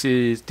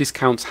 This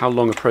counts how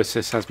long a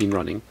process has been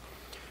running.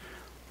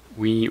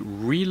 We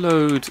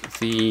reload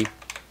these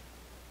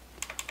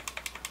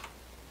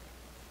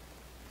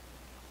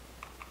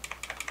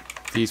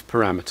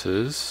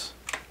parameters.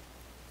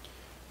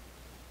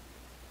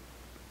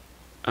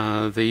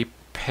 The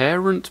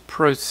parent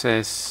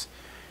process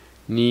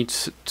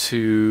needs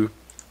to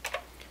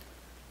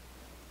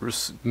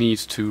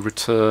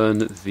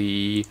return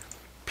the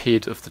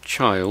PID of the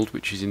child,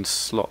 which is in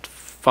slot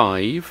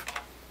 5.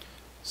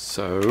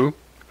 So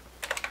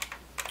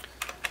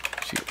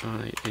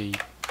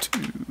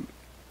IA2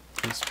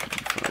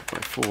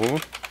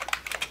 SP5x4.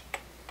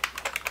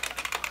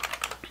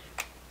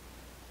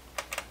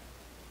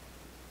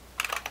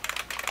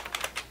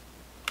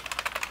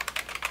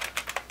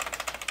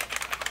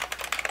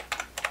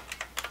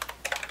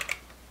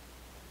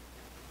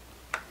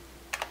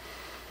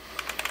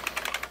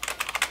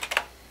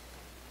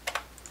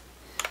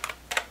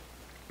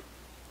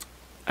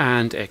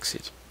 and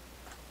exit.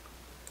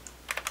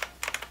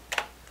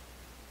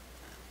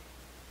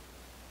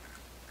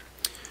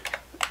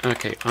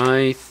 Okay,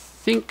 I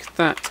think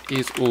that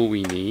is all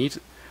we need.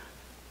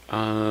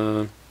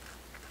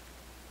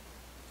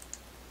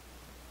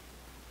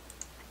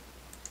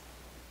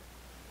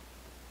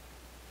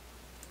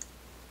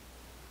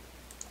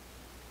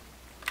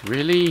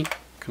 Really?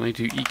 Can I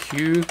do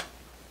EQ?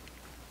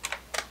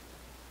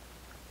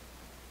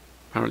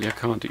 Apparently I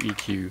can't do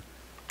EQ.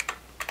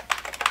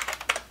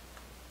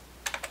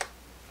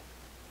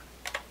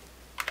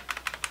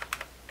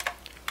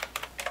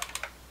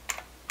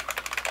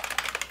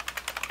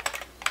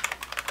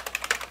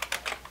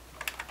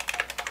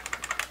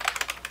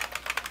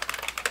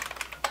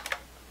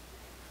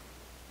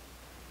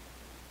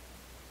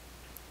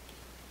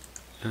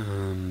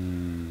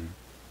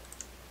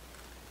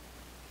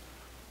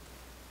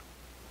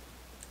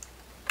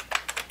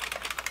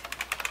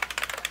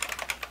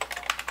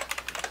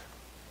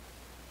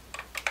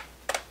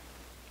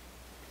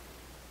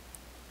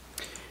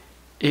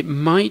 It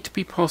might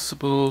be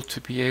possible to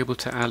be able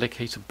to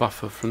allocate a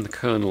buffer from the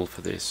kernel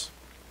for this,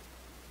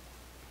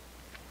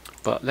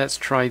 but let's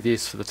try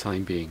this for the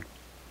time being.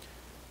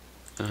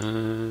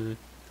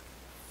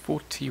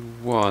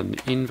 41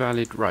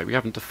 invalid. Right, we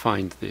haven't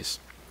defined this.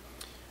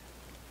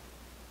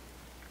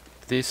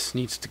 This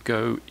needs to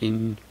go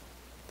in.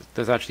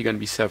 There's actually going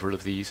to be several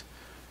of these.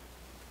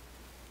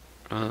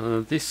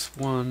 This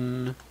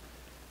one,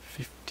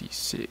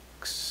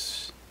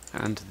 56,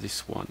 and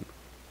this one.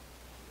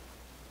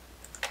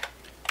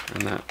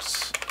 And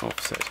that's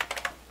offset.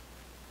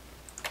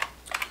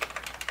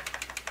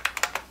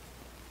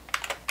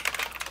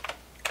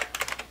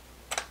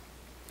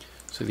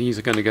 So these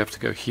are going to have to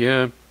go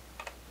here.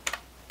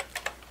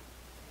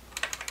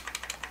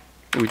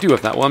 We do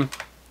have that one.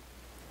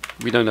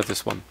 We don't have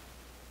this one.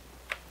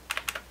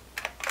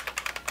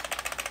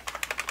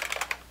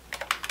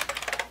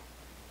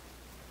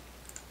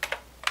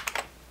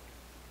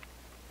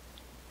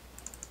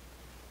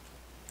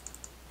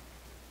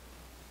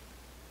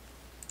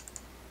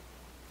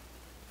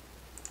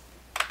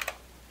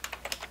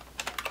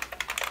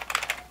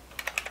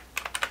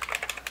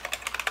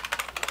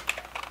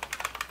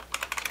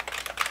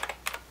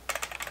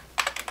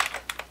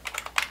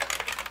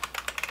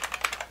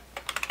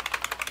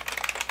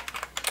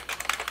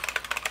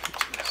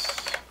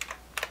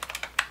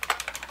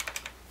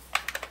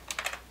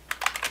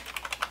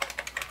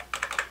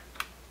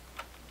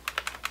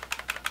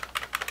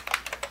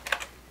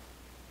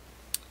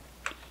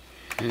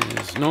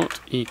 Is not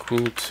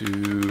equal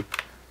to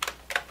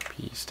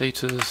p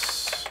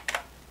status.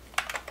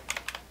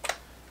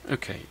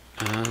 Okay,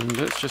 and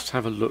let's just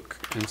have a look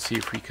and see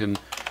if we can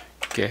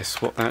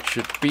guess what that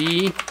should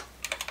be.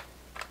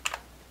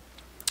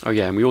 Oh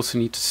yeah, and we also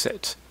need to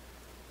set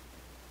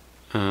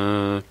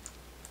define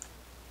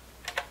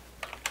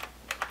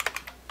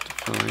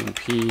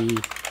p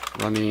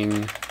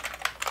running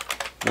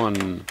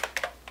 1.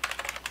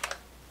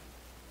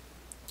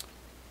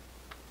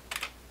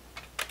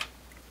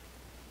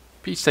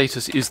 P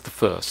status is the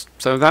first,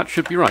 so that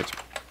should be right.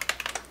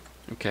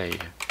 Okay,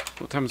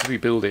 what happens if we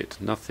build it?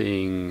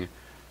 Nothing.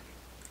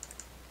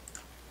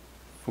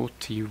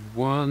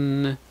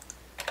 41.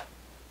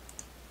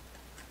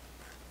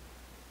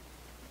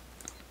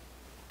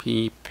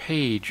 P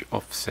page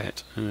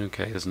offset.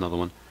 Okay, there's another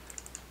one.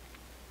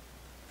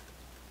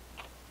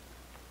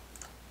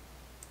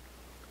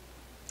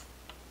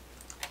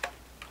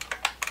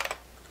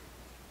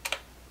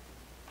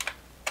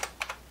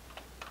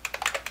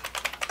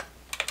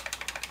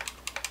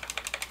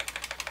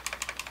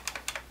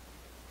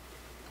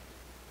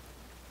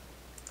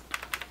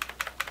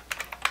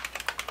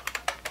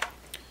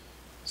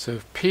 So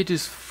if PID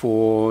is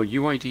 4,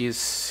 UID is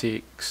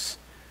 6,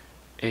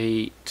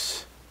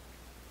 8,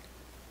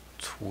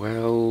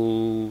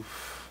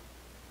 12,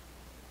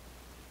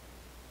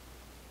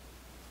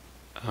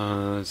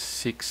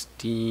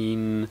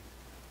 16,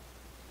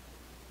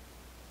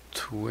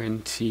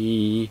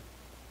 20,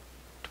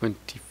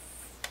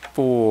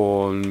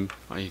 24,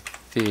 I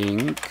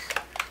think.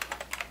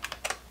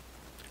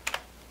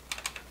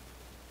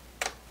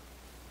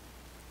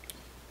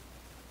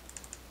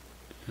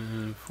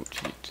 Uh,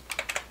 48.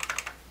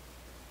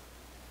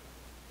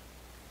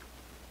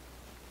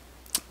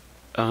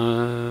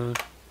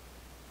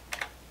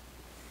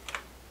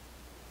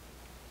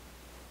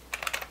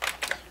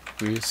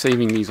 We're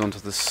saving these onto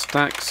the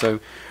stack,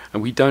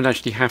 and we don't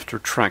actually have to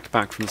retract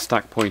back from the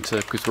stack pointer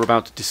because we're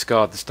about to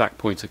discard the stack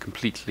pointer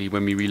completely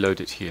when we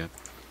reload it here.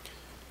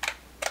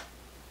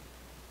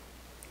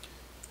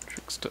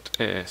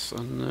 Tricks.s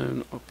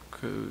unknown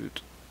opcode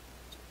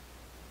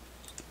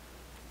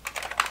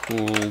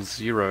call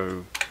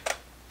 0.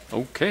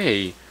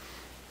 Okay.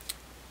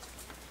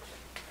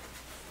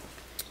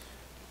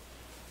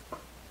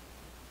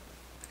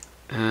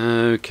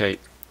 Okay.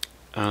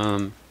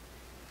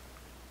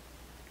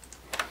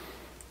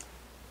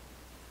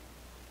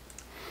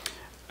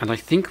 And I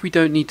think we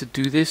don't need to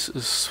do this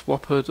as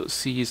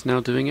swapper.c is now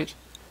doing it.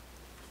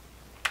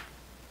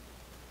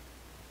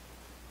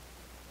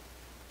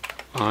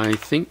 I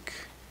think.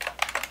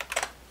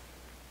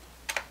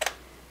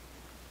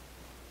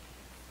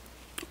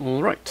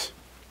 Alright.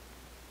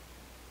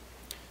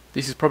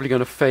 This is probably going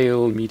to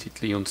fail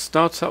immediately on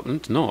startup, and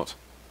it's not.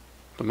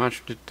 I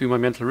managed to do my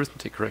mental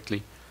arithmetic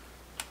correctly.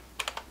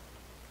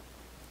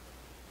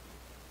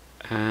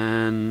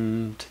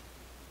 And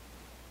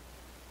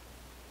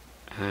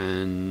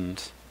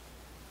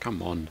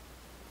come on.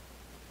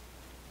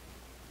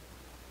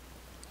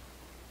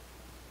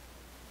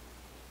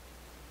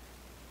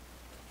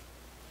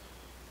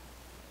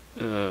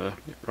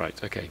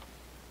 Right, okay.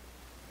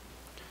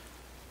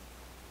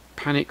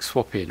 Panic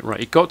swap in.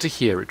 Right, it got to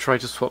here. It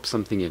tried to swap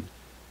something in.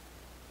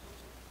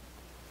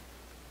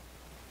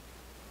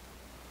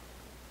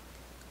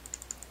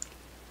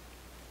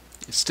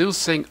 It's still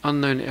saying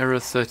unknown error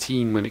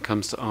 13 when it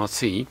comes to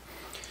RT.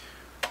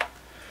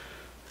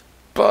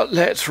 But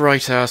let's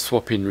write our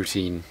swap in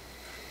routine.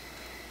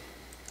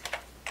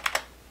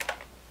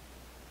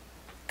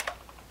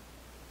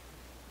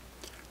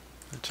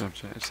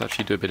 Let's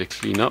actually do a bit of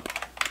cleanup.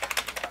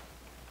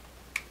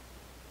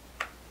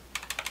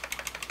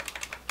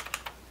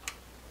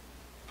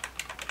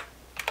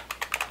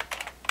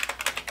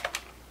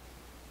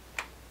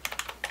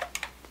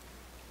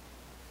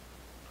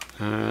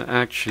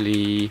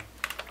 Actually,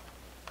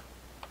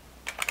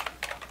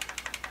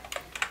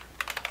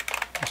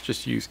 let's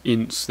just use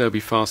ints, they'll be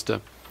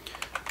faster.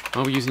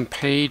 Are we using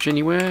page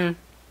anywhere?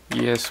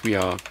 Yes, we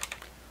are.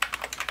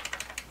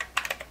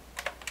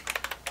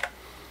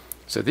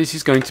 So this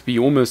is going to be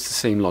almost the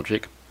same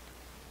logic.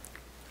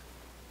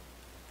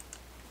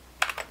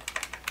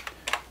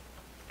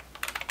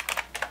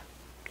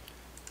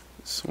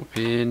 Swap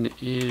in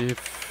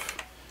if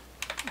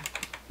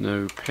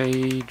no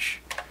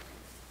page.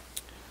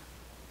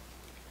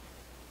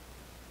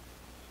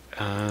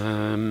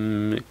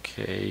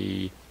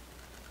 Okay.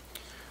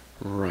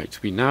 Right,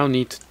 we now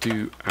need to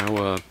do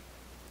our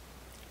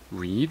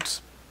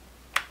reads.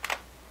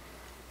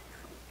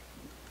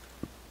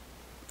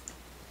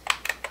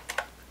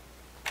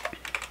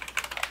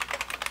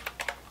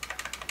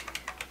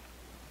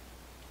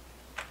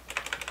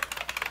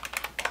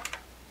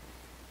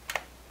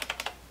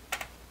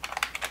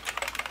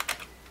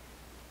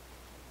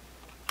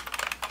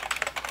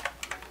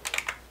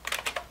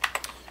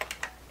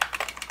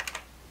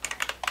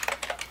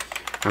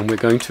 And we're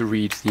going to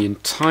read the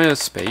entire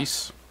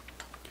space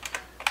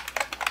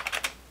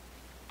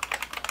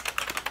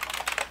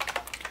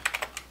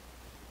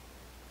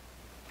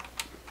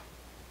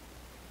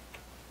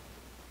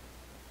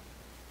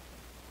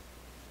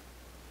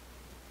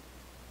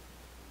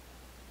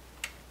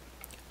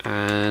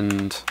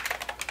and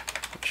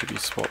that should be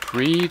swap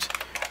read.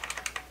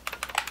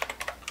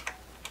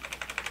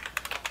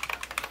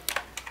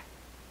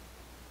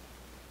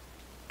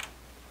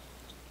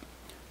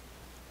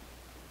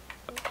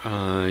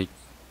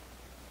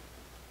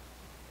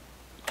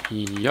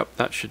 Yep,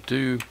 that should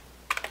do.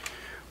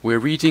 We're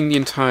reading the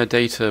entire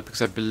data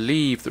because I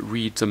believe that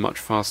reads are much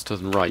faster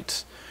than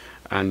writes,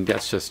 and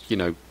that's just, you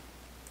know,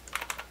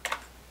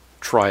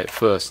 try it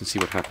first and see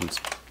what happens.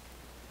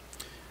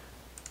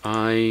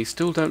 I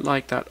still don't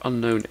like that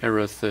unknown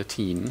error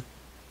 13.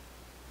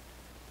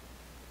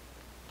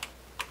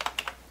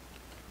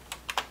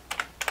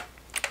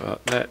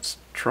 But let's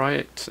try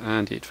it,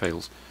 and it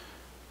fails.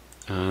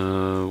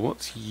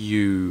 What's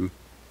U?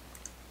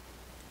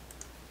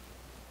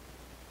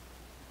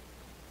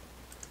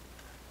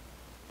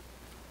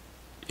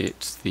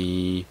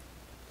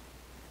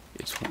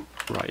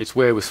 It's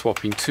where we're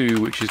swapping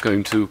to, which is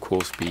going to, of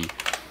course, be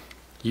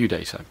U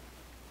data.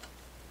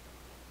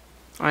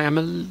 I am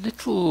a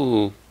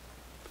little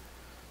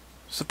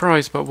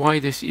surprised about why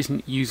this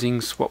isn't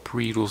using swap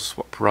read or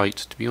swap write,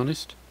 to be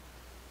honest.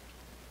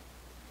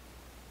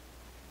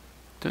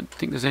 Don't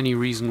think there's any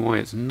reason why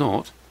it's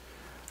not.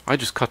 I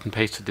just cut and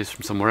pasted this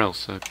from somewhere else,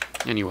 so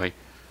anyway.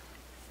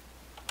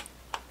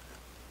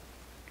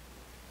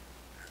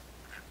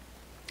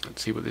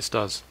 Let's see what this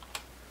does.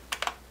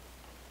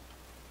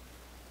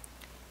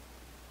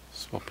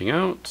 Swapping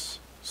out,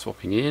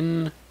 swapping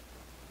in.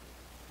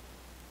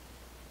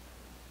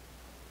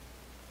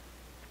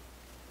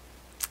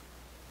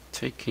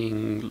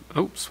 Taking,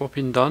 oh, swap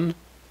in done.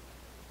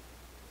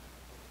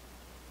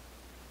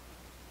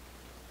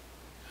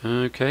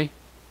 Okay.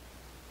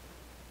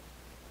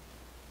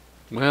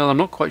 Well, I'm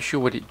not quite sure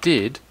what it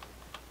did.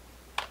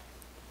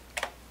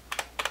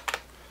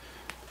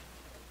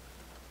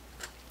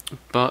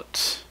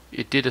 But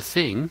it did a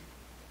thing.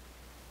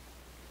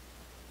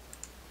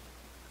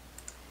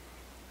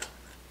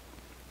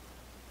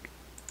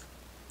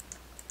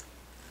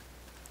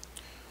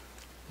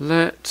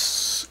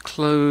 Let's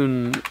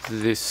clone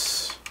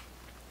this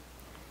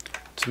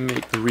to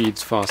make the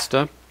reads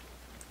faster.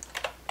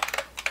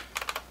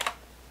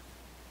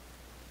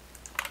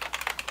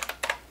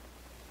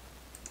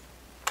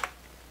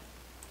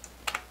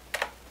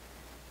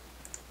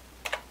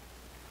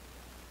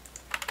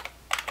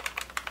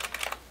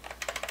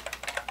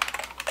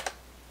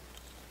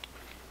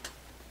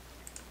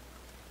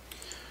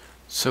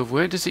 So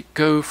where does it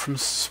go from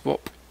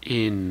swap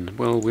in?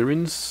 Well, we're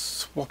in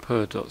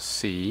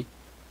swapper.c.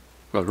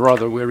 Well,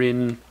 rather, we're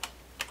in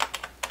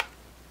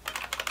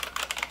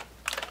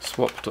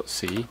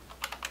swap.c.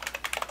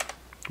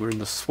 We're in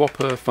the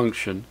swapper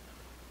function.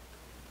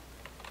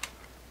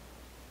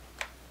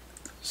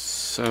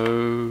 So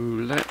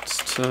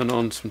let's turn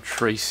on some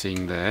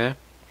tracing there.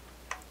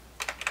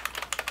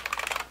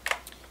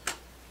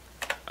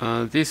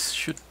 This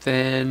should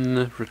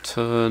then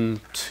return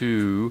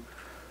to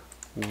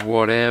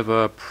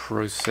whatever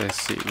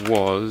process it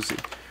was.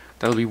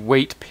 That'll be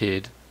wait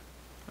PID,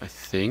 I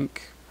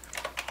think.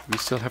 We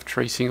still have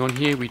tracing on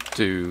here? We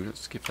do.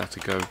 Let's give that a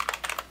go.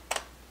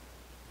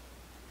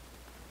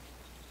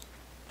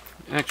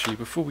 Actually,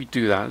 before we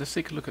do that, let's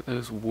take a look at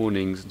those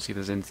warnings and see if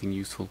there's anything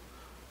useful.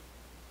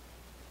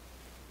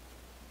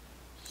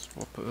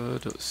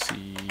 Swapper.c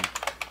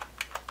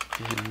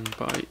in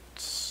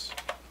bytes.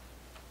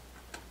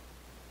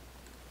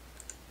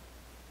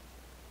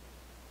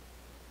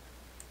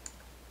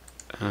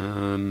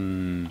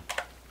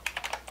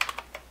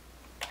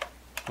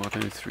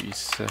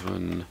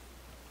 1037.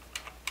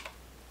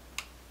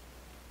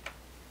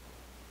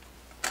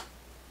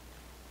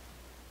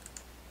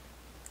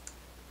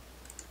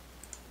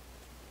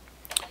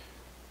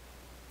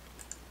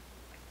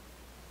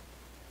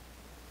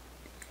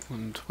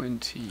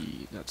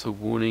 $120. That's a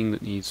warning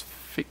that needs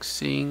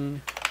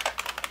fixing.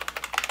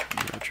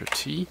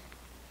 T.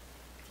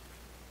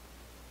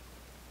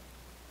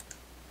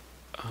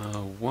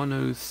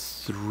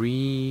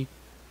 103.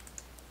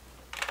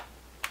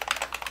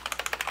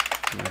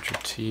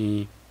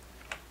 T.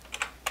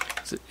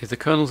 If the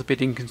kernel's a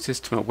bit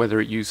inconsistent about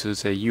whether it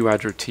uses a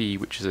whch,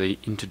 which is a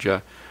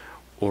integer,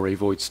 or a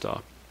void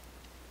star.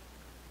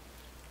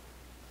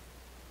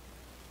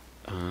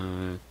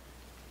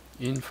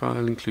 In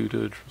file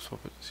included swap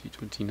at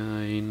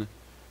C29.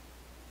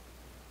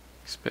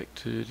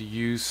 Expected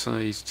use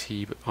size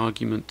t, but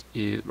argument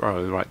is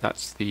right.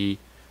 That's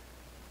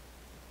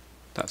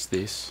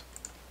this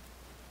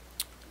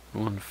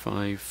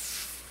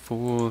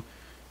 154.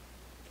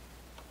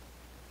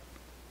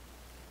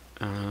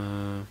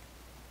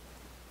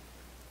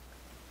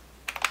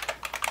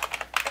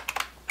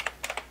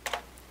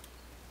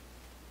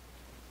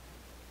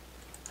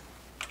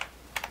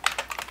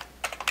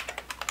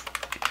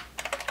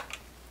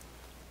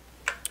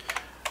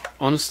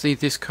 Honestly,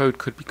 this code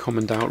could be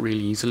commented out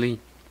really easily.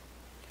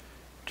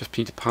 Just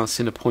need to pass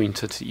in a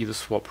pointer to either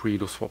swap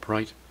read or swap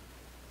write.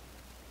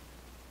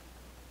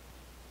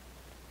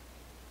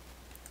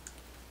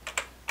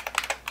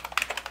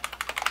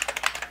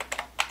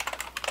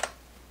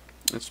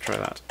 Let's try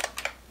that.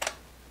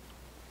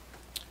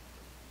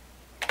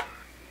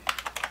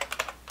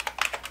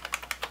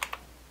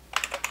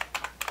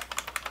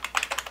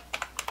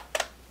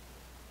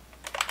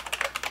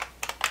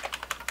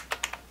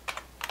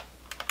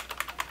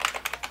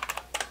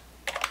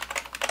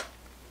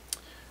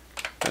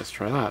 Let's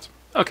try that.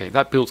 Okay,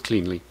 that builds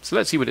cleanly. So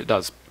let's see what it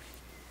does.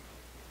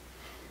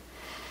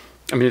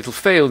 I mean, it'll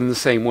fail in the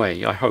same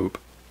way, I hope,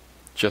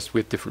 just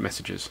with different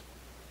messages.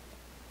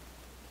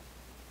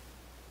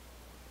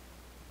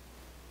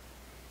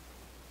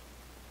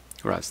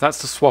 Right, so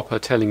that's the swapper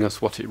telling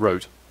us what it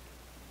wrote.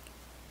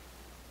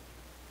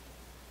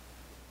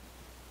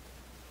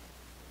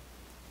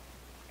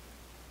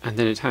 And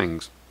then it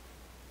hangs.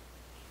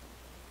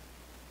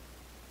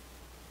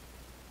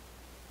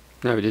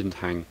 No, it didn't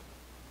hang.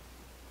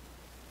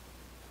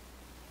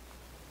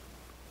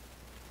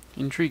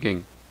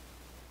 Intriguing.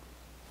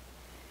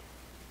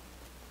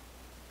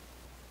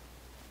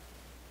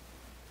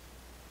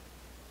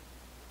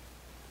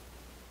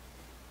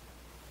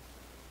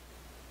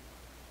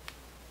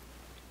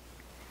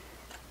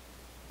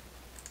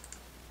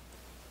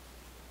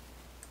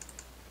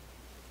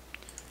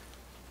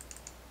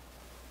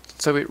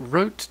 So it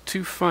wrote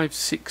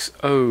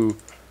 2560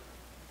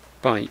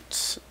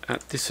 bytes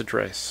at this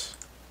address.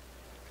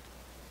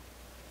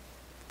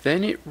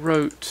 Then it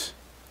wrote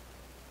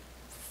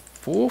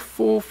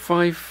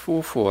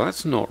 44544.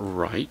 That's not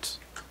right.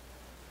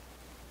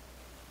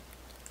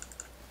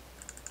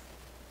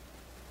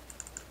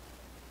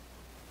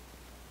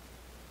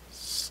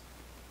 Stack.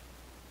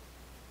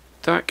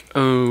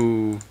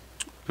 Oh,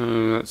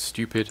 that's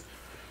stupid.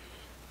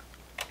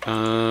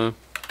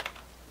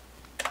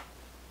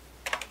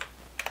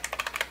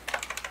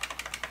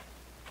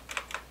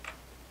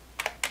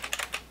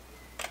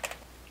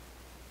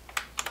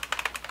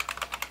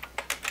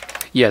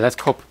 Yeah, let's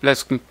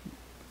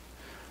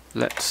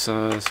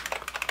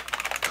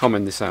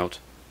comment this out.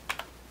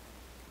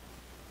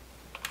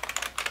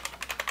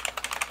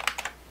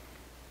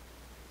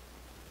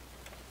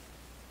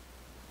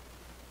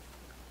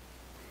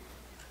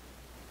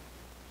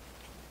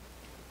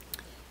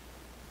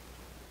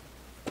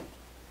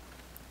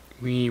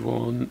 We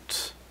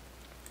want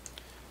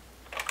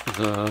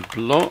the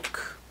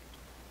block,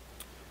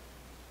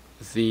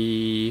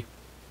 the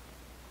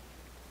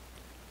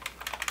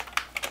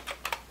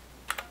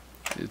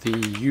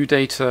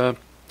udata,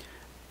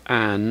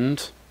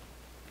 and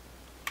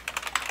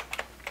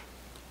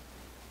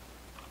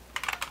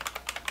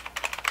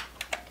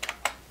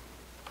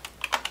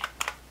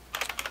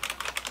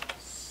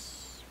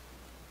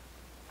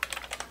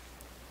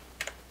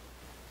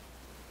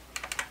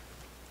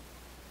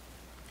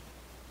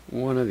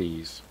one of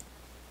these.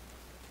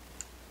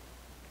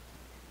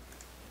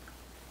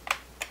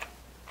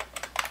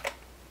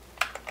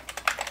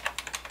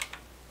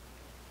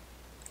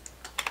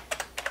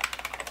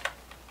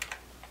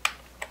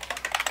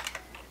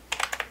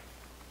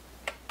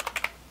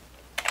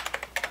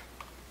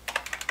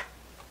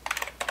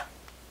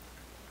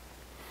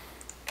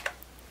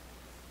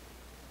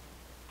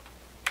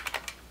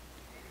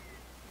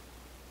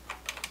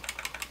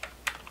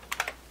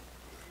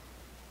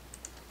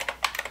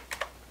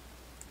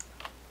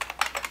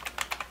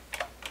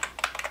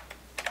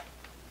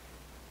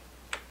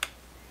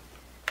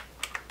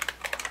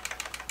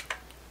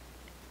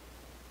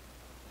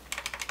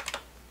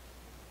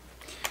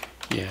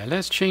 Yeah,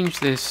 let's change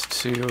this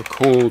to a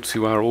call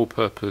to our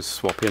all-purpose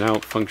swap in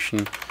out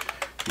function.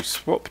 We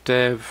swap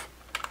dev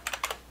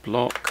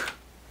block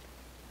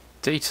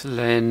data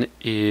len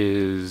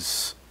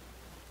is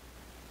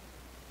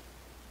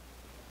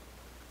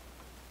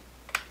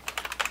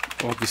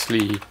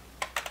obviously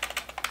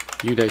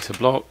udata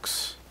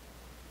blocks.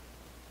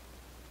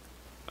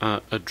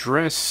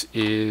 Address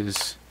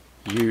is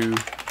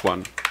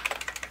u1.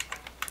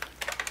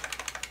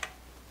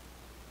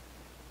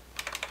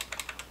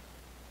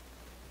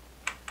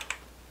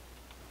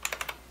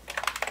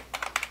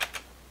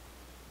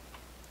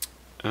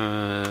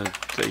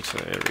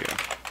 Data area.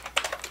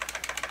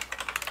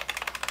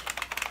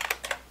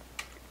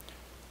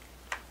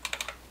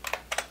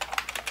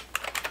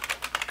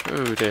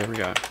 Code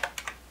area.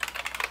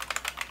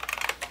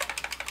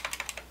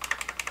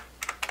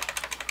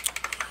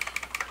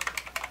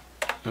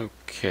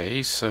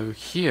 Okay, so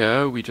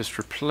here we just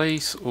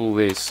replace all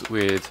this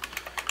with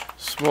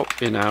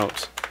swap in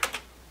out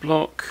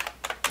block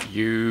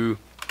u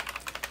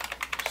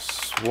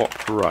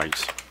swap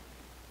right.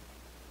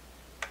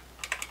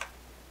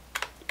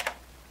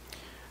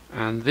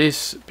 And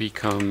this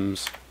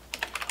becomes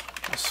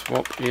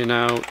swap in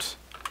out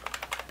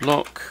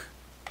block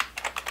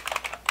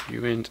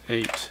uint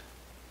 8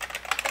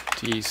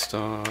 d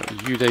star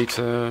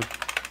udata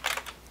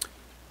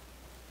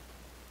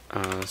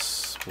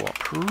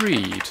swap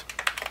read.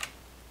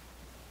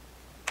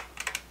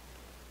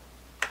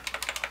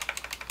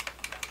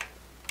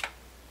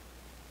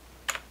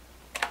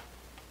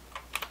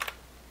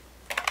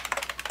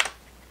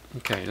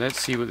 Okay, let's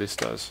see what this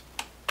does.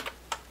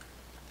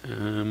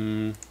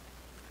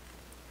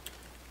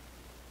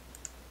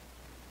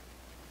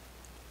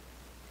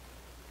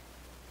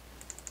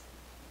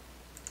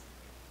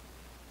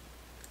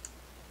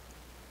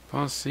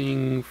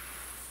 Passing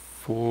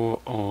for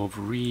of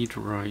read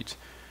write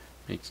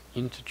makes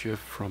integer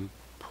from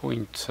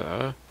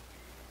pointer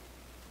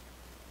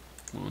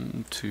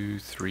 1, 2,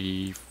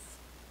 3,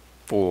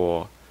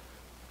 4.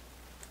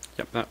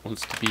 Yep, that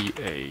wants to be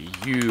a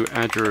u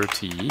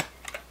adjurity.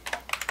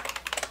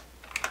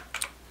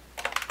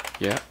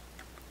 Yeah.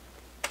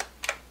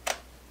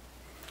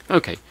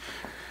 Okay.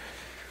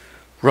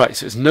 Right,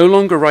 so it's no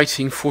longer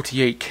writing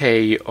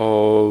 48k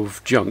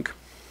of junk.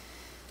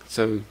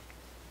 So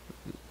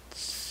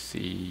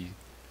see,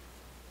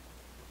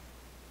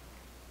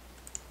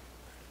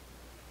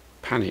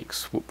 panic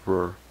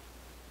swooper.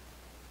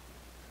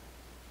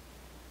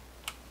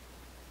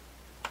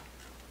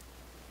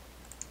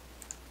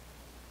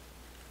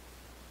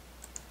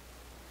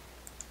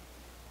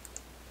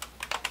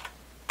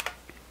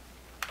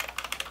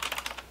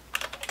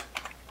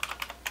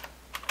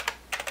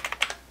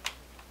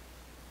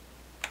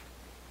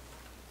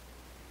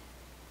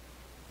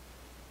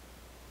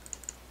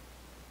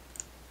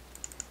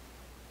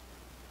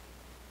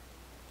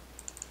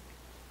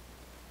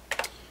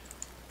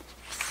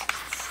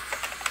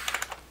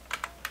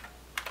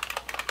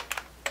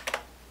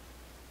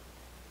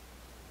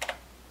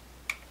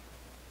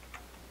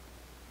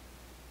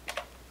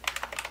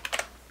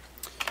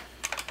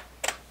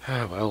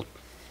 Ah, well,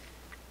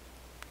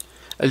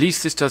 at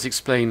least this does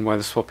explain why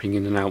the swapping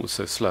in and out was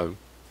so slow.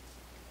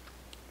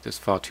 There's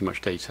far too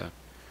much data.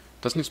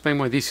 Doesn't explain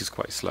why this is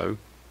quite slow.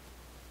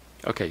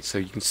 Okay, so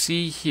you can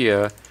see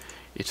here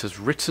it has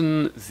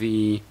written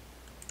the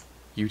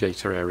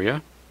udata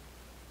area,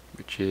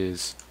 which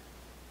is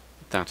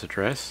that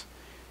address,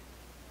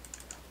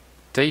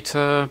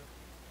 data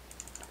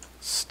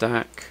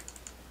stack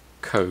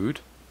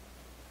code,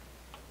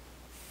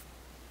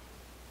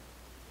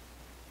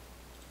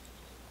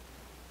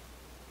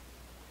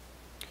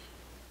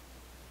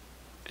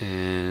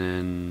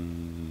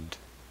 and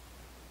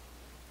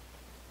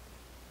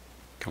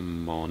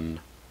come on.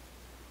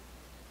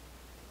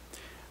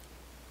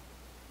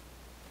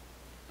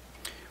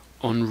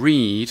 On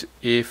read,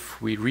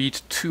 if we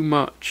read too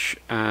much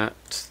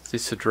at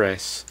this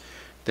address,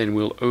 then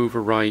we'll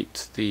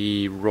overwrite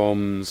the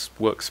ROM's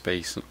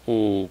workspace and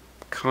all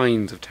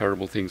kinds of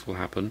terrible things will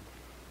happen.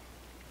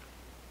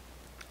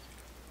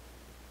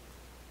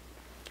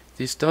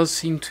 This does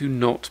seem to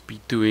not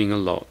be doing a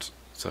lot,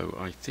 so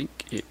I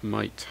think it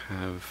might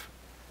have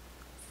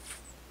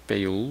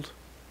failed.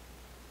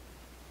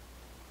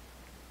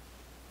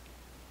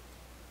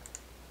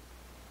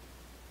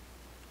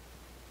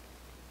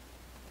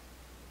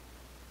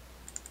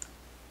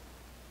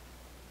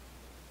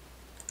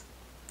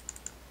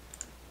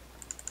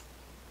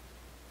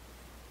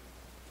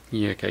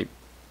 Yeah, okay.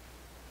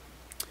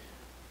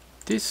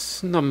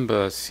 This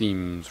number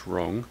seems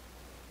wrong.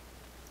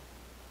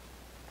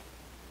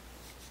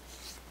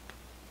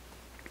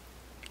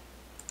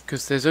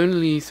 Because there's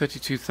only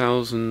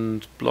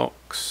 32,000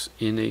 blocks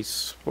in a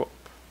swap.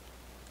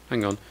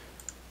 Hang on.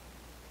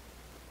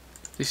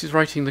 This is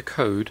writing the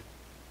code.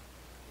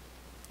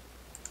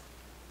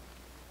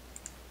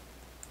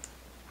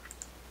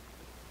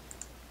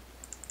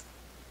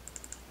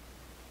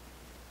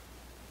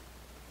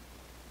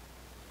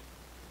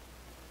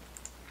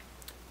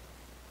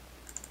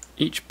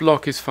 Each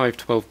block is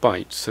 512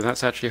 bytes, so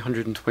that's actually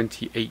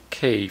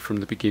 128k from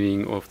the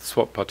beginning of the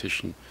swap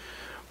partition,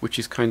 which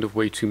is kind of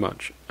way too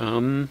much.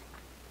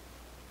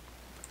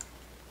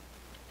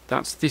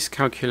 That's this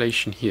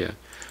calculation here.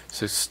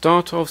 So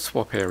start of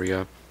swap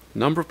area,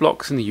 number of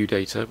blocks in the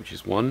UData, which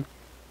is 1,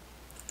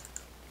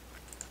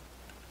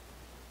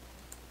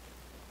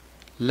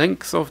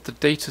 length of the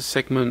data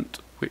segment,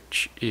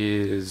 which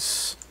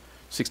is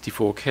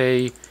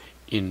 64k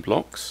in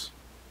blocks.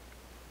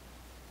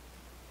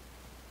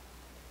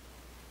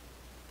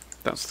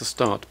 That's the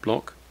start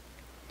block.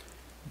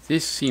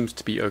 This seems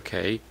to be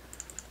okay.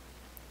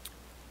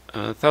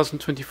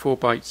 1024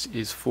 bytes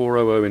is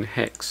 400 in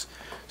hex,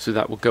 so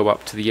that will go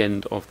up to the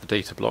end of the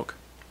data block,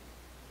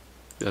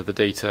 the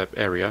data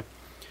area.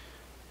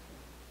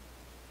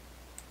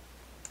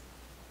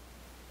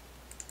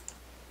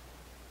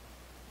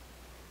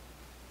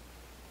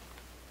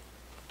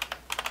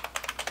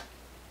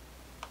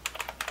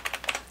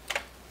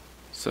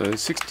 So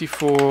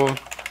 64.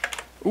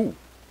 Ooh,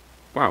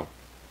 wow.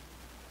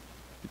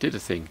 It did a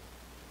thing.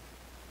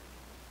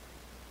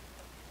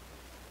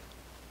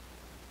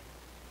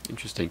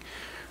 Interesting.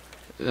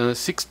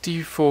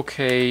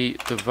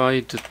 64k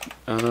divided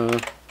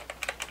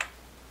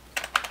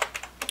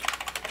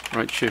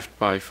right shift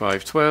by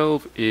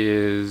 512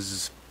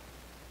 is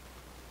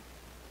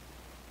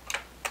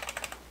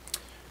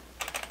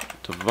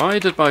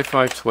divided by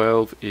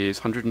 512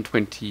 is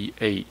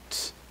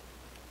 128.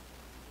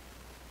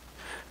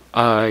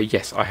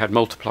 Yes, I had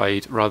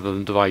multiplied rather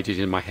than divided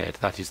in my head.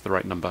 That is the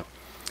right number.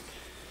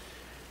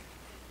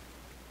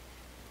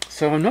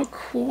 So I'm not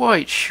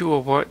quite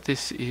sure what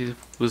this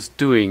was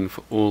doing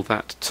for all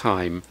that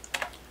time.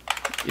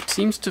 It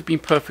seems to have been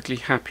perfectly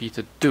happy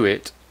to do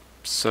it,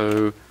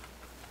 so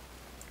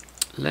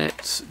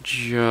let's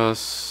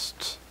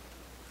just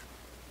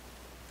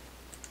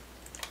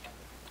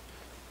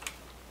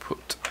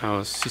put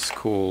our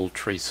syscall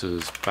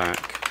tracers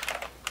back.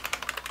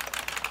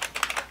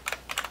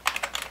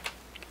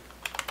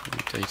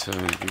 Data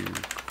you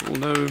all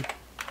know.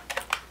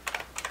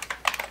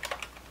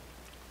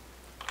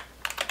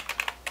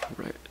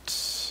 Right.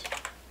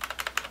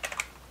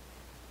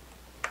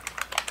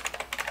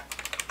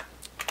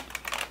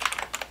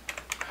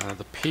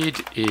 The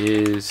PID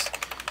is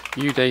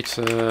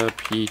udata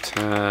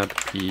ptab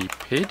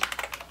ppid.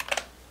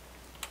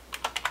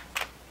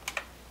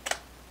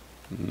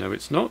 No,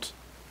 it's not.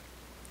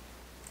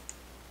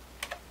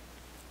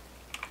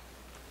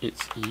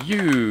 It's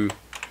u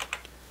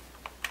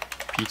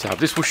ptab.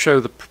 This will show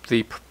the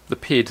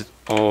PID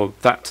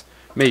of that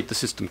made the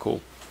system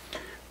call,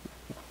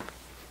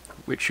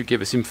 which should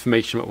give us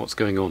information about what's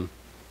going on.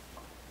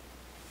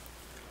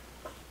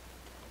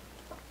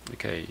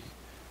 Okay,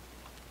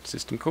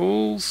 system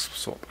calls,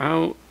 swap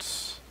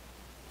out.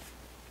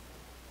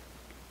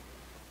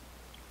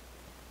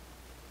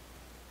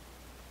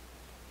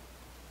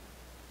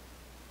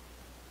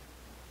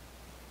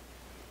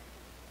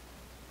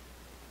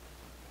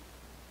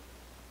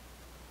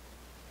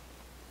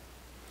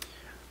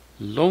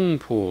 Long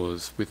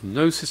pause with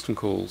no system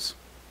calls.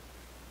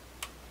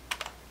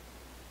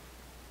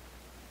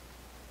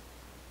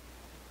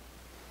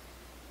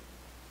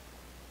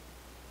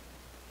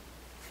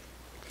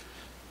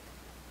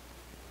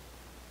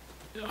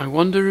 I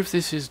wonder if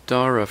this is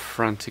Dara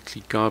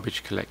frantically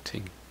garbage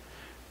collecting.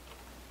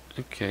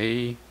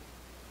 Okay.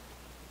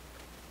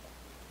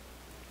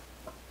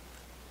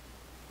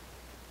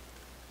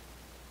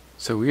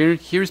 So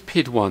here is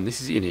PID 1,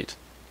 this is init.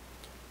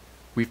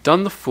 We've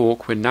done the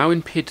fork, we're now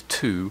in PID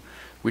 2,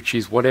 which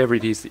is whatever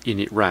it is that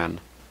init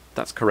ran.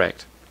 That's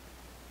correct.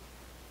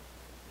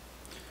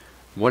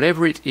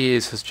 Whatever it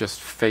is has just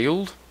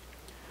failed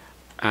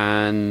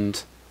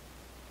and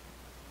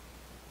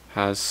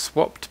has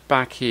swapped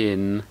back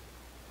in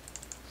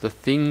the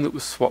thing that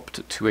was swapped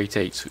at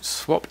 288. So it's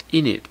swapped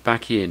init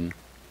back in.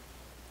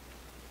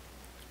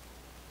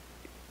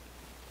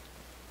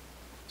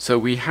 So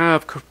we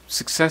have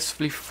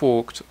successfully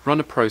forked, run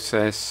a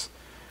process,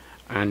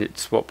 and it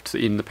swapped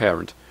in the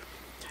parent.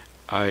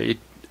 I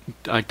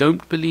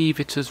don't believe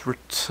it has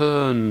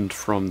returned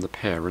from the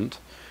parent.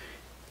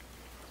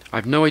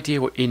 I've no idea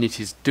what init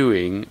is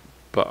doing,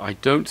 but I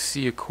don't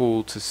see a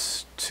call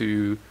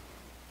to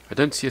I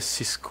don't see a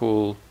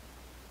syscall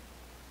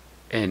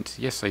ent.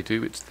 Yes, I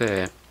do. It's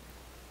there.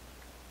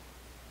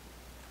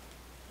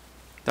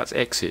 That's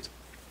exit.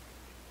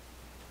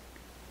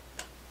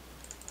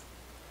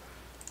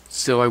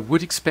 So I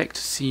would expect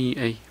to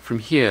see from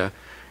here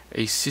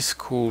a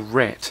syscall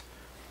ret,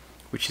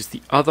 which is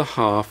the other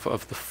half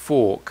of the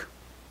fork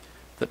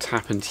that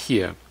happened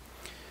here.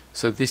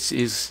 So this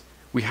is,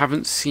 we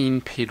haven't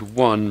seen PID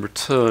 1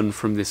 return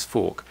from this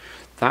fork.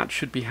 That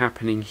should be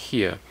happening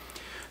here.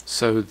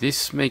 So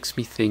this makes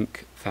me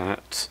think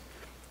that,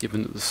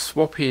 given that the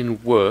swap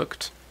in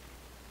worked,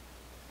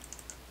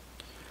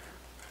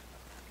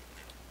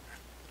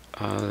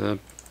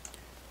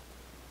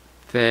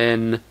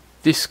 then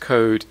this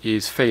code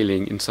is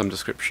failing in some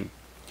description.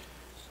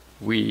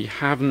 We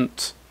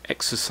haven't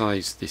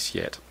exercised this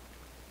yet.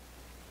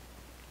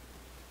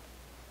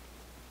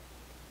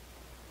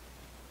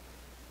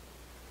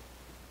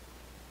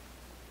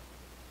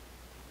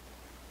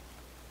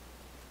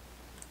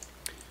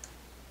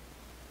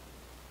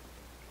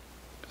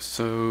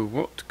 So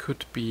what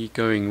could be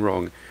going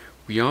wrong?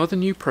 We are the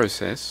new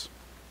process.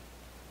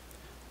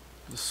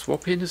 The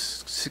swap in has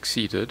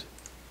succeeded.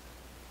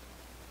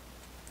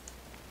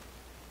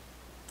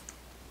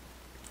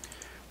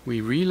 We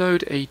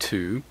reload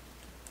A2,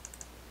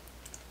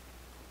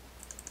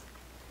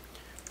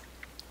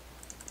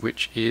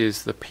 which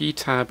is the P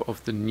tab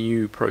of the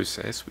new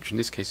process, which in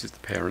this case is the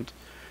parent.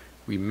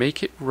 We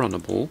make it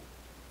runnable.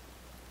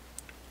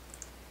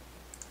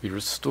 We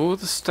restore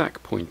the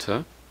stack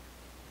pointer.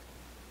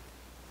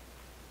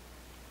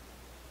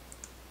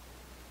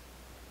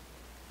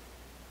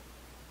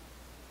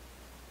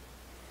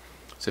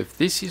 So if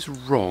this is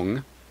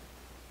wrong,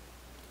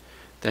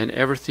 then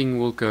everything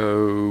will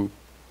go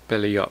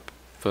belly up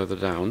further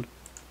down.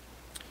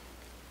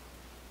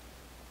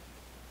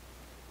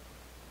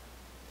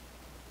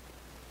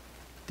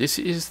 This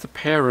is the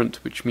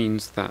parent, which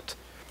means that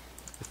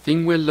the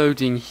thing we're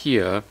loading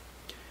here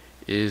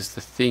is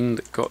the thing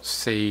that got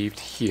saved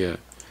here.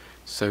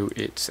 So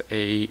it's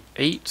a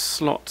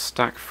 8-slot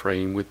stack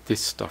frame with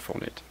this stuff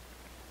on it.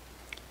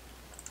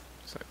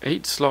 So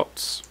 8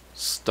 slots,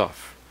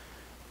 stuff.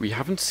 We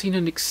haven't seen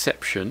an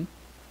exception.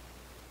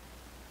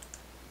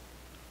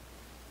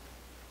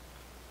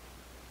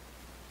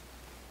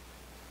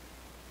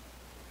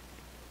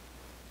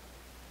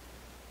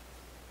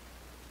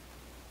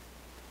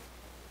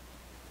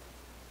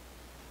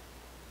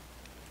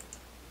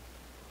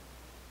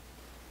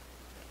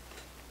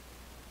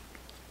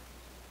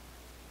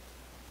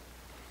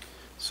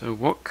 So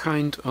what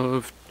kind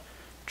of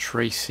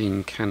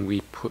tracing can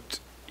we put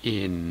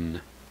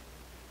in?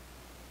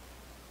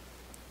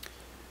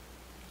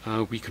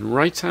 We can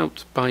write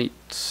out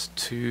bytes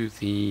to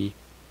the...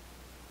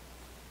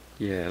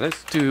 Yeah,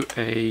 let's do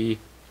a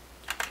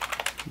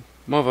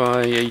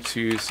movi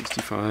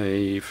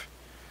A265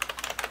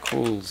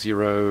 call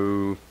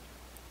 0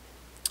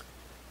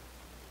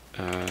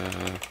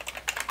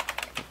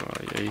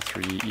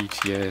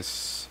 A3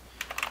 ETS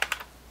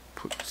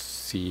put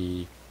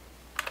C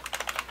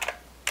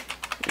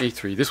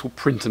A3. This will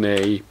print an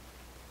A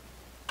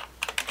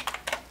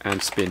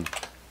and spin.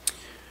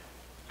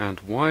 And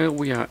while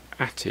we are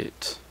at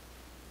it,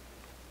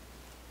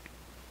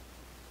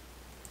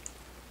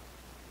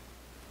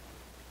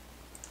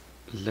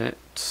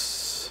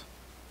 let's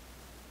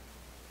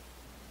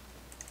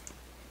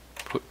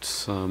put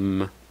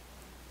some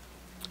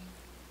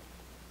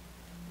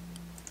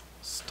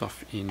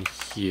stuff in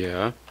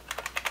here.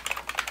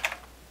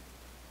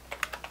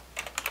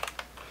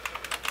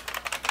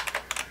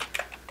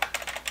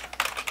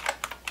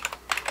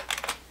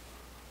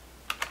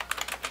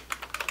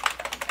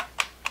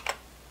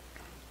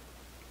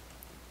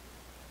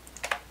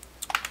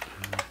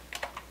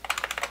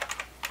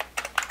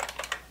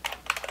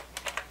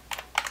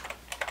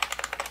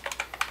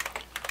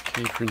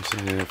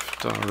 Printf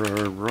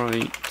dara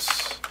write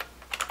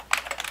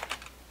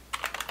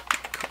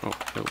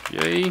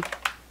LPA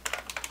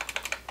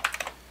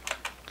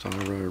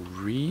dara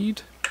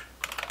read,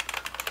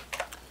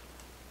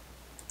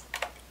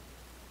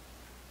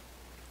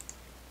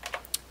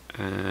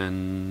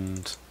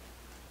 and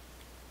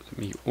let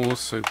me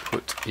also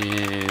put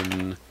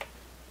in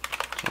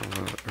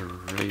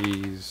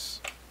arrays.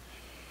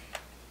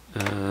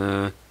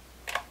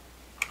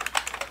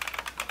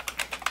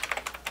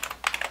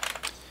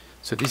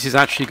 So this is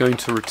actually going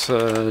to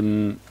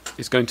return,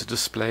 is going to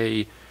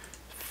display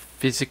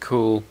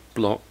physical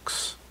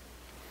blocks,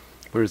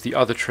 whereas the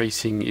other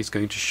tracing is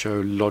going to show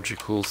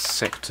logical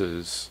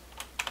sectors.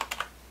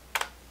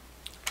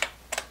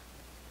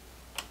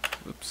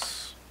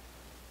 Oops.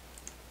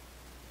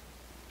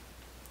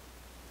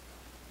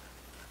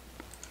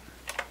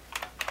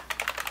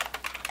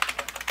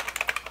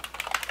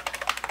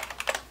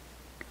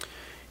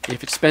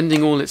 If it's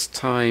spending all its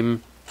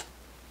time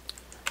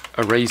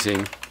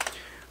erasing,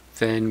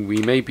 then we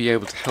may be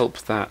able to help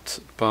that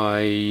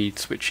by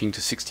switching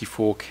to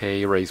 64K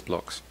erase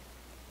blocks.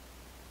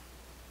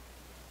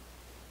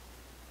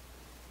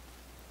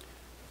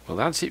 Well,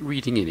 that's it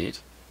reading in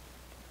it.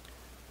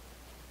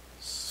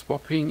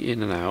 Swapping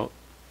in and out.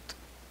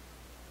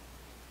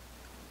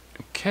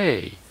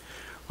 Okay.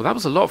 Well, that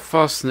was a lot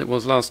faster than it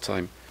was last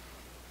time.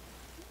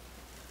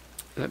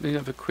 Let me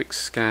have a quick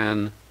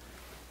scan.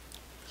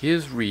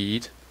 Here's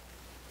read.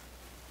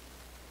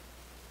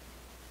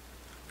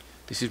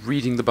 This is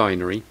reading the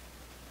binary.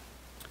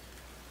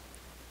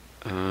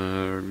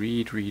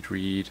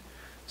 read.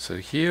 So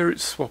here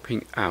it's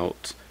swapping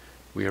out.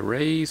 We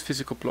erase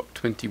physical block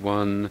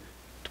 21,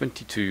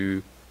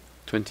 22,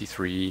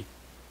 23,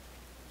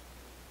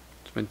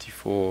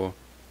 24.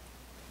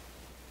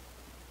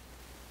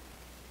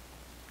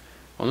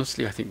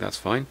 Honestly, I think that's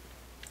fine.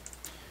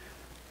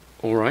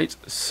 Alright,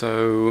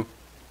 so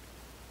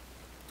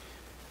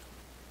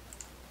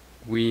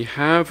we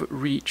have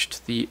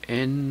reached the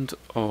end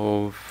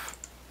of...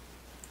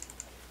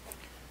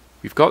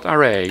 We've got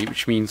our A,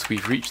 which means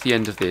we've reached the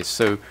end of this.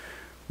 So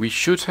we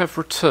should have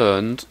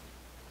returned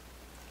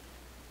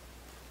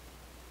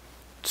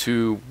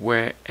to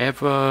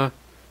wherever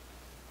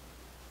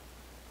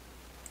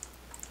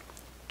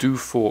do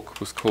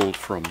fork was called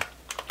from.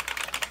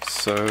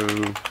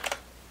 So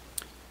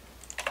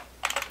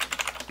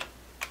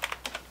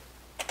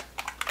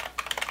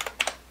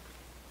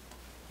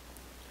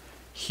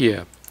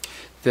here.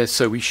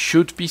 So we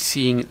should be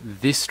seeing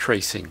this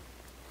tracing,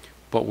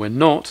 but we're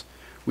not,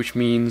 which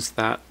means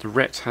that the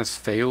ret has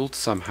failed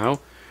somehow,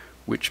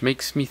 which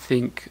makes me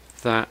think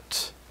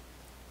that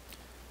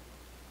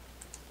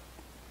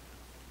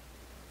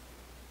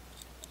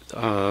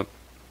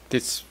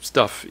this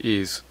stuff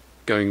is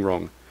going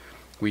wrong.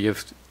 We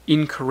have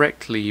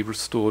incorrectly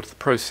restored the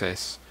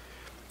process,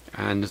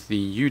 and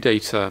the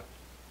udata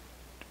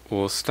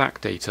or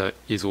stack data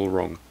is all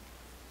wrong.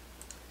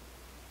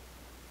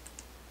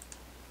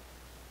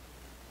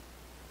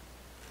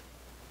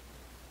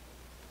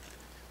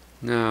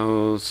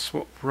 Now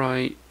swap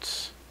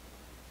right.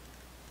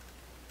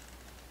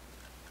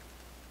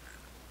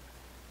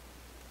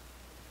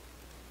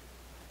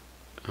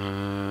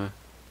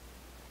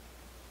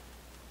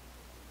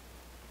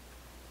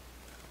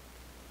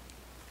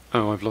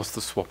 Oh, I've lost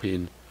the swap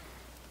in.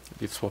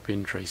 The swap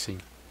in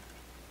tracing.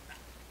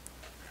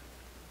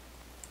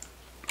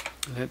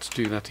 Let's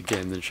do that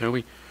again then, shall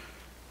we?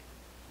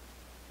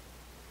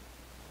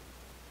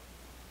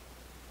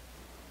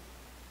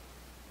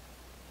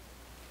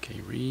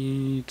 Okay,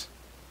 read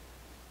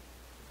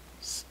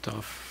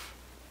stuff.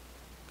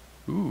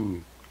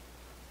 Ooh,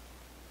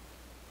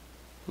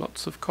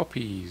 lots of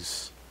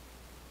copies.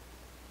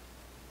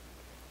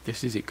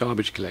 This is it,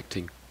 garbage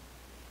collecting.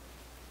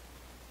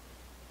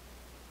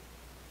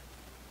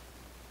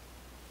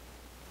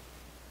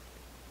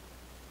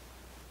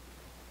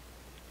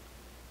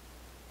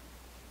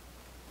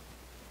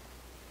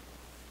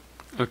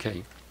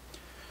 Okay,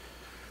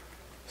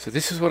 so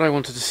this is what I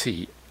wanted to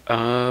see.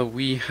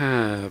 We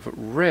have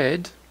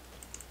read,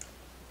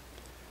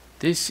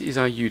 this is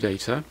our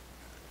udata.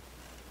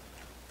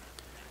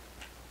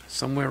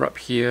 Somewhere up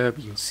here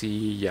we can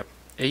see, yep,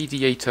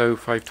 AD80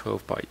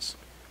 512 bytes.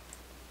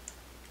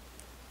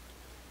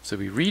 So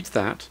we read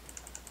that.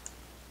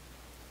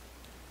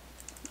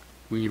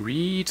 We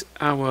read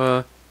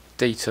our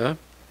data.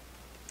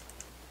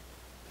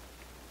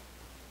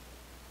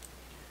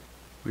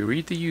 We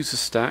read the user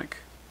stack.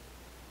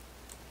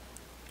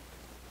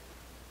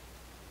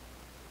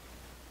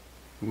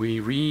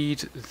 We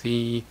read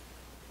the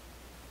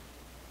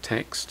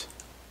text.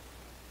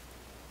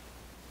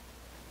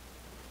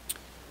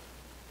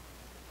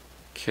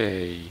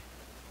 Okay.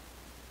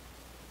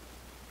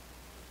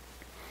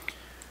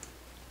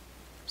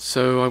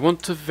 So I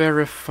want to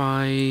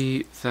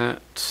verify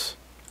that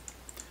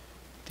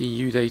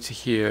the udata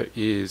here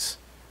is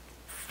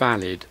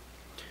valid.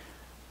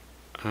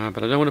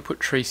 But I don't want to put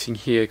tracing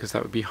here because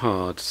that would be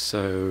hard.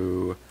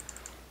 So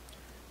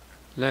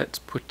let's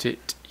put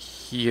it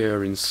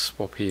here in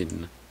swap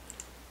in.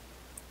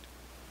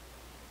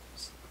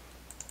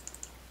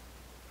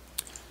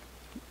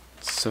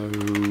 So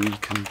we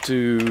can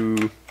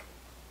do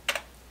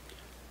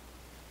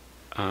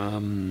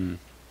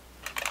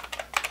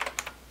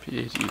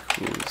it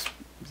equals,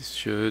 this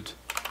should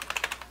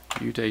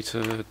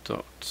udata dot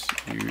up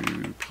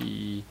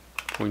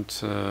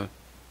pointer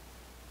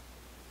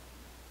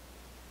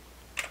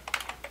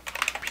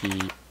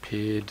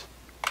ppid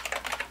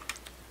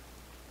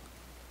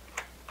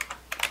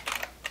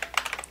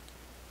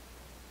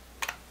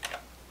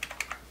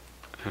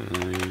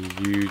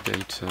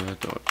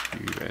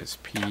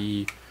udata.usp.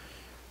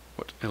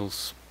 What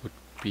else would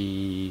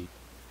be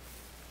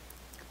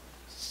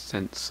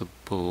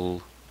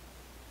sensible?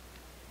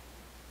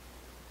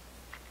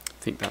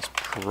 I think that's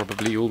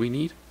probably all we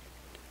need.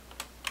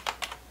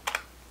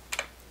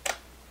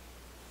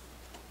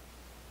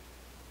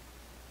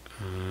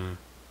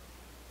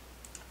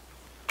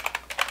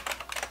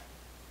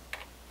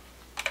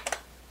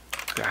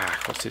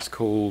 What's it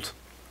called?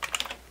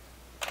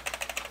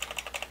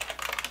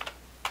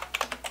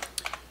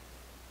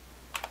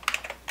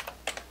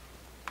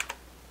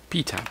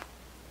 ptab.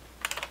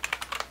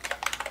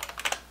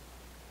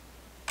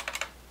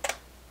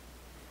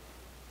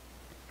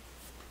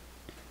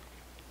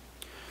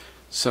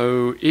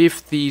 So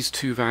if these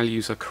two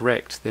values are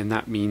correct, then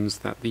that means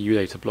that the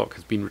udata block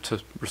has been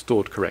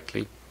restored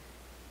correctly.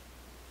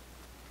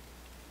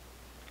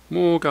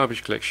 More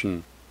garbage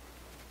collection.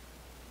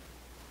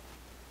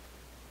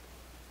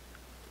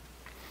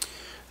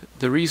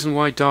 The reason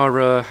why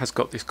Dara has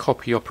got this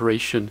copy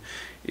operation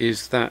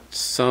is that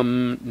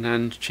some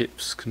NAND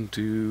chips can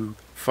do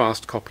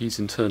fast copies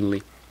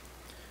internally,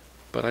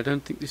 but I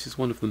don't think this is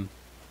one of them.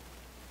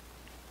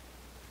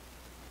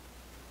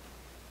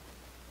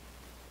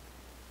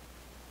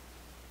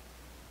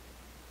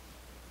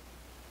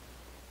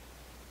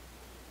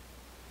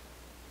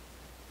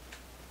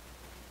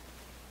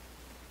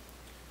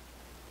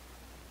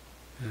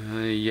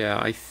 Yeah,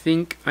 I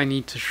think I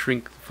need to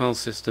shrink the file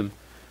system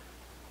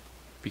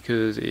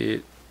because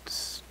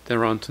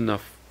there aren't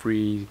enough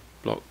free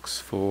blocks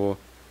for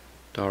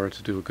Dara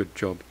to do a good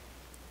job.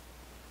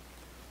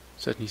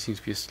 Certainly seems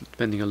to be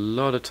spending a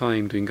lot of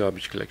time doing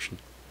garbage collection.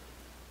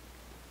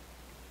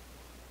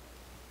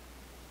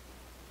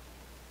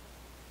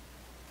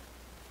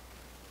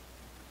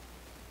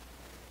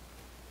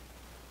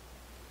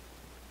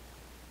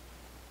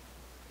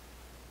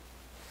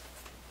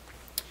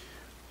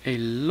 A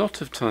lot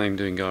of time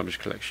doing garbage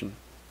collection.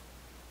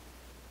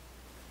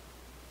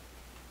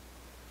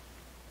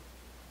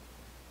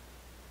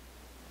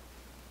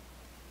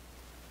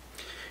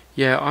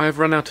 Yeah, I've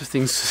run out of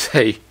things to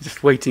say,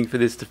 just waiting for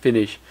this to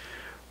finish.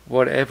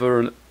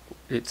 Whatever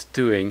it's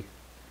doing.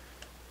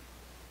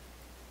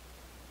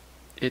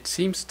 It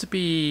seems to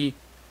be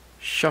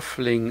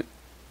shuffling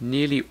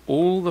nearly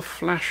all the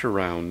flash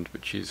around,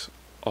 which is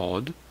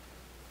odd.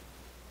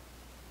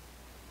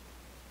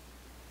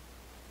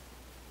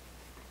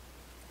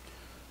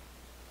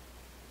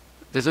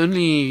 There's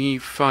only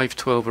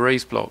 512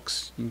 erase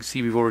blocks. You can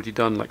see we've already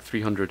done like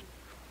 300.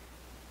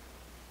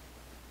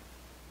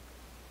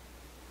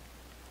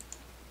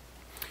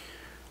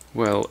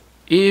 Well,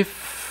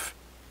 if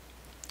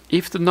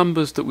the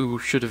numbers that we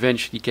should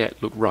eventually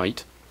get look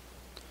right,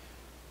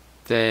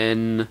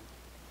 then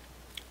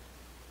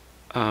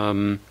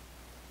the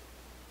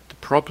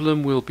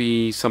problem will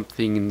be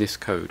something in this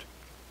code,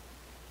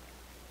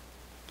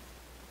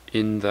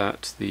 in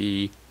that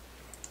the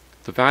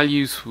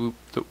values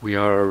that we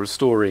are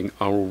restoring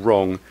are all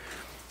wrong.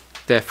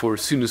 Therefore,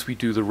 as soon as we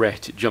do the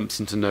ret, it jumps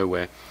into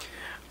nowhere.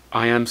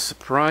 I am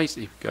surprised.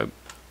 Here we go.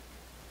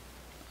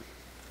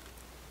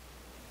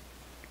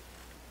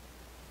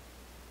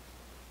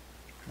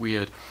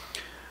 Weird.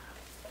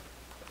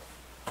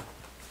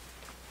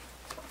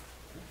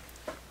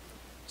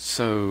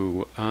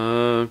 So,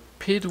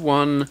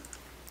 PID1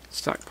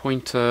 stack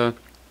pointer,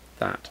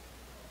 that.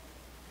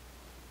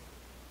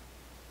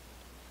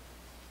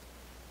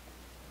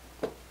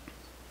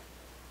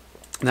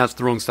 That's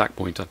the wrong stack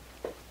pointer.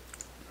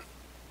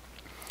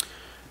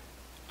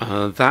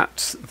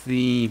 That's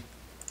the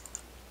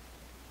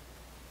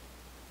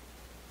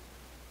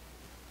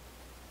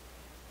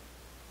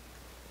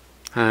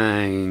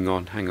hang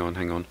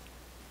on.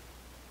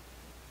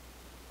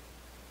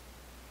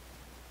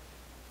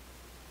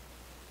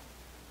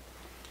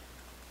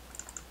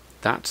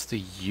 That's the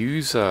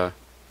user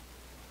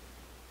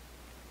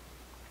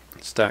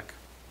stack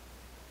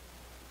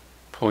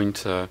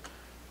pointer.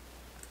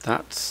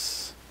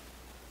 That's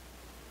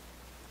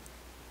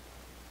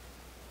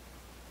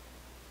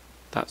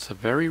a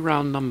very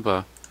round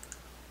number.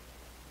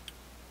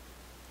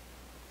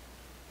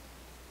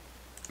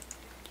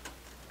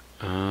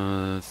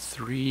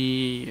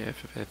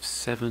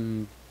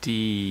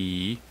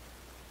 F7D.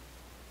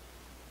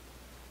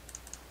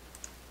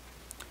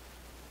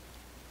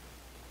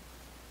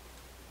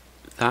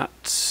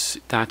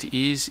 That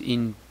is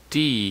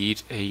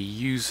indeed a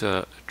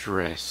user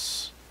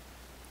address,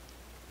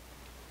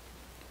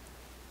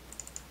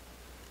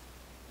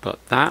 but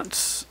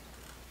that's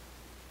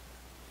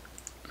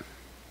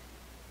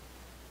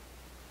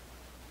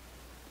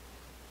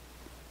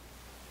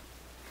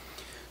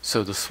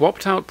so the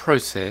swapped out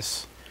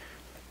process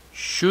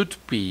should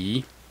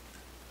be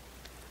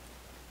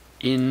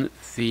in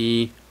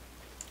the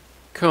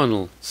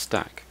kernel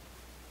stack.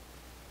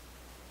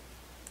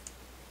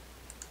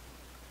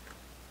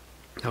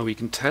 Now we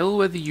can tell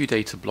where the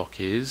UData block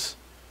is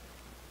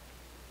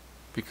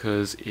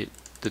because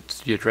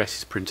the address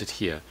is printed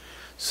here.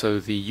 So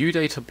the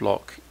UData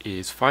block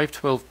is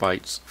 512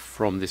 bytes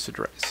from this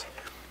address,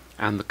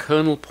 and the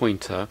kernel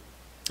pointer,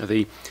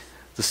 the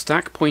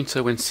stack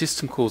pointer when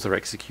system calls are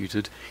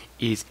executed,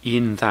 is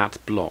in that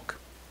block.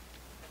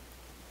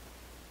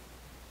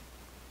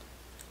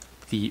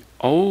 The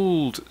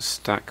old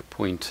stack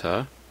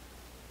pointer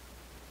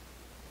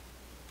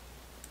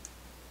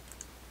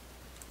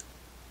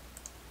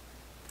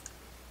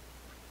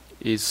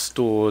is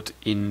stored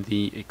in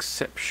the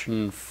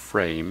exception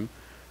frame,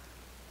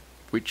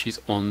 which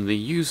is on the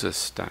user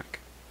stack.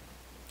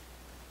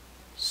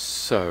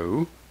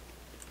 So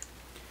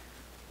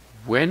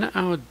when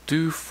our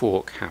do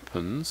fork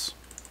happens,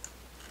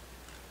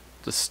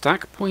 the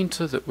stack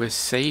pointer that we're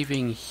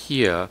saving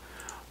here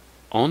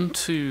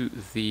into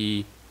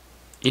the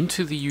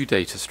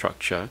UData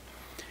structure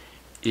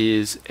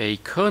is a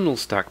kernel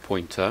stack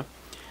pointer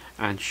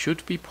and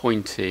should be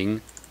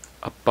pointing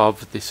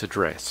above this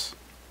address.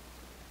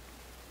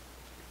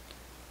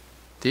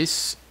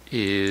 This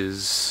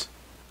is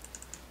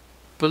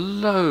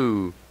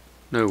below.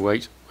 No,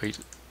 wait.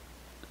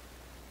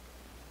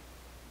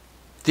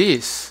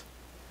 This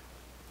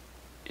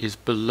is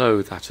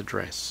below that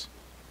address.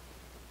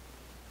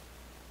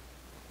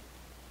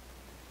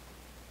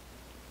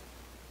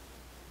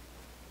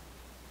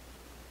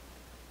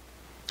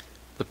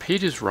 The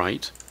PID is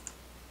right,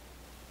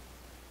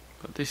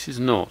 but this is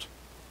not.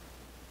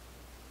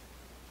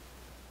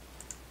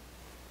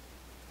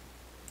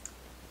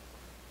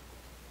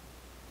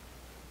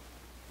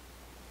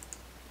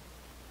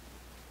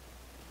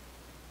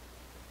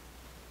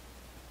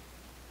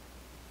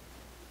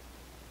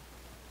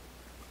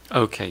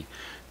 Okay,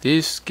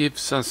 this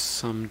gives us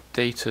some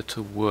data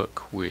to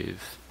work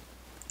with.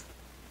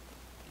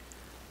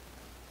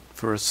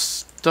 For a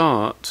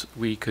start,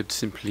 we could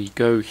simply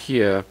go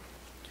here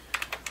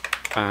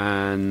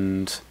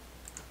and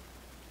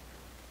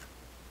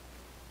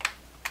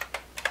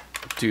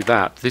do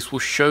that. This will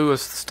show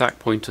us the stack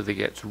pointer that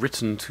gets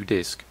written to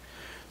disk,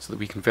 so that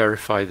we can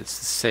verify that it's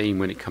the same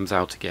when it comes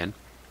out again.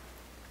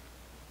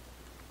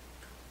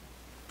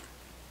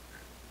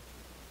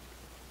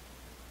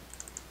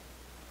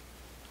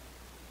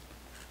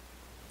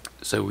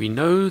 So we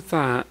know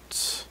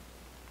that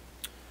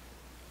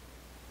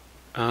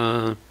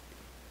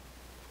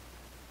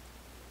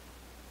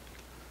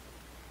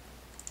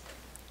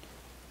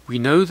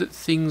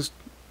things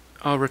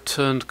are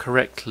returned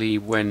correctly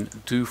when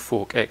do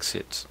fork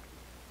exits.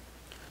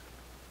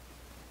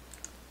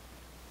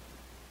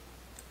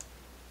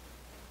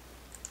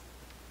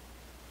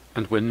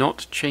 And we're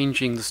not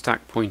changing the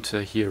stack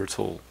pointer here at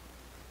all.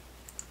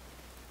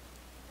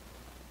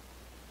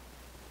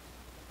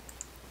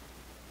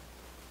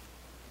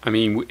 I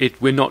mean,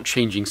 we're not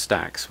changing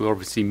stacks, we're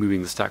obviously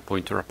moving the stack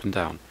pointer up and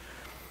down,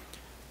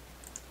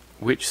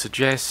 which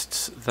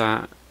suggests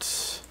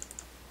that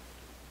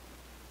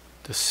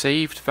the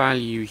saved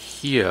value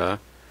here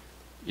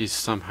is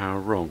somehow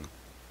wrong.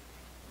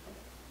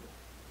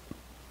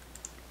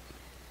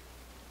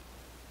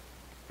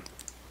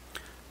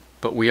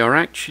 But we are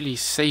actually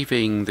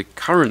saving the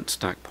current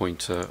stack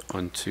pointer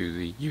onto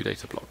the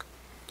udata block.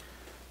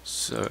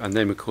 So, and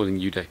then we're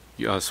calling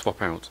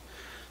swap out.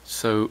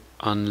 So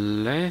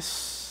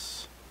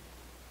unless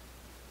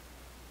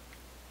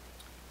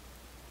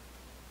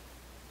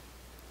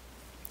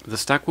the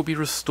stack will be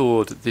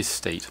restored at this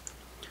state,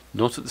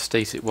 not at the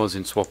state it was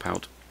in swap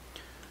out.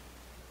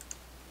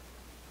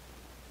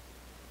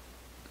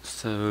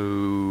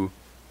 So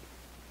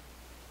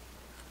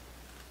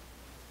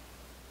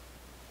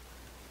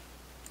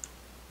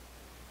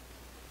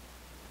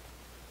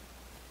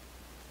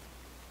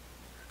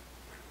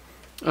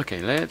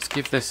okay, let's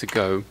give this a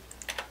go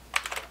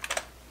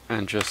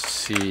and just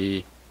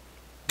see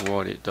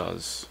what it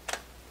does.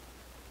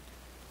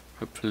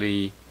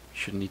 Hopefully you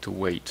shouldn't need to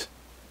wait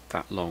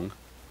that long.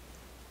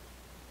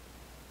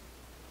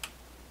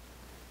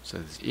 So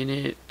there's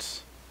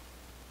init.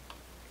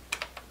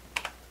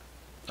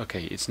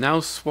 Okay, it's now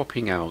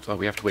swapping out. Oh,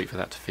 we have to wait for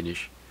that to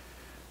finish.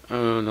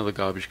 Oh, another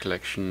garbage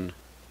collection.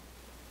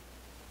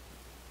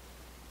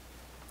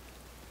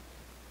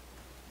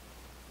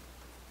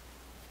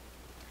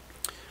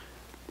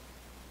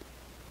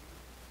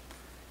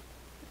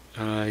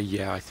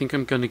 Yeah, I think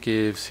I'm going to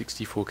give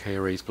 64K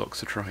arrays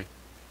blocks a try.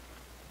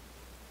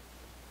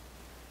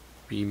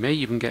 We may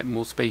even get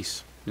more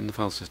space in the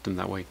file system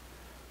that way.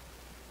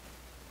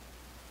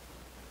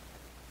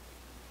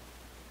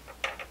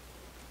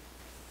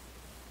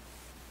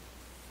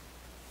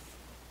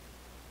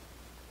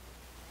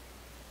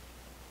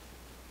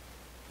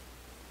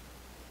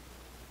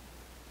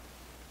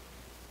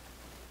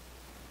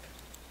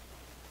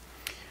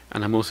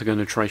 And I'm also going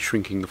to try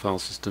shrinking the file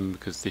system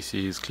because this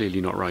is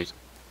clearly not right.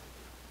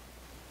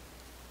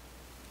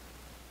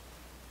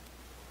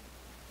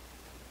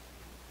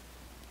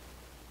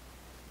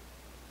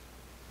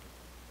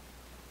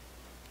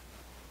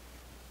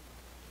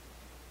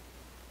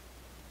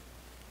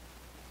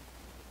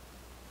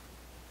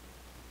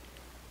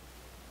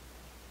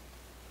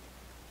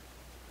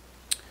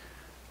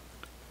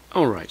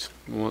 Alright,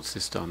 what's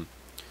this done?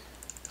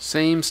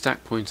 Same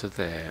stack pointer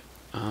there.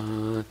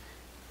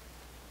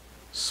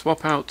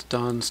 Swap out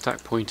done,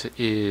 stack pointer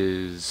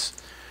is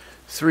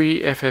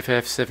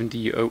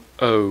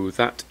 3FFF7D00.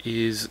 That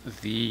is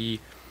the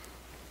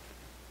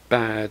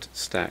bad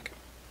stack.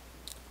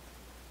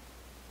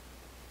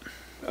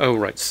 Oh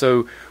right,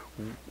 so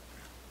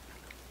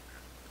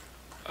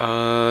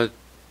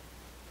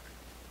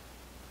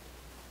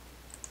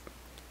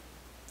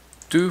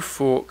do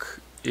fork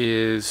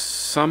is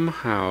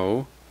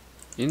somehow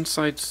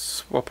inside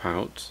swap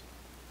out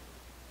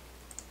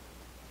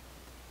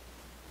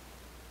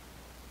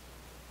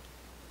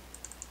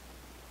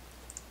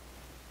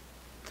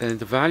then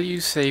the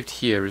value saved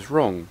here is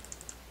wrong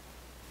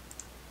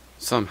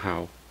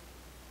somehow.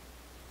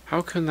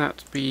 How can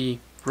that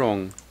be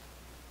wrong?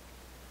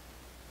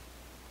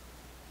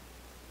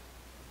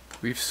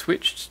 We've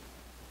switched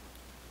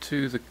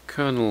to the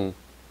kernel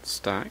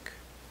stack.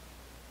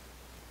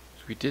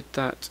 So we did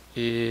that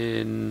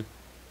in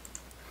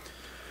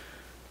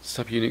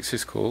subunix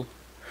syscall.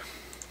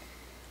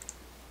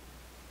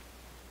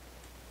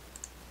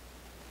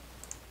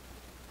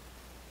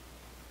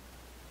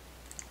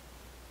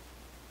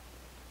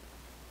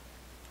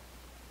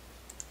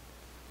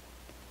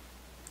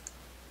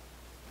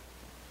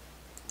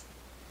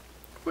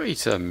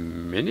 Wait a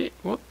minute,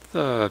 what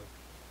on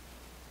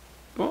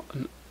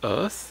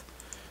earth?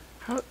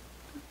 How?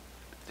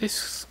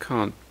 This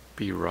can't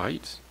be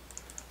right.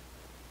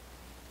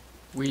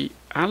 We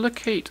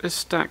allocate a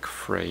stack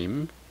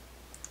frame.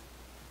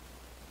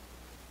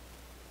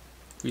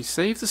 We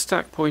save the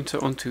stack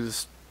pointer onto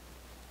the...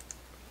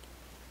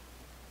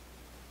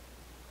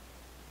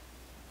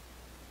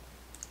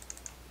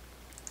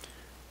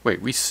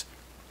 Wait,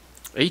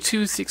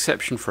 A2's the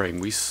exception frame.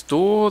 We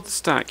store the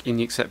stack in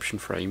the exception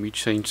frame. We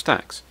change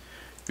stacks.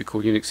 We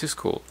call Unix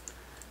syscall.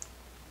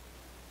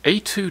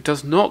 A2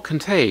 does not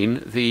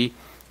contain the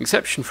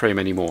exception frame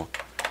anymore.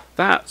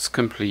 That's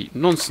complete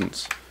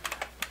nonsense.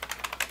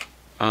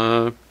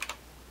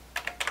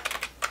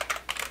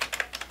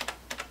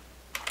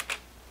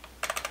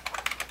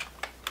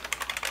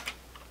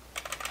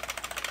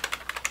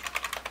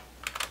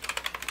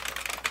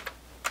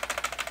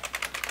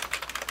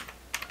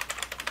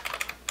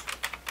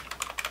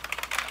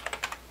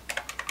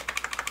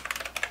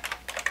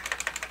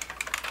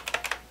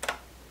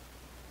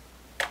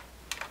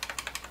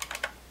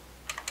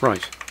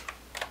 Right.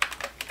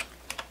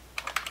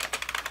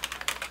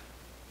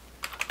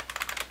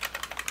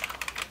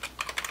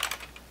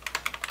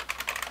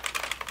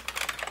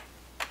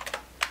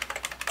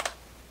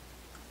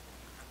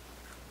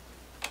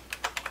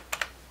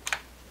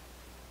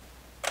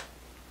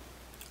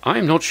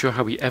 I'm not sure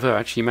how we ever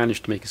actually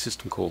managed to make a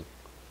system call.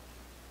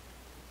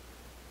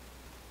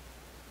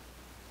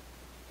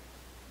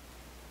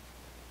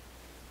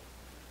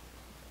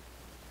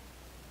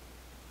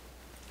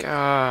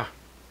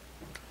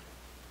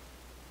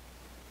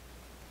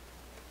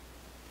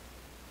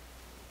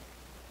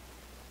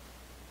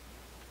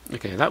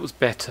 Okay, that was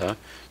better.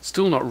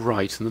 Still not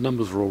right, and the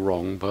numbers were all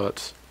wrong,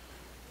 but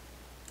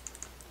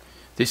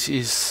this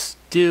is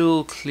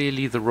still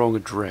clearly the wrong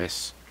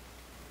address.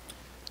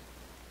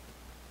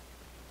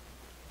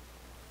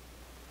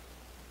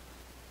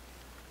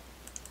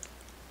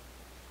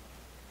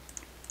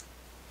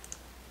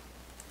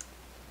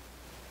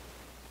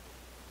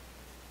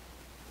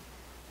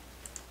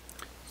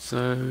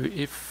 So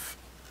if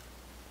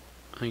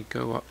I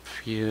go up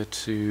here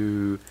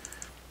to,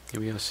 here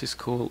we are,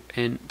 syscall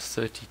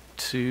ent32.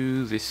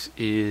 This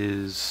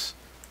is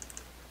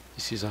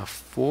our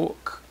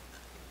fork.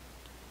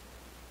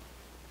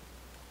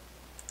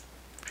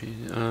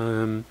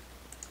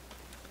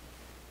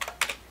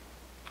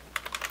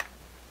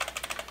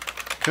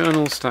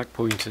 Kernel stack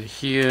pointer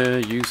here,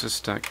 user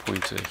stack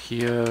pointer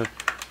here.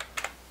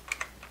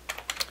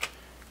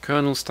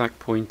 Kernel stack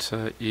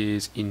pointer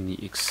is in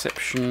the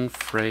exception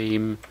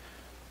frame,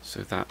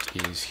 so that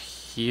is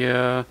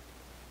here.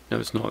 No,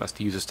 it's not, that's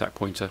the user stack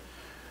pointer.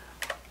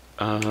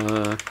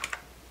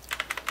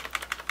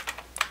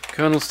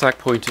 Kernel stack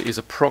pointer is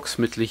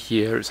approximately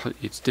here.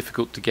 It's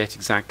difficult to get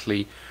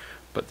exactly,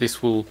 but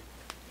this will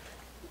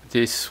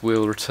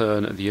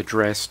return the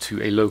address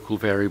to a local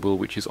variable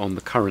which is on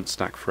the current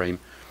stack frame.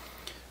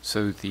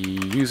 So the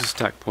user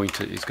stack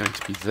pointer is going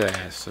to be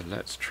there, so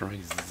let's try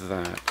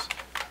that.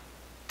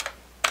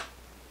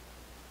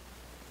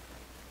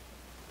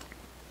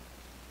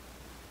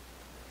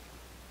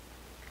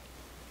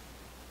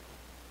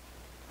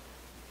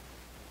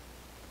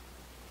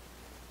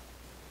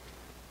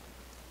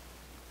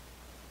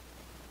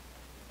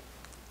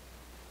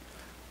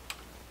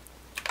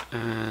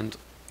 And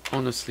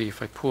honestly,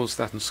 if I pause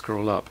that and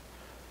scroll up,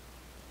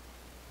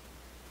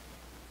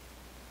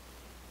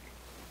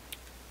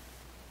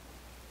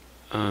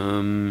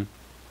 kernel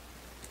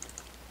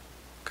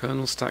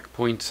stack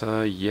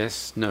pointer,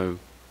 yes, no,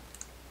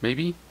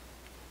 maybe?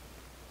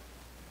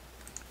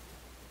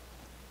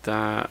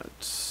 That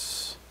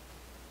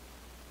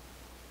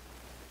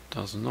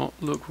does not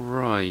look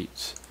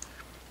right.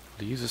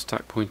 The user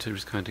stack pointer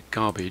is kind of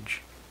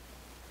garbage.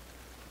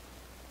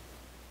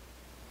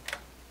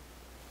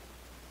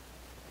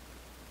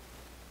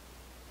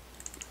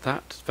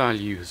 That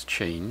value has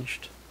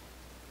changed.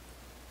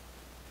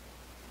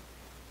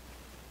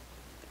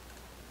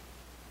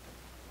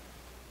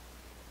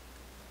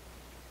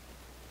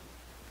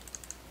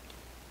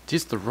 It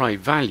is the right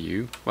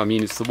value. Well, I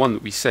mean, it's the one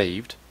that we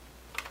saved.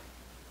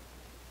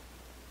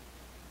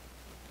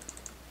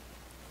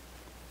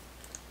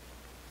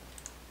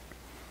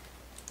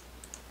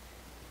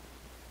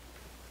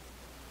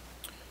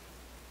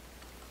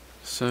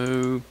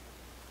 So,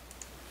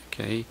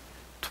 okay,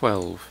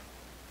 12.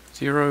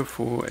 0,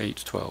 4,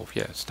 8, 12.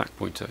 Yeah, stack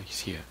pointer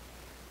is here.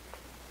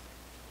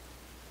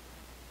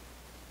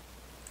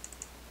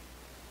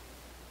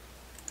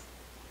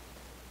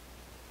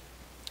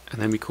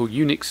 And then we call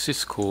Unix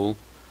syscall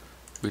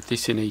with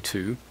this in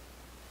A2.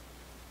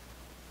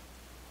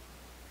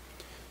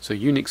 So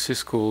Unix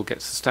syscall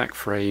gets the stack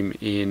frame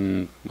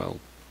in, well,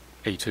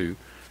 A2.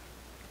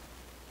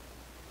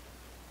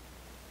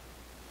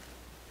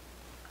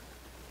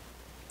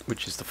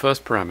 Which is the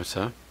first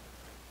parameter,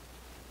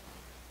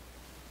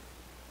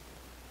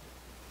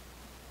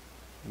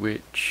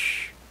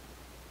 which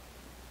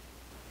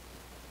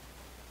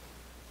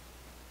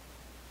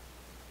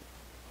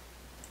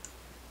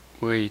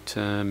wait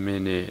a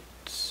minute.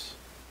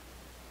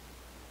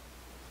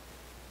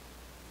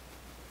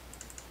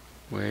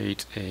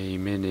 Wait a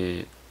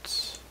minute.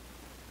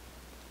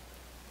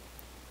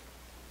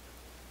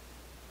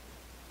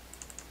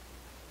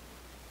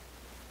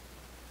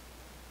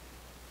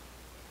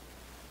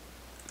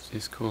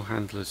 Syscall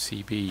handler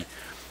CB.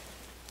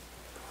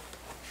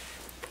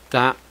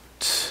 That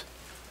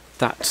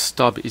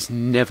stub is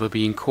never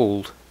being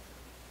called.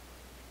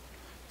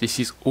 This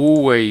is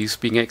always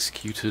being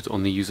executed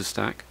on the user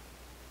stack,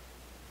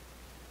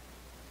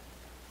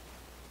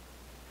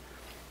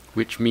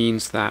 which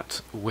means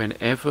that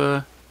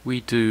whenever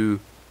we do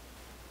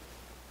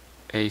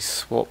a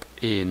swap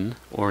in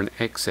or an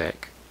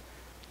exec,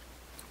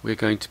 we're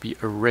going to be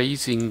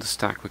erasing the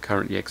stack we're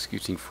currently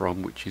executing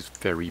from, which is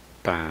very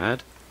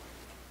bad.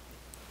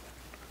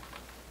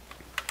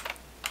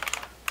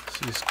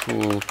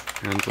 Syscall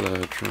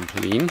handler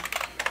trampoline.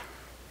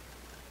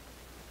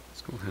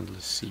 Syscall handler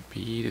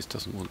CB. This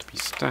doesn't want to be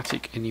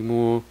static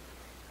anymore.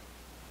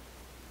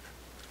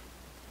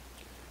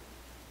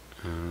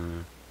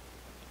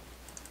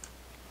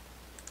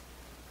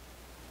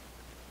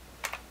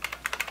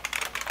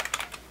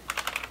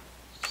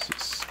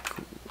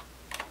 Syscall.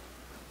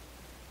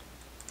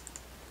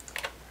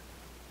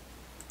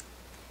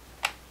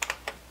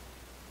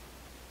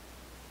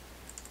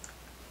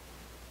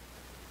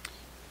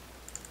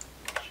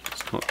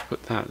 Let's not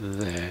put that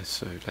there,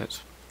 so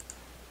let's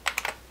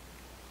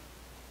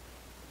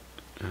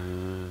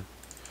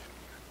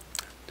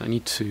I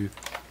need to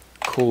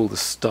call the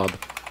stub.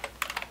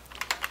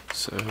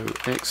 So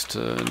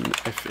extern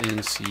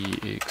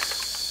fnc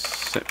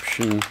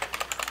exception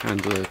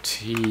handler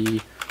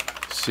t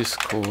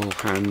syscall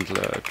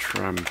handler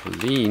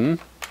trampoline,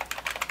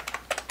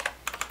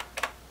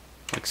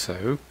 like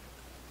so.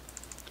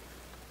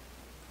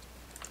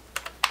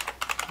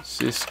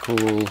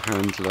 Syscall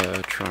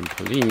handler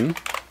trampoline.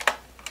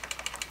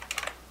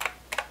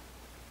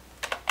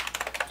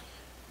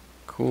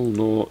 Call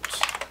naught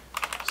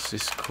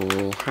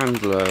syscall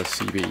handler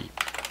CB,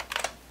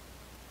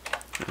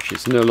 which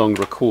is no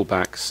longer a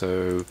callback,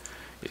 so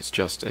it's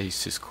just a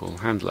syscall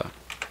handler.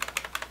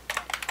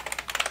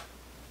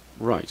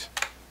 Right.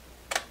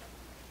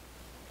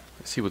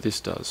 Let's see what this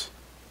does.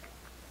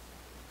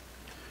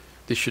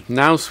 This should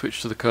now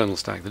switch to the kernel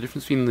stack. The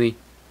difference between the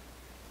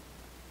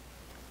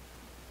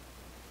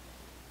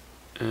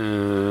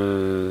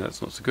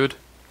that's not so good.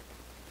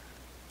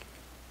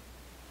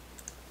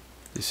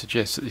 This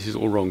suggests that this is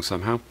all wrong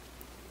somehow.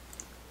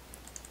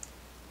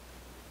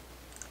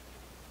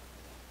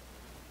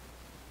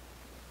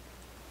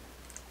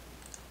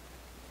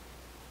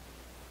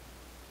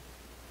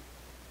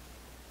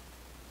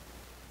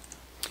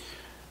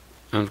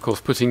 And of course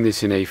putting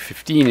this in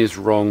A15 is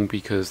wrong,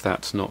 because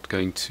that's not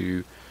going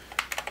to...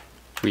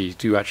 We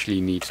do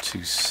actually need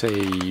to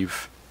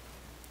save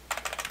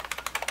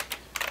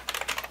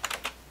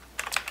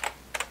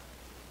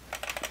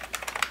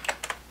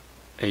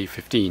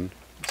A15.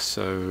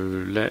 So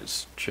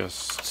let's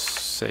just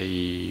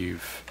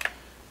save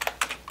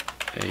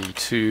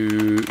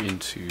A2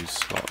 into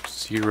slot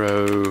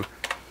 0.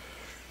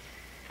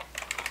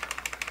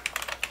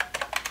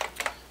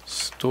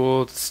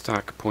 Store the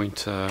stack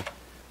pointer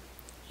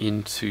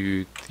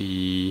into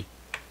the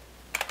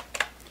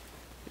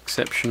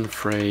exception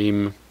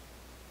frame.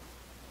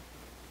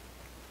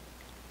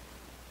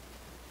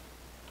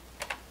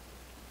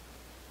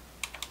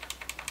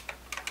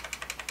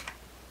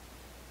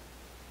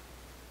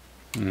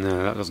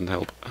 No, that doesn't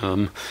help.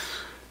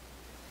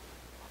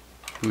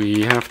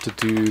 We have to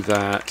do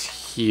that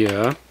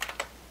here,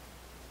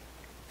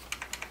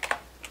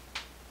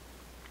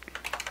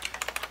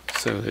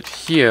 so that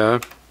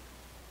here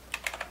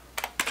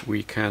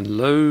we can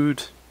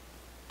load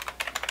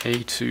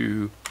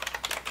A2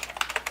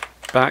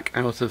 back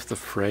out of the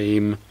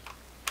frame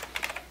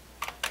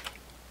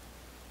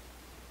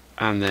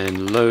and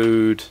then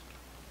load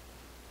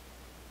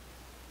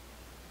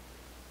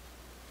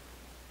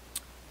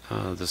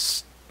the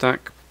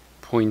stack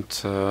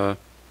pointer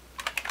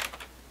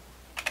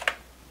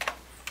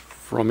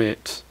from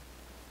it,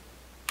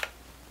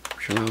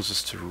 which allows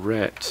us to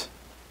ret,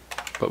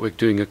 but we're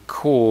doing a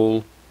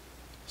call,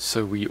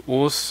 so we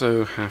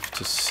also have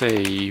to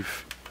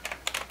save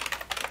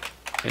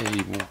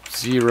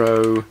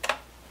A0.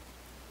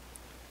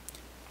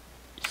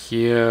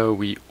 Here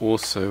we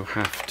also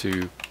have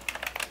to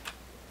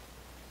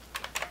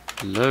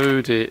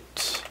load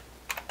it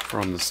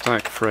from the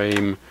stack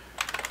frame.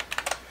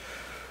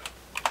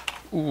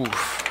 Ooh,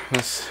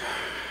 that's,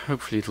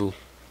 hopefully it'll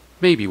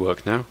maybe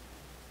work now.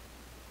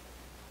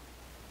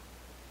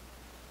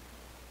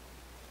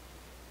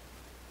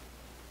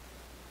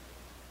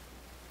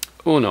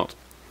 Or not.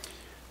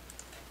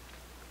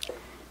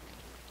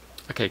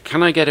 Okay,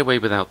 can I get away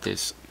without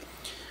this?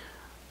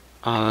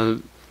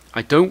 I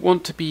don't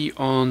want to be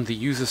on the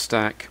user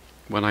stack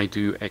when I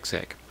do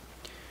exec,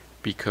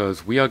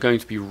 because we are going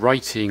to be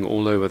writing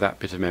all over that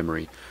bit of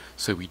memory,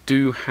 so we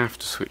do have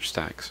to switch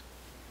stacks.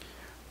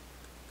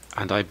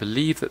 And I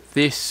believe that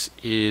this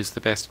is the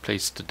best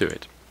place to do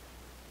it.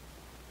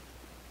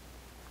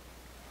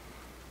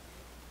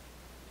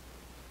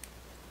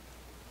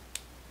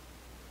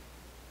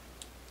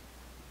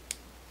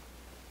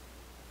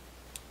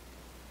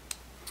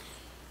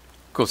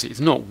 course,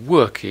 it's not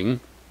working.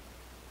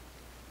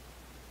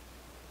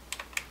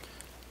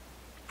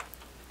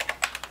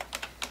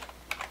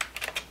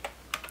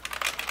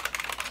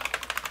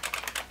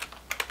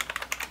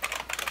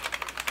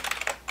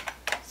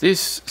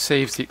 This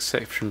saves the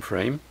exception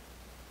frame.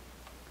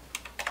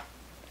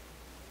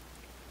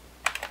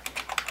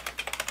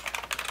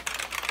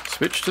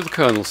 Switch to the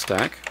kernel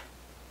stack.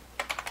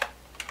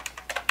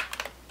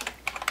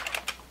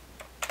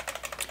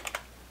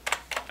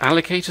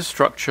 Allocate a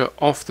structure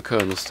off the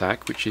kernel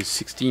stack, which is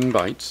 16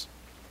 bytes.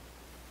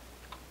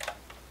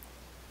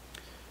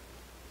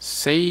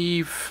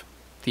 Save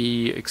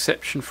the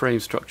exception frame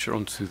structure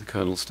onto the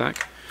kernel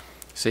stack.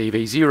 Save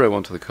a 0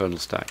 onto the kernel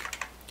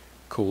stack.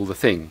 Call the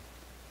thing.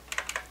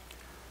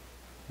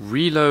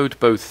 Reload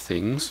both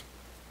things.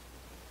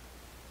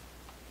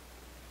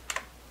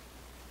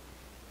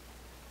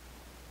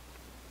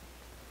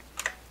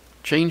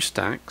 Change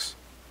stacks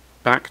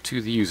back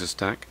to the user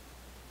stack.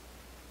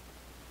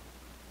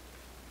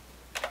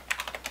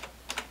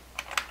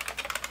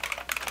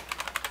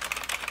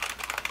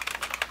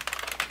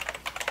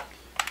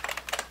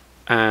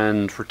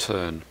 And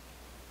return.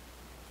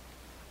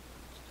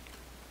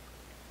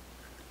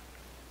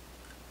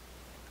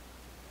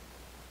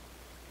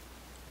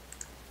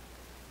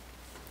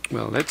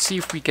 Well, let's see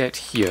if we get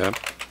here.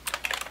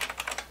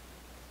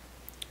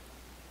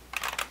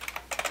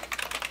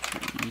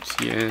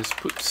 ETS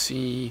put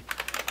C,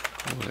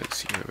 oh, let's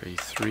see,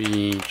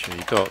 A3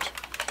 J dot.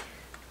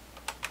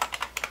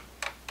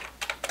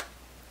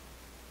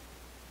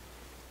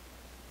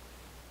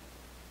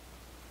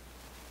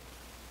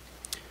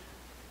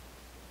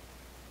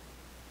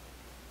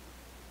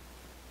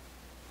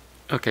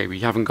 Okay, we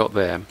haven't got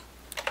there.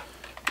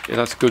 Yeah,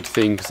 that's a good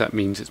thing, because that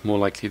means it's more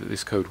likely that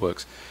this code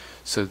works.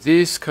 So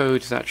this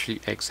code is actually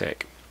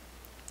exec.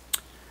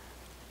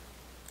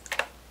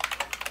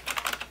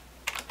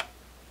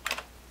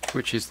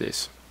 Which is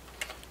this.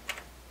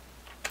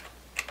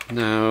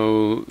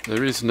 Now,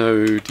 there is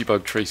no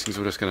debug tracing,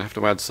 so we're just going to have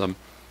to add some.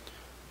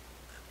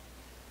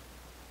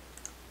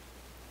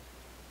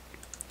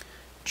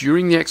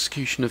 During the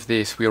execution of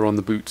this, we are on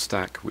the boot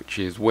stack, which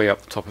is way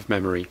up the top of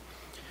memory.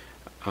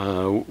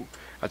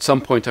 At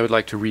some point I would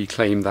like to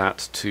reclaim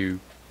that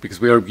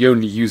because we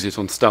only use it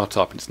on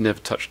startup and it's never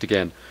touched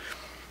again.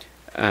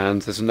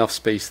 And there's enough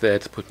space there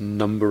to put a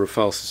number of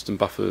file system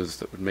buffers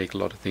that would make a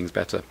lot of things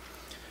better.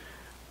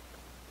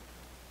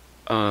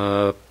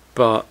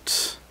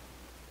 But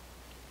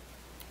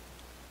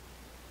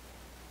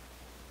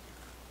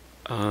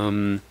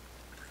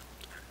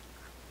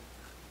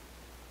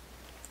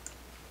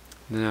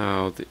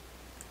now the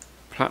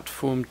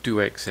platform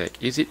do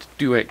exec. Is it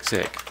do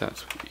exec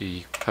that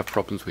we have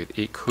problems with?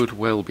 It could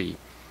well be.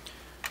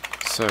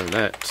 So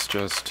let's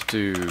just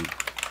do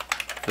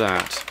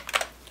that.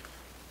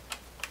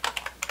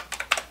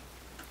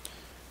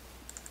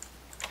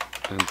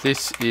 And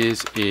this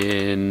is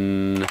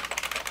in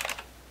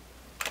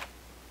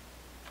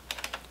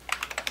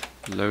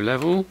low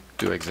level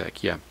do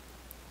exec, yeah.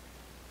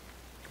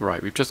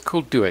 Right, we've just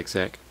called do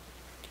exec.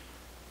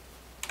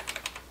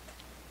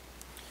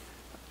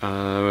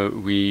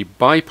 We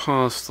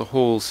bypass the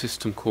whole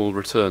system call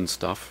return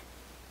stuff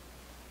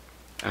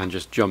and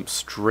just jump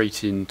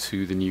straight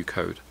into the new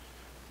code.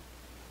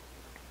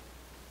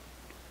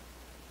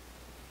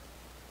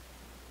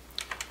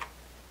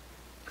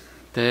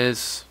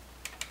 There's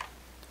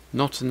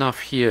not enough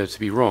here to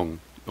be wrong,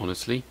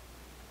 honestly.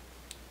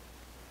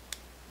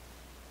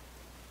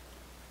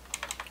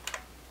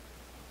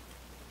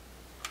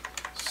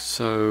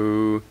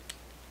 So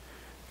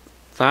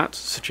that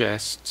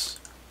suggests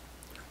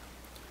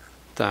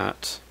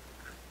that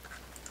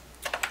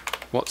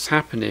what's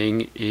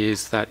happening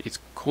is that it's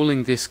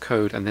calling this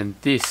code and then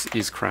this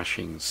is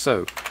crashing.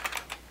 So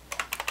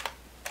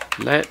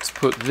let's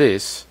put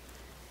this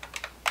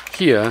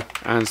here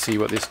and see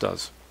what this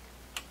does.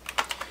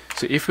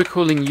 So if we're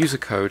calling user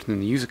code and then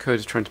the user code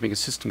is trying to make a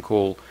system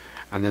call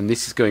and then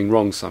this is going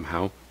wrong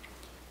somehow,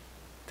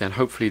 then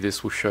hopefully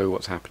this will show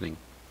what's happening.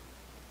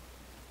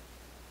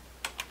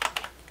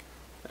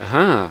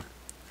 Aha!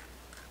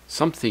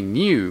 Something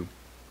new.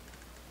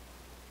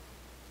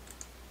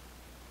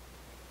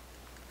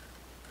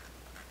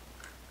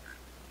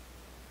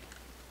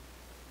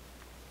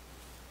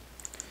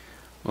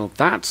 Well,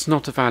 that's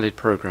not a valid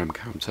program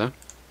counter.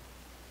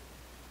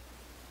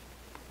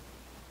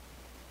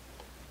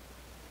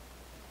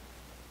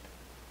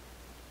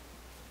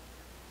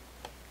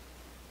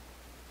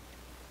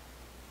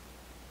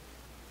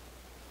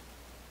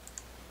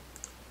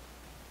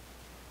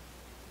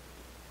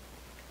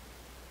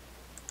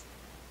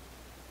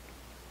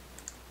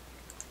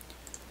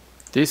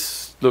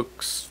 This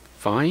looks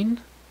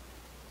fine.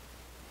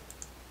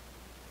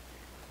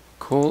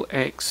 Call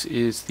X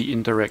is the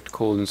indirect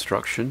call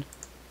instruction.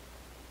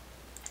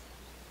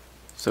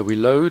 So we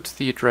load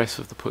the address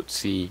of the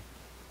putc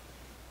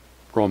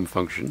ROM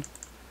function.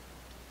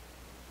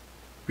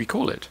 We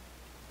call it.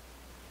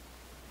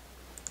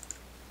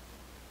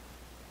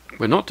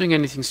 We're not doing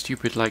anything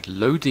stupid like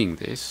loading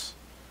this.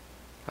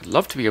 I'd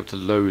love to be able to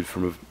load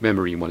from a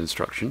memory in one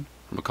instruction.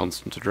 from a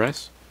constant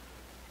address.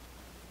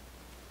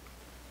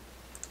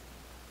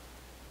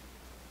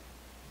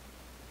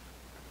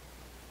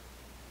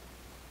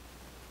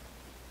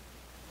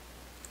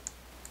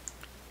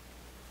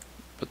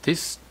 But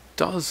this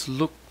does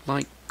look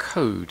like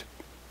code.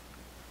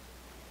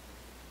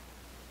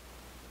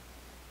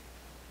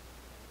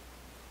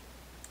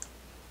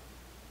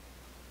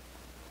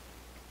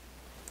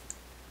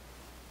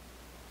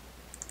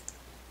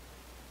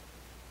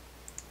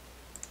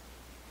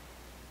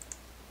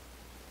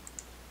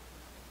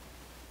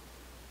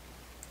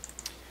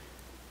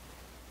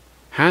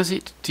 Has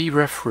it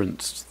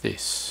dereferenced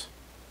this?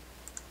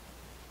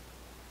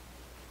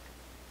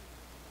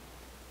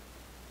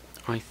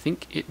 I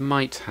think it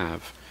might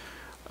have.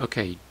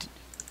 Okay,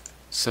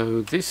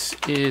 so this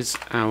is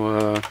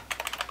our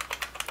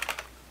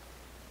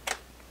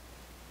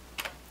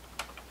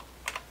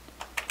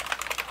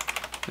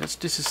let's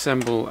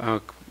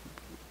disassemble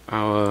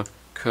our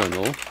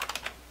kernel,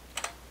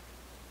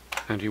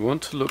 and we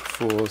want to look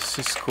for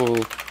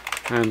syscall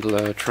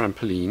handler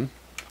trampoline,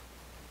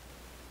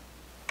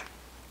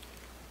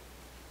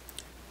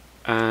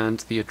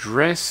 and the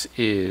address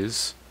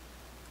is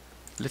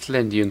little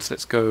endians.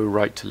 Let's go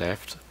right to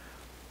left.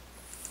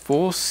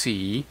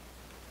 4C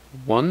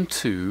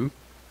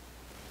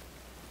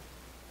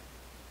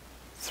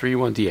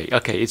 1231D8.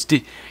 Okay, it's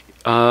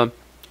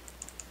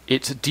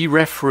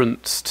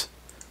dereferenced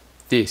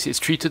this. It's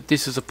treated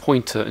this as a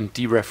pointer and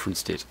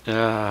dereferenced it.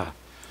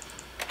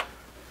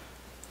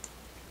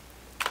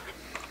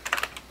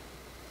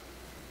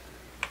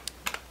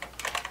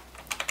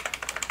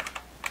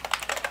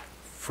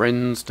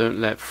 Friends don't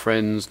let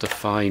friends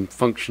define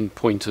function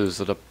pointers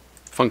that are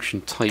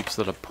function types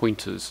that are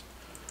pointers.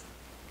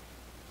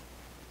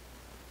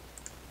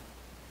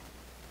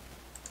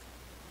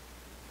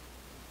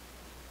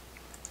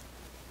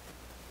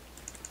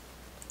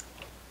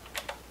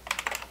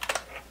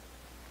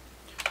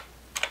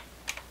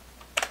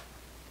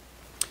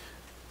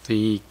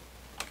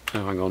 Oh,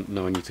 hang on,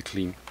 no, I need to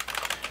clean.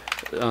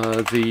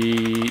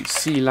 The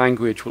C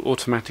language will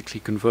automatically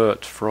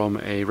convert from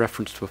a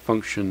reference to a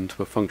function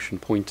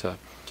pointer.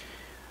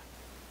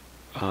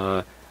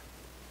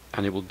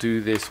 And it will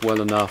do this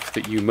well enough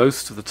that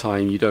most of the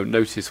time you don't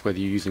notice whether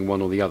you're using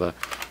one or the other,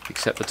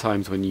 except the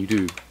times when you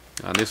do.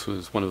 And this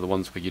was one of the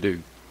ones where you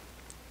do.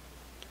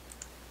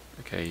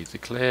 Okay,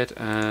 declared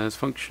as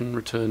function,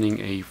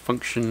 returning a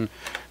function.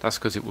 That's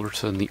because it will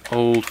return the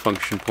old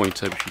function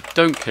pointer, which you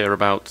don't care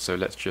about, so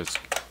let's just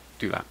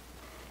do that.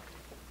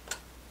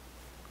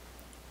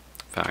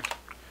 In fact,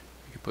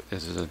 we could put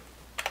this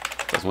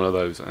as one of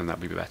those, and that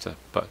would be better,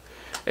 but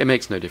it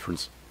makes no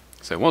difference.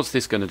 So what's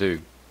this going to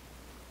do?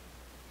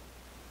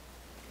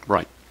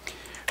 Right,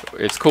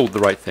 it's called the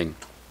right thing.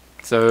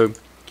 So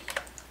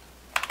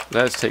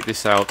let's take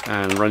this out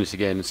and run it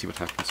again and see what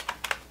happens.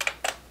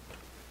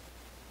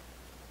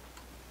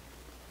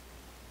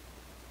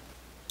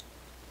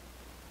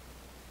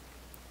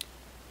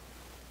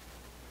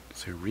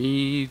 So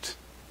read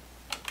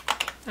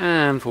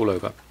and fall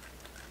over.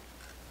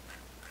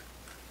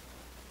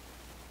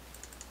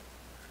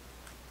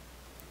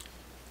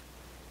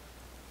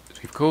 So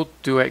we've called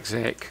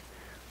doexec.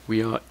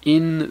 We are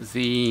in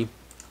the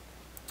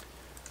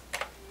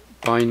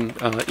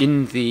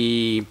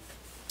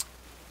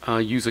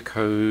user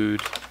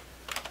code.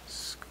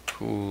 It's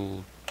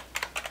called,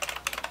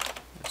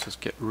 let's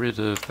just get rid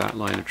of that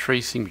line of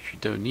tracing, which we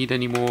don't need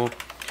anymore.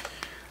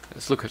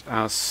 Let's look at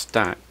our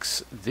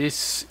stacks.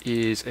 This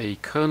is a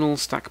kernel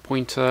stack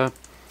pointer.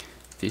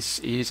 This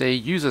is a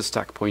user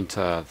stack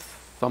pointer.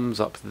 Thumbs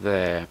up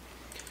there.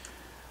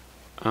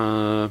 We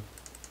are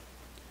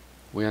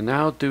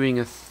now doing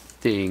a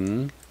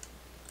thing.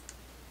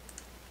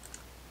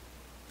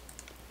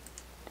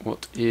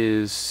 What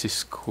is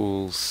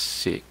syscall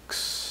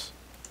 6?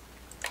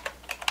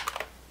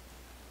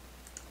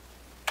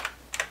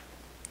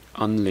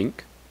 Unlink.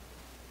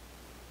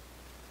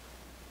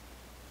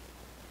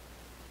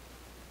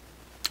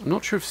 I'm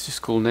not sure if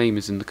syscall name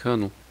is in the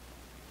kernel.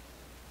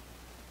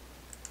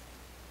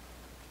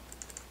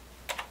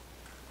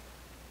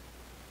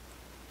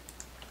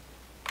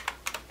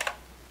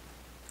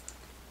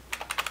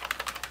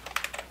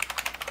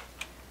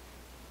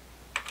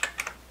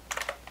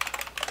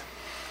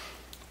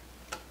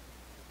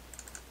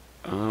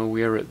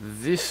 We are at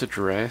this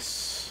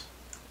address.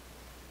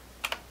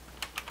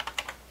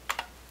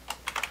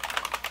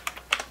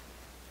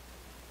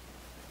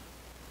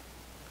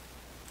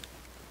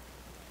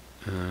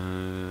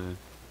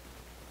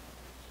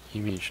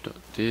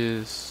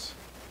 Image.dis.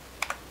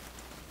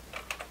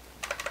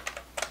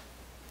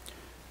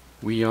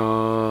 We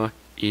are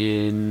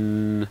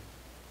in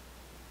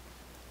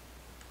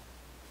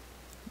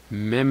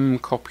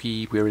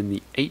memcopy. We're in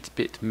the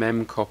 8-bit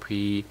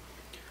memcopy.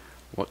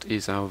 What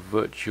is our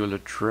virtual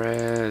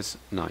address?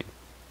 9.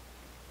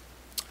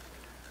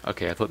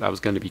 Okay, I thought that was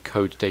going to be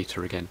code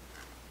data again.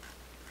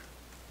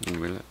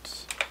 Anyway,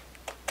 let's.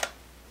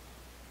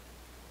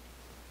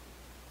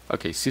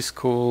 Okay,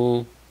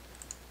 syscall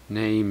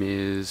name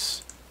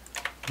is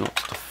not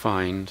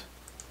defined.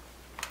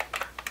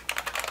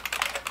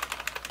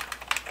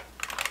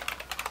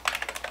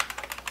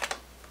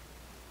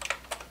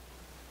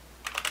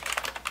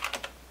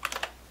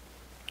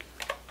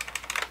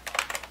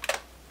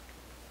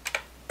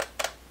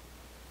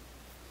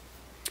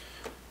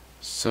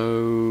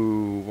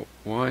 So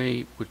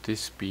why would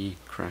this be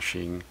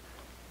crashing?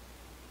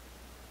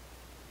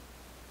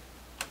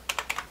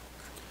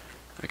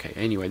 Okay,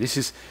 anyway,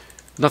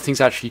 nothing's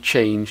actually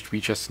changed,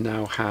 we just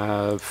now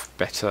have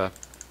better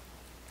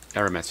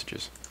error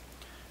messages.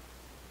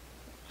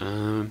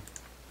 So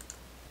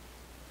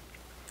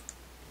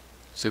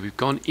we've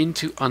gone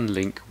into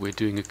unlink, we're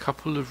doing a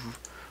couple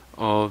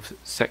of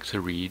sector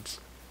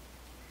reads,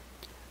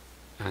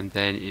 and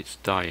then it's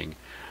dying.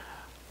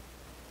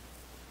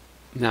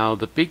 Now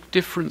the big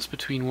difference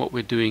between what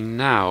we're doing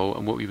now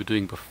and what we were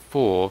doing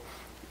before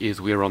is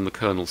we're on the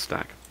kernel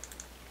stack.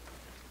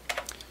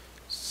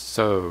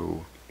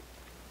 So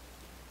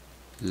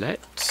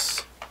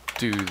let's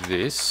do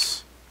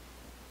this.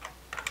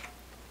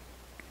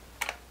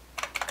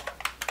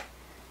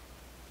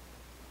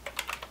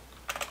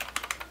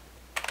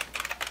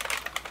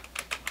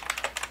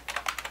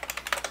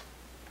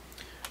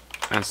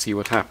 And see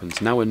what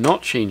happens. Now we're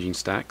not changing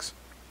stacks.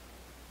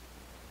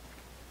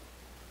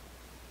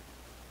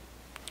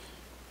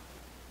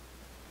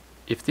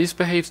 If this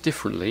behaves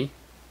differently,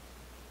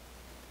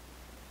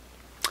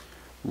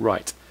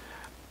 right,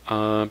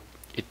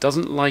 it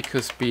doesn't like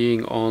us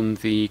being on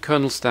the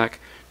kernel stack.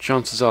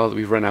 Chances are that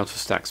we've run out of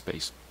stack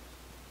space.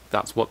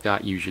 That's what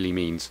that usually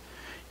means.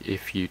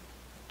 If you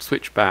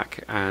switch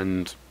back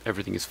and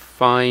everything is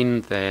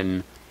fine,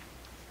 then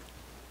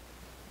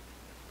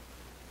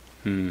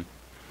well,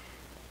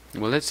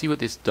 let's see what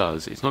this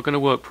does. It's not going to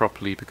work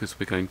properly because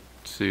we're going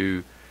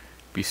to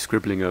be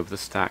scribbling over the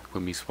stack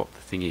when we swap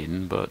the thing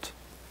in, but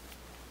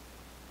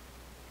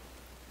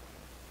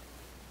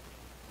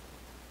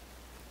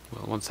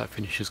well, once that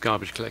finishes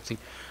garbage collecting.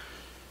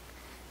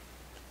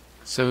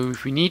 So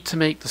if we need to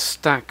make the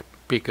stack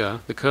bigger,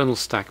 the kernel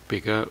stack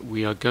bigger,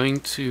 we are going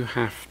to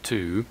have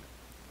to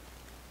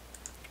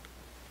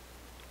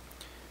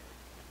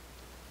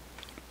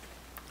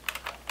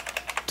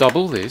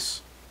double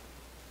this,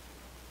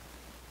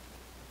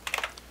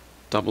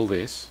 double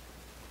this.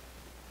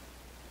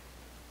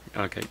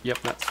 Okay, yep,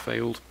 that's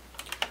failed.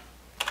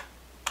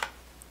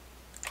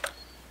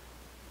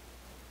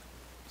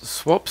 The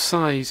swap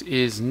size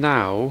is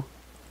now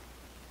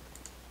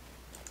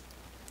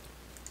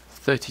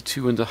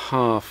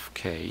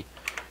 32.5K.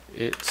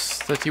 It's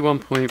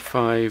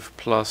 31.5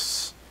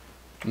 plus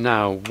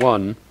now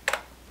 1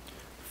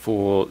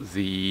 for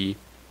the,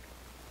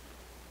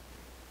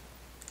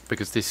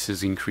 because this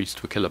has increased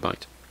to a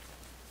kilobyte.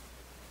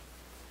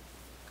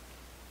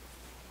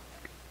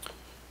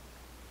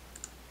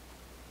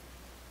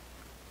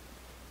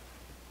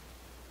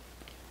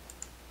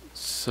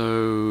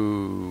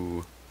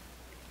 So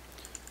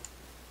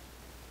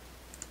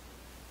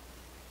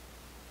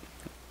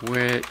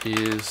where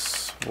is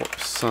swap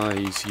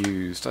size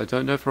used? I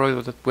don't know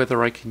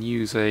whether I can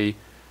use a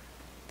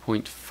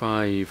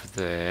 0.5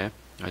 there.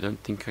 I don't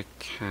think I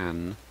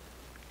can.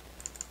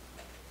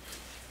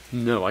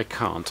 No, I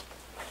can't.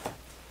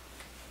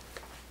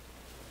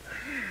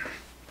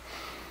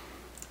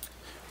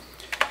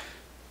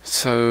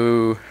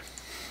 So,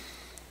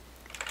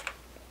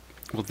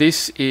 well,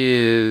 this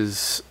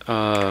is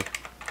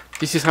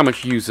how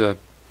much user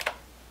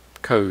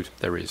code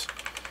there is.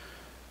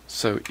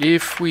 So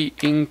if we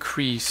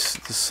increase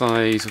the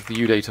size of the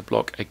UData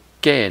block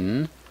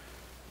again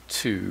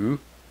to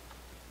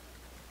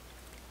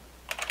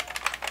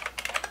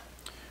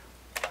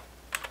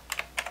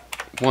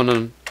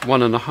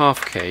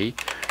 1.5K,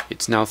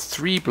 it's now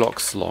 3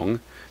 blocks long.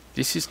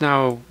 This is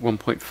now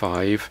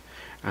 1.5,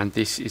 and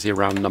this is a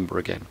round number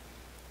again.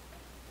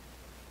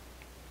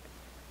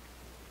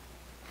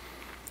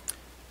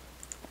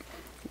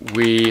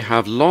 We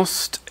have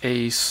lost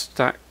a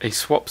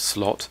swap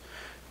slot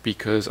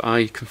because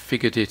I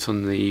configured it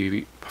on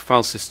the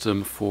file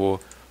system for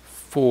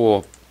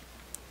 4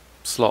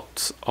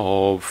 slots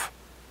of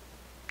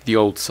the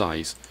old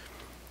size.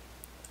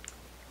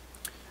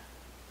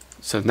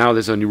 So now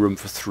there's only room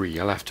for 3.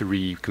 I'll have to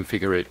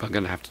reconfigure it, but I'm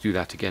going to have to do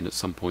that again at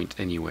some point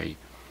anyway.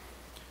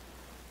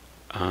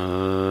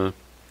 So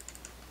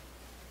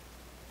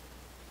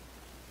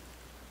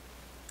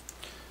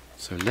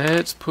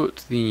let's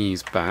put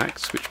these back,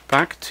 switch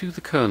back to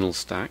the kernel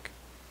stack.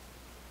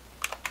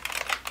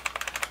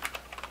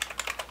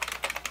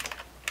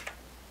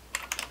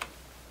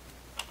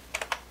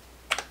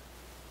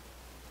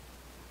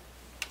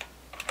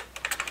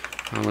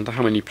 I wonder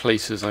how many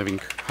places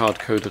I've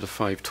hard-coded a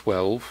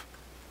 512.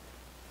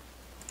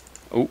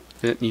 Oh,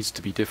 that needs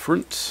to be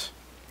different.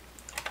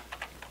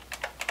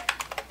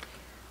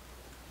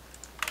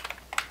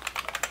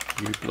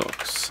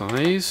 uBlock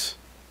size.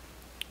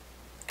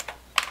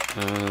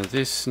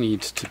 This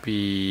needs to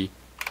be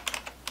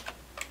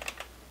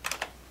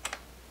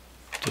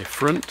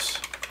different.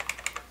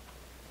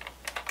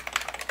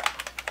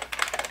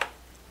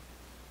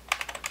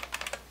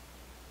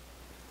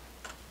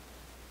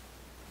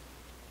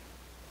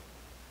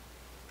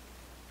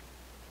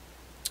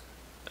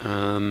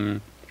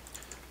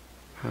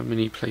 How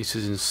many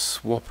places in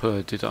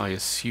Swapper did I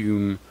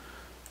assume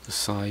the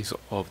size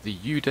of the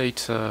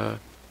UData?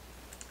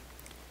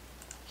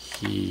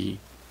 He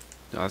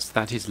as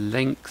that is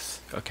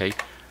length. Okay,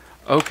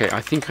 okay,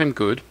 I think I'm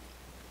good.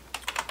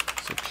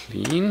 So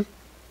clean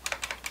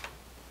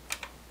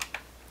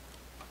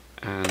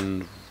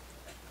and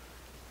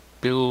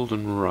build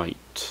and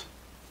write,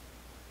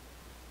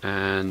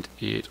 and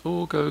it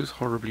all goes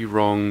horribly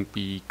wrong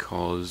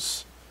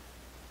because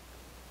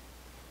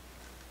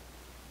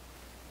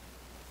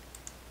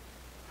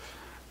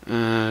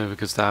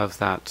of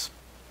that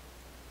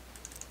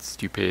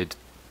stupid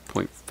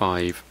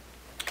 0.5.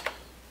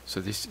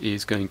 So this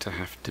is going to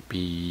have to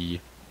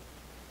be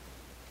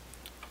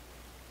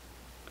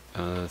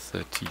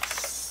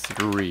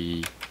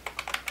 33.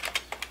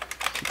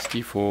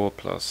 64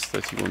 plus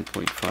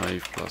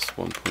 31.5 plus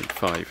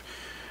 1.5.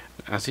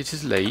 As it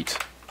is late,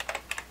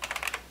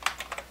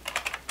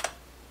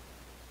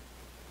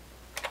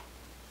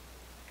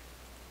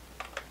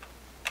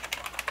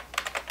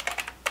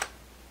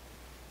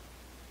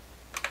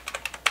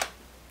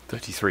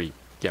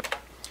 yep.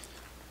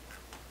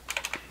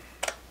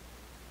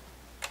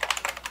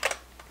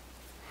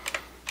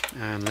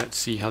 And let's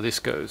see how this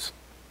goes.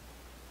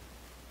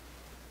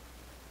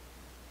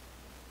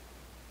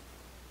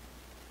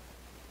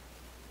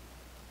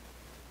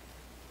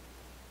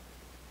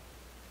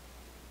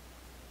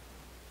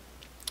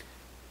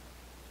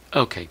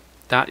 Okay,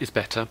 that is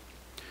better.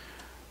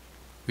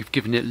 We've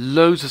given it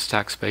loads of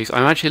stack space.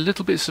 I'm actually a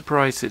little bit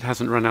surprised it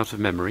hasn't run out of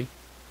memory.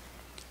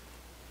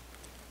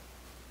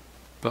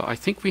 But I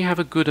think we have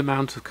a good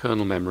amount of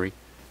kernel memory.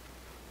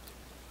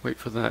 Wait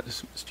for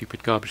that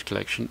stupid garbage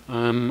collection.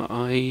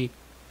 I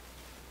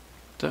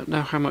don't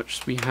know how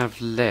much we have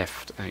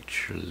left,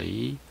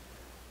 actually.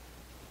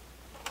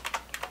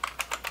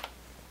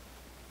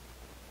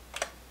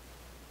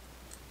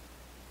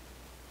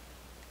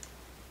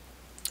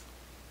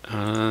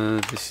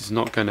 This is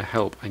not going to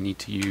help. I need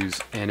to use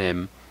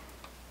nm.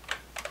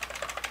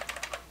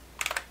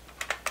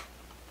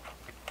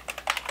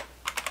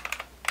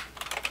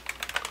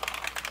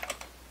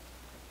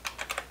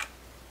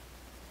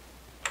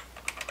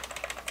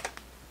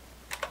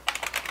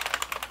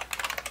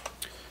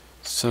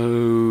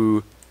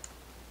 So,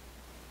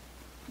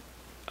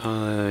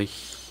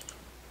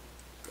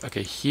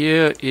 okay,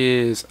 here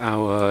is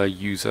our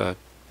user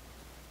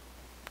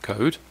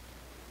code.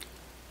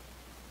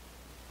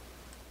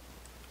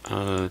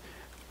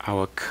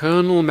 Our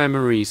kernel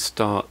memory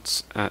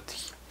starts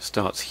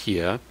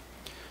here.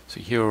 So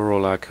here are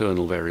all our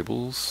kernel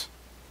variables.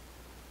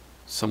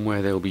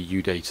 Somewhere there will be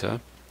udata.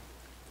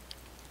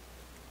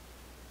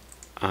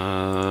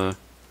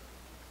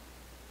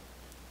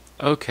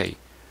 Okay,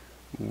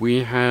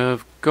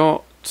 we've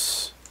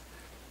got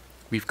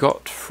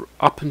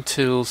up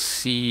until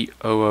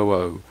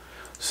C000.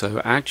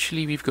 So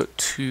actually we've got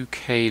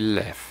 2K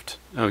left.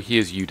 Oh,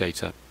 here's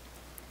udata.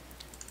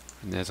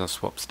 And there's our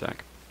swap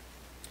stack.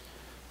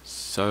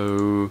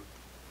 So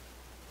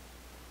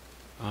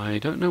I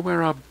don't know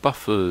where our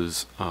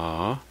buffers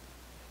are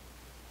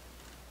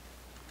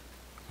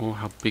or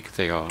how big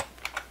they are.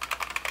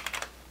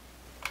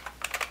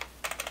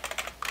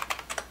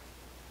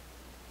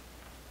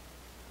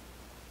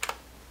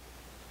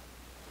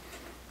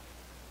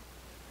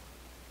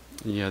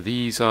 Yeah,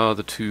 these are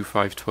the two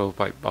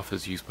 512-byte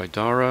buffers used by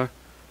Dara.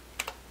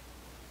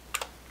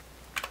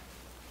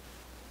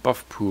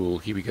 Buff pool,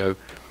 here we go.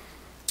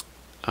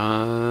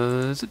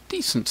 It's a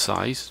decent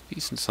size,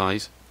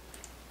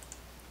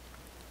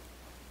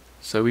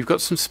 So we've got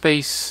some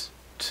space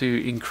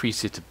to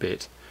increase it a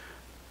bit,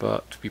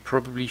 but we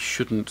probably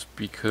shouldn't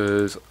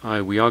because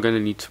we are going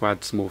to need to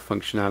add some more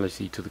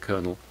functionality to the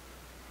kernel.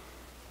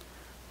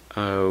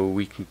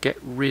 We can get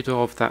rid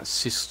of that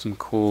system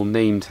call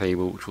name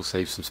table, which will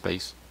save some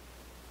space.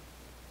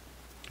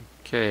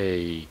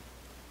 Okay.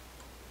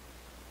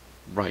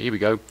 Right, here we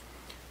go.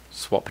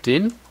 Swapped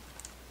in.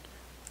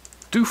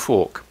 Do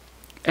fork.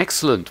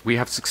 Excellent. We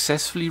have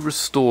successfully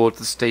restored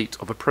the state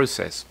of a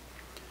process.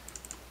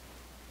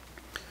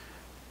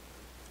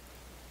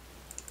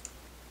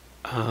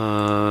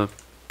 Call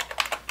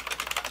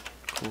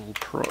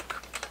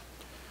proc.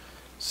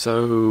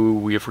 So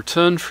we have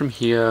returned from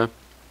here.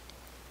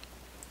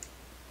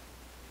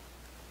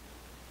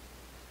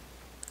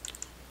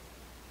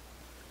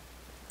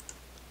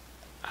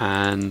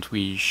 And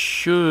we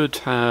should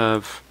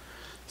have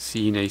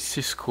seen a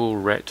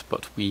syscall ret,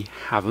 but we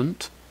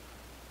haven't.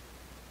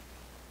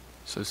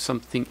 So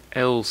something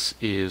else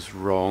is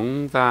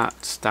wrong.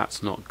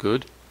 That's not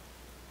good.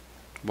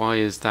 Why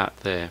is that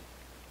there?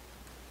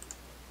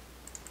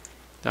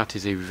 That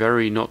is a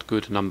very not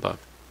good number.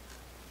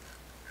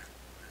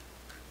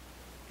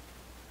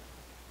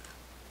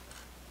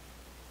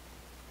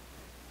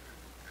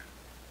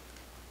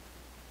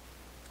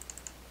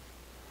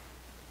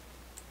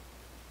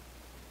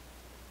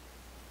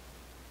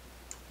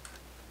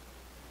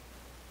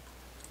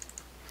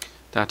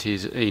 That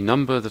is a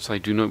number that I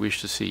do not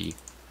wish to see.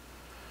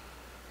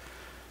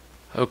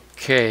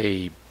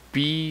 Okay,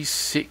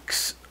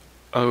 B600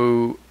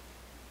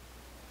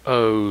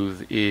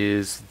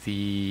 is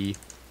the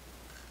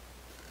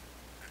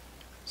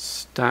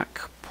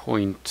stack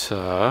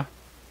pointer.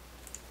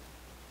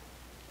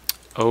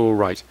 Oh,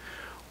 right.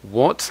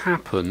 What's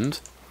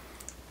happened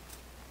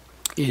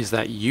is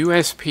that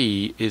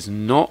USP is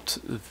not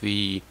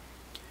the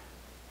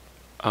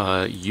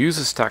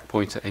user stack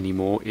pointer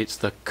anymore, it's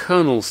the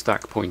kernel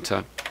stack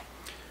pointer.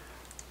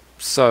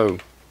 So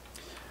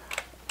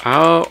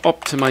our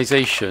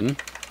optimization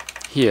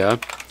here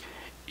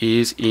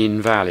is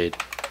invalid.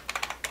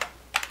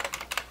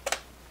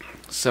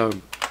 So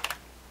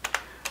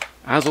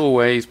as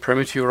always,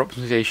 premature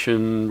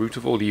optimization, root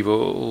of all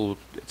evil,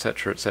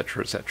 etc,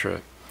 etc,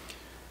 etc.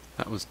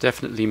 That was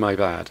definitely my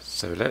bad.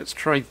 So let's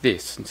try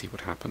this and see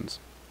what happens.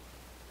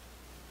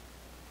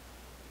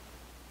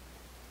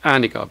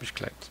 And it garbage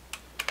collects.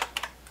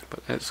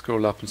 But let's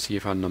scroll up and see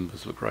if our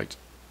numbers look right.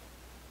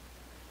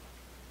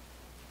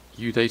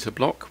 UData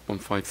block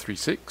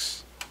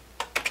 1536.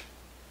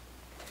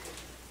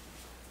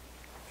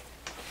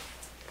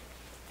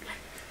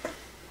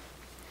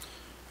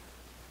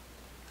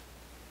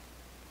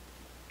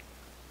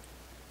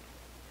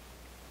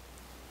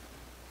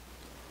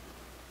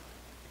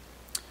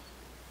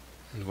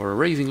 And we're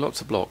erasing lots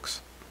of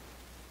blocks.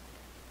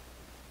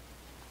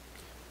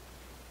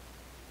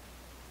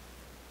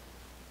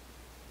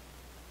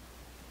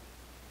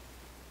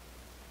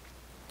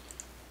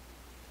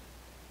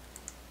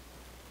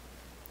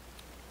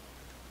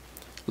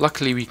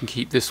 Luckily we can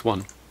keep this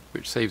one,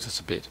 which saves us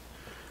a bit.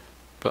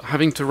 But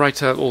having to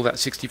write out all that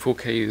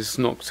 64K is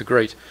not so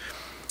great.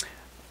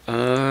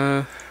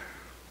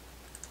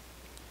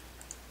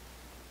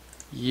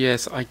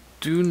 Yes, I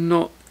do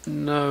not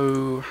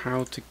know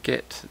how to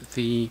get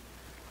the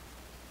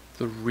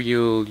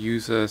real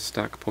user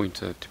stack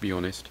pointer, to be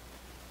honest.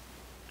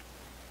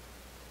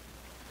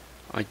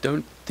 I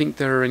don't think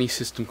there are any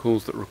system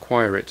calls that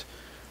require it.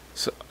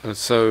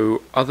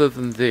 So other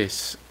than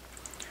this,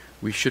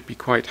 we should be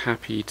quite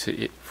happy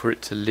for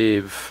it to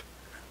live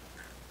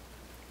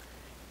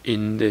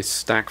in this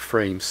stack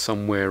frame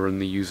somewhere in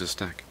the user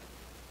stack.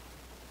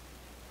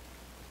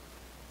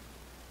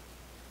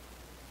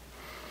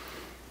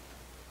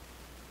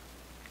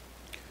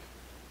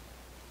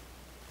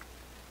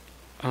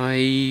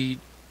 I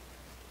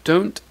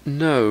don't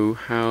know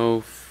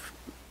how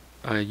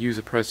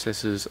user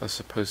processors are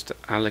supposed to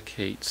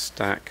allocate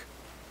stack.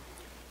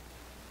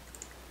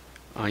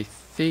 I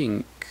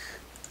think,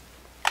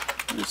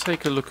 let's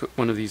take a look at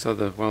one of these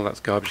other, well,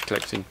 that's garbage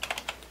collecting.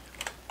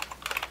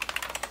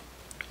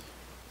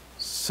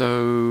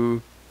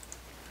 So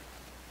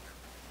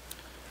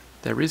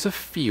there is a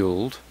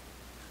field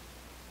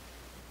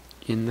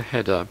in the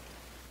header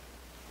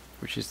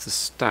which is the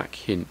stack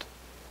hint.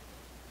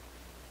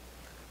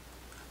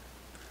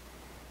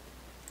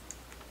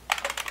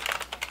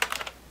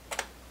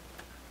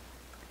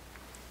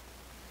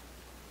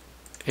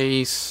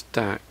 A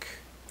stack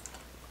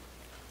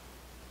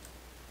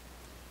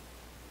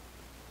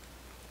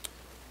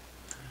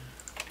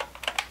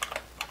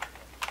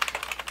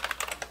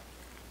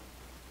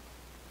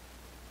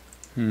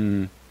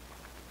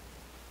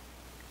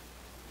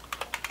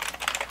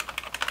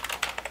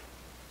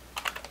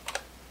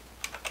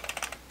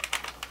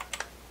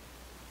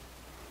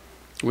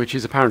which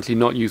is apparently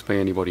not used by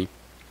anybody.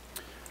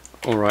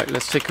 Alright,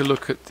 let's take a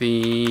look at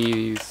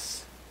the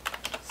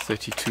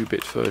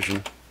 32-bit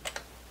version.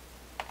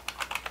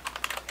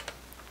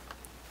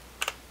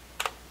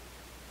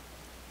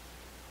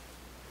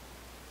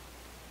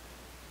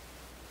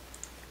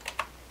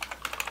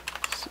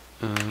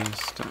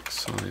 Stack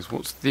size.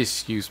 What's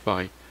this used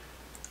by?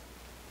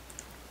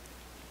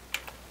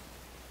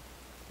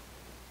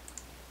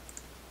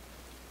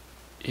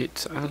 It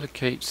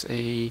allocates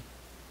a...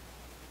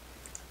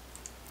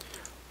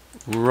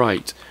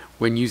 Right.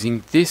 When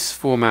using this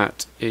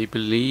format, I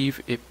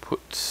believe it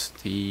puts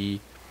the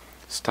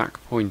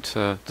stack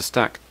pointer, the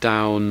stack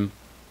down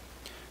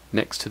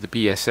next to the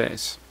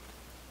BSS,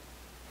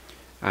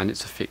 and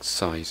it's a fixed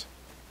size.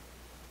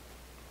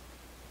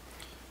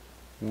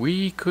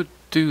 We could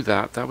do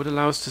that. That would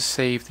allow us to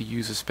save the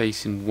user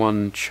space in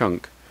one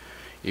chunk.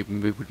 It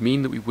would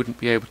mean that we wouldn't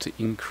be able to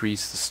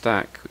increase the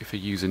stack if a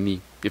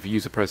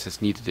user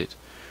process needed it.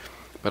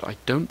 But I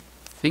don't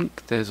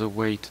think there's a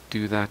way to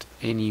do that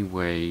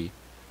anyway.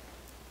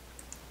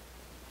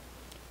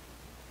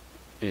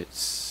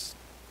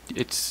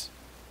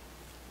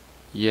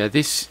 Yeah,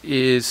 this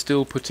is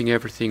still putting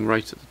everything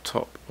right at the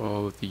top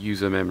of the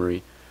user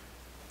memory.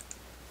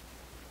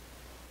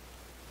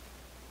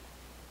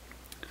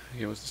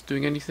 Okay, was this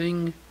doing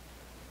anything?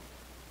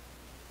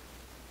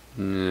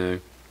 No.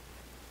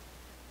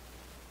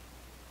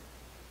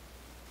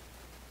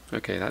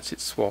 Okay, that's it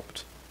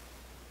swapped.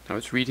 Now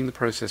it's reading the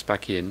process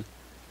back in.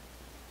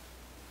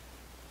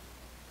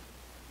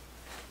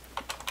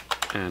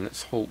 And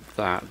let's halt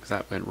that, because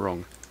that went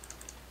wrong.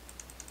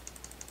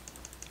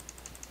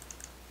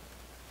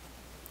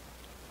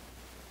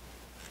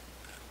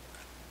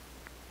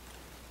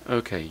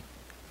 Okay.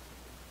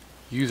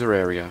 User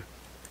area.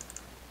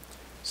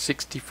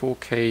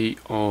 64K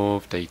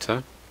of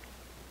data,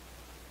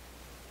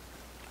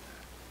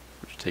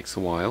 which takes a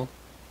while.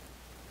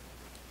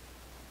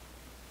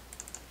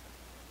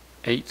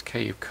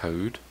 8K of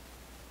code.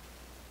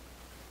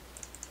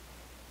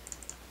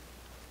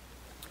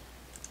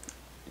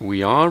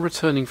 we are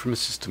returning from a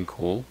system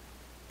call,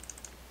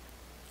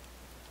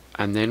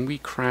 and then we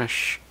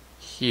crash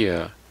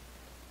here.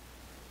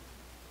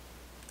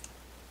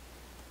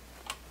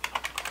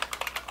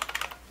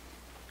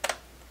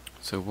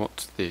 So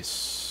what's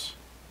this?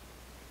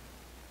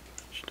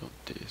 Not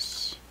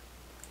this.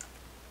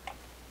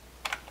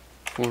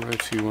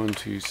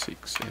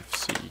 402126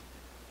 FC.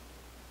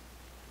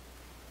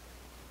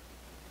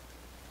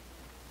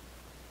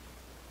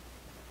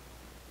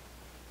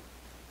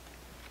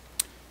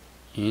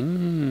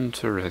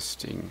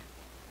 Interesting.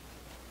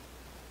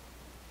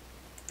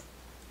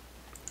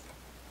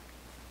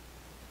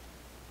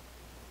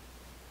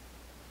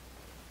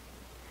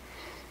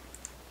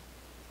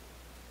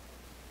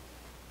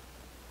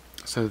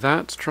 So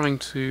that's trying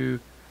to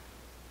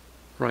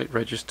write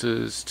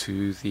registers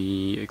to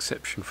the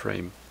exception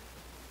frame.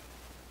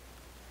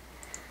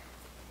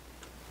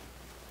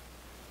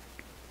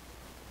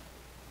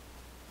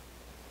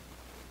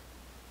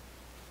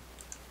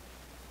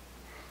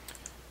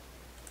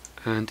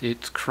 And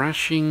it's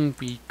crashing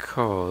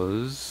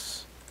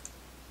because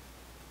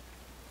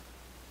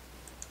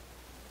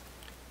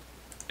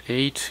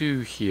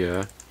A2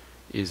 here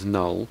is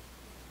null.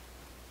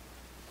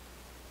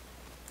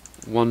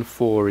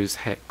 14 is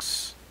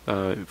hex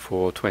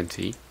for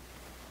 20.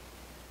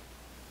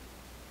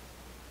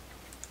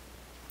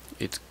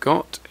 It's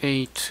got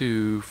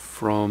A2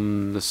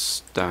 from the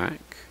stack.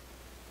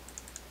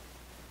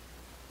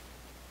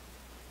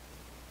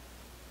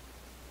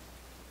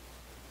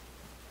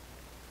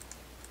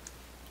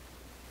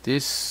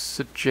 This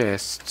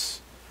suggests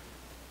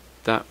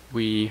that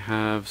we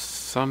have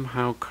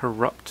somehow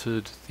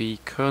corrupted the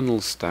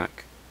kernel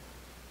stack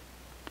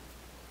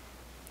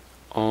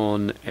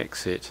on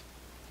exit,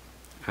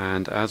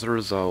 and as a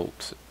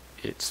result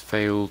it's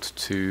failed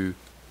to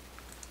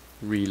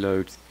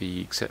reload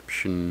the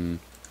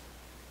exception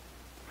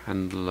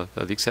handler,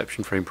 the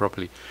exception frame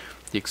properly.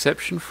 The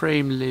exception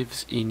frame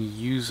lives in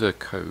user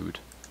code,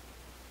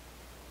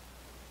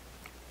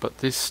 but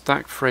this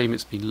stack frame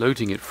it's been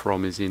loading it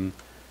from is in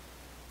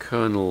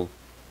kernel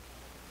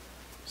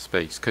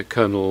space,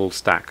 kernel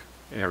stack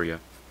area.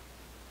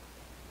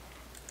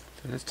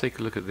 So let's take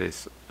a look at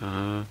this.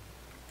 We're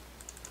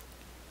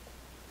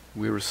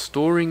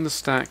restoring the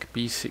stack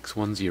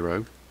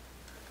B610.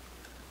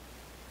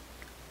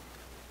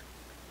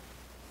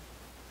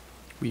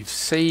 We've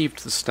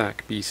saved the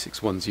stack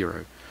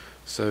B610,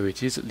 so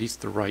it is at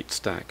least the right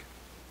stack.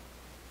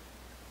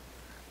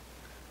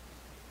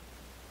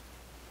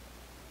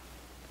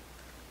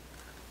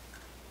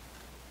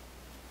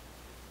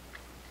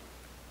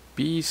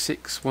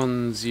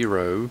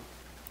 B610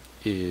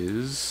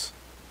 is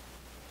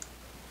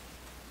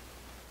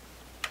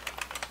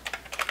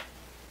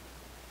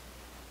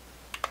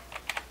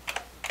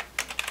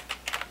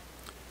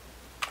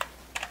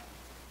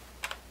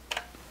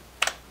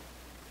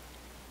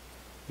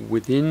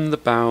within the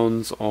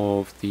bounds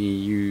of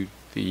the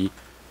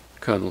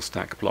kernel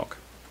stack block.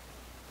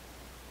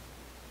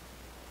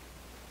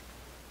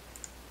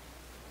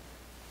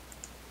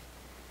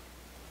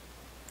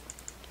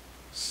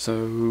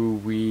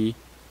 So we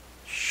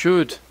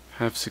should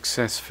have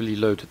successfully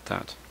loaded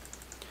that.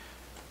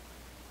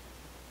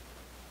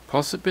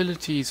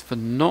 Possibilities for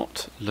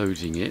not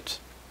loading it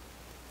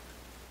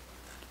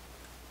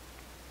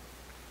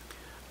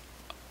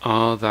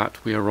are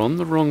that we are on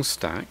the wrong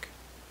stack,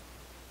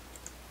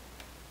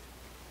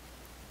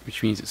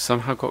 which means it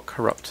somehow got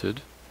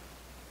corrupted.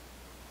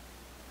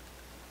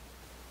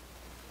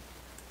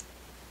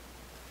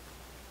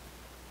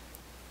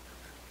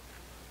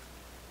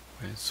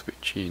 We'll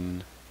switch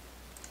in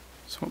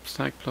swap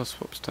stack plus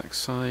swap stack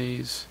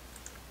size.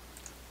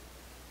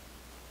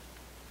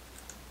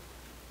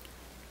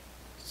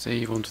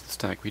 Save onto the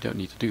stack. We don't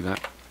need to do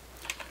that.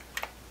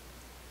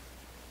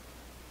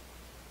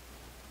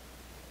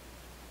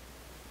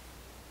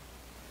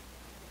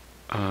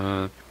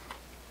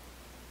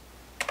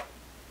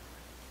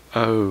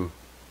 Oh,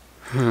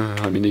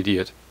 I'm an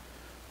idiot.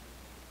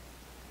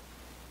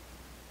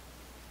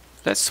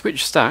 Let's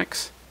switch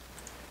stacks.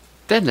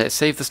 Then let's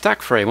save the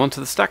stack frame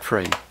onto the stack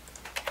frame.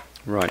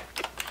 Right.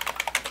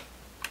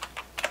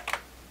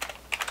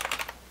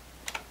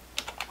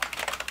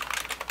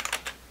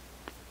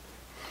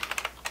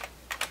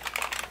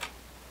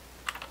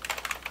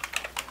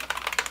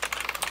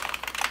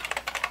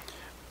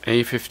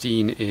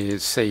 A15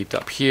 is saved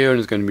up here and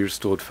is going to be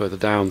restored further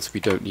down, so we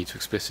don't need to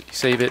explicitly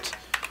save it.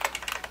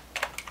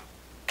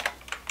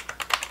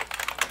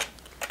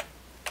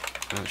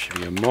 That should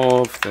be a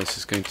MOV. This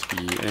is going to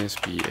be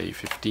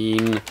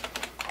ESP8266.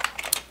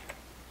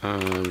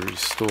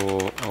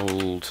 Restore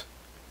old.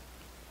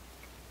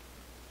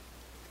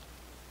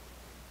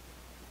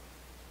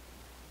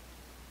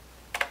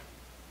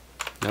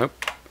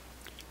 Nope.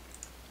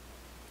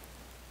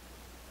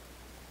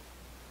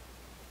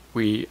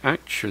 We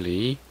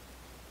actually...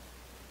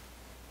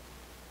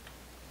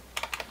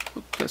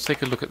 Let's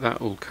take a look at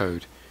that old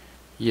code.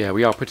 Yeah,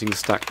 we are putting the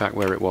stack back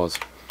where it was.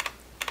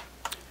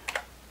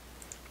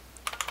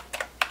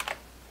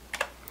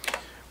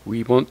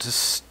 We want to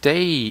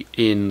stay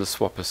in the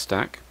swapper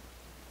stack.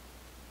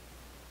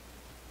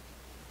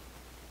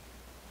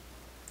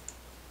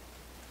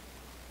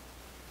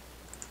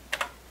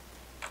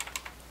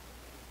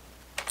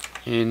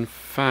 In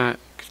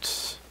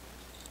fact,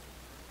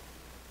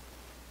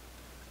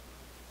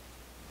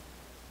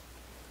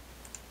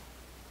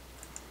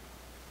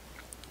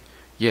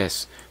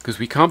 yes, because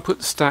we can't put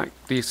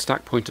the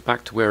stack pointer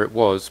back to where it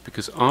was,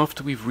 because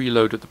after we've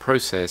reloaded the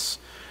process,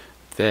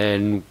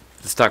 then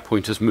the stack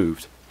pointer's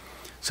moved.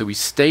 So we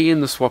stay in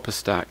the swapper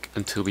stack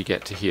until we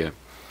get to here.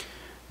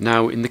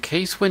 Now, in the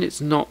case when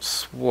it's not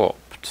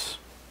swapped,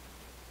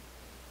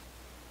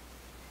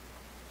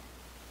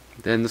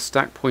 then the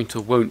stack pointer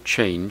won't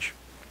change,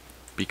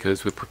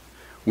 because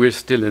we're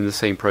still in the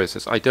same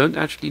process. I don't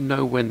actually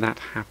know when that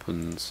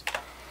happens.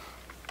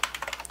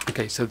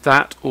 Okay, so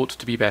that ought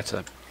to be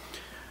better.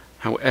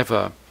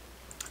 However,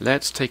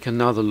 let's take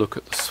another look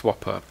at the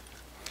swapper.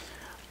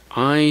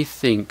 I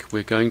think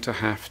we're going to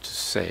have to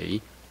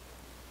say,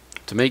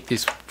 to make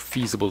this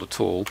feasible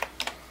at all,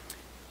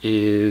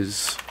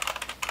 is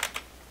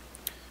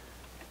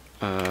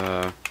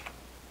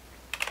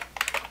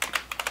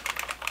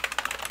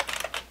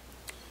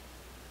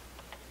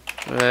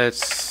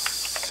let's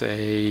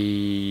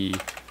say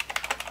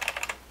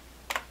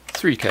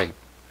 3K.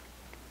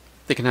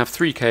 They can have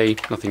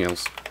 3K, nothing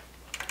else.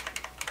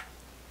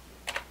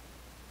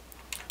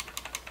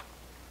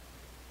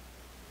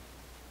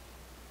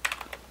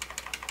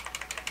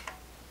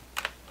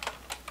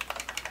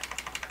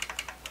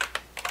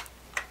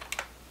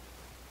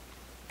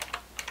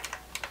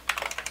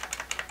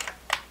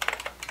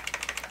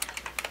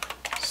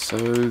 So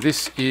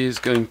this is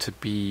going to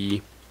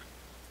be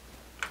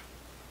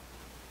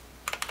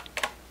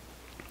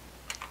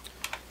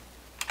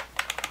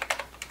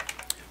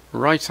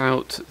write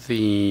out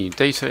the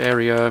data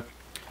area,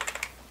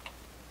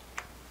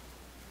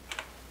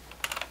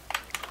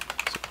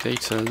 so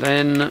data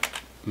len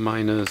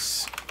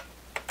minus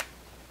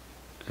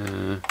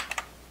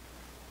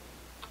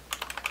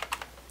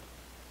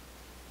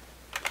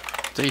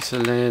data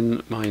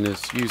len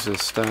minus user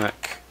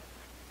stack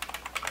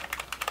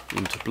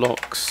into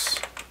blocks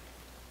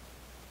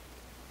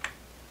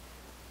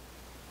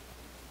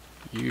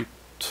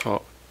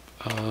utop.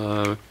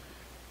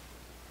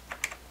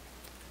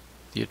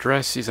 The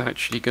address is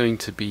actually going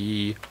to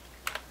be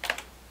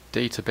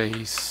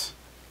database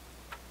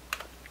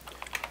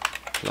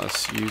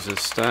plus user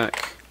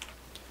stack,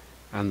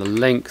 and the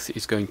length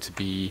is going to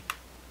be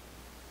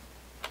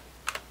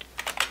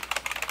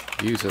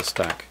user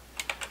stack.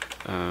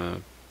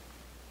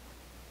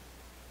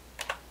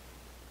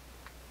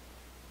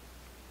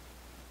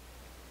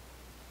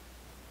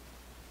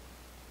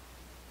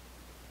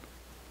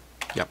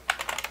 Yep.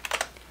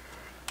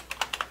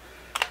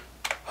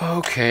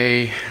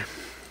 Okay.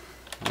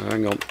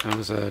 Hang on, I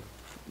was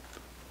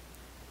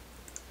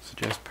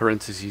suggest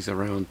parentheses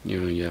around,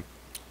 yeah.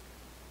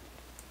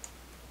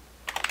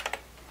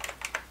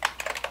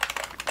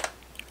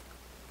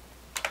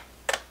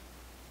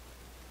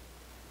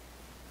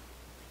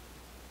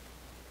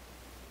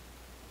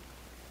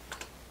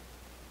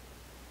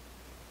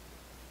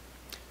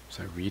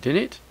 So read in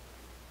it.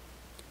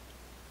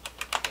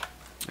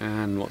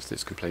 And what's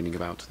this complaining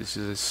about? This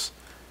is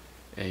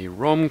a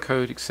ROM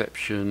code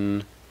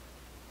exception.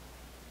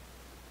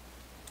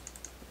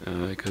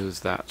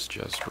 Because that's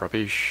just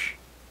rubbish.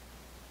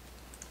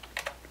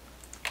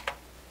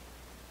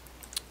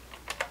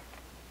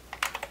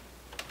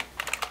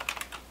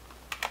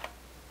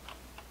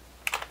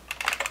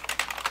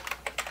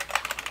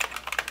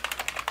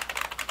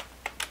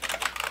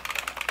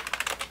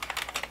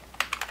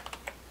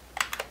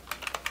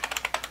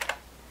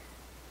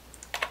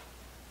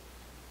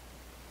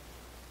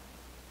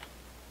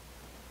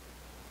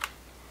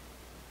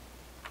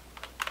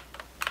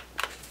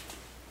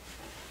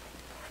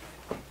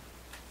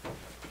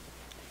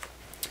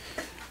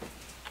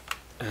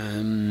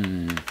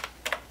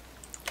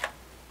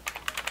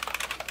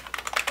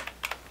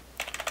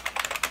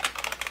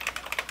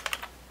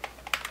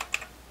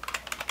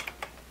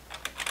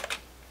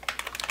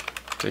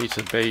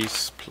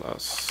 Database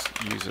plus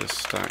user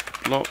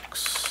stack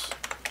blocks.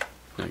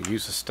 No,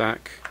 user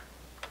stack.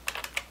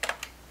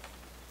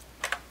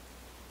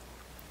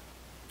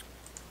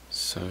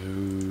 So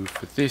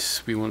for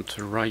this we want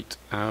to write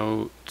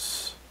out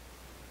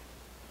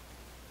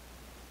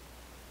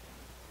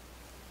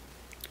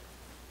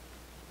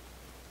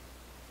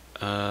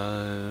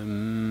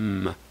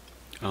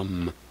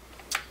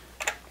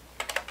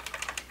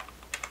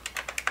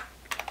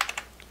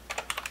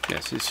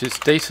yes, it's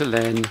just data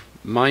len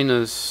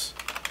minus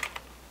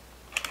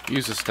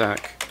user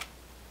stack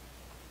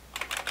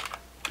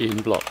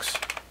in blocks.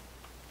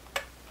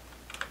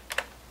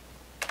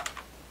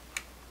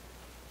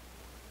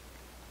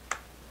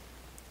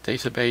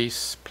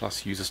 Database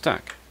plus user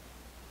stack.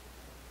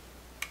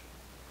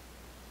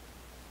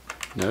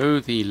 No,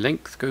 the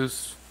length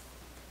goes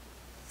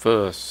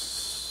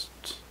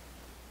first.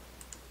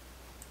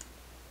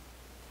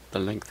 The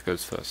length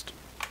goes first.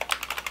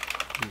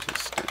 User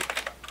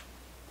stack.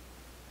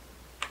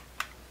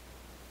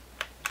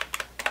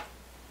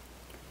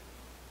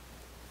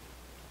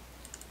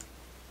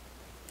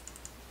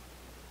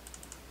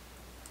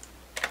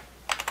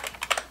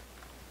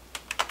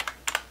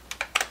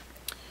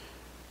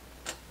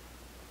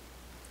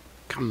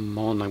 Come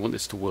on, I want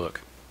this to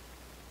work.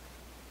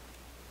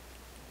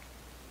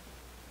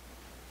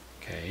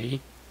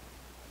 Okay.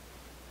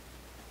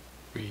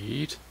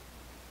 Read.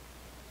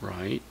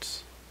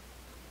 Write.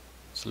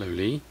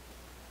 Slowly.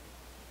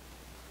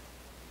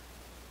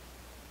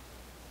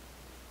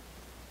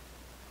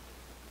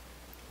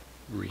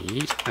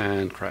 Read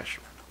and crash.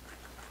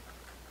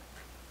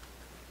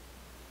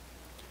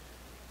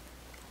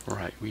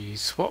 Right, we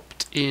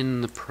swapped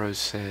in the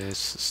process.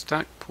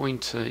 Stack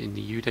pointer in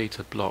the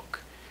UData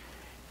block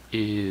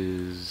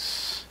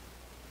is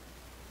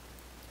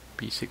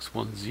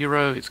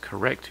B610. It's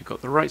correct. We've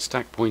got the right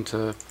stack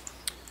pointer.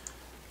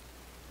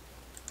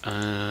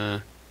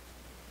 And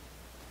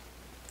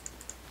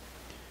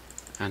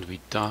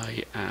we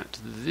die at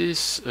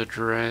this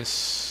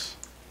address.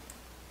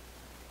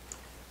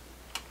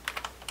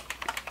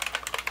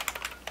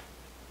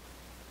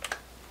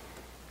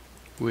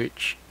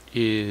 Which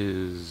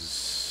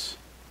is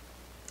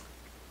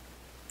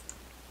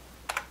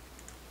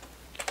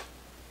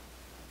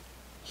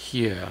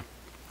here.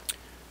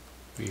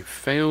 We've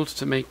failed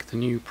to make the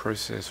new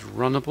process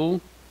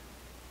runnable,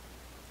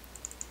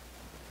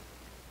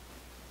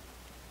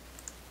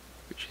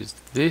 which is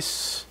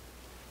this,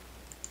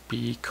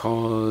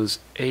 because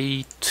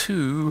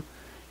A2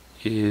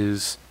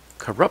 is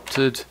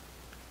corrupted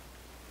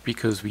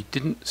because we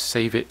didn't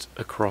save it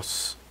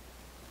across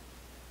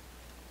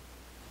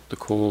the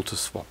call to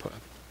swapper.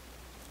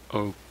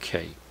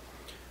 Okay,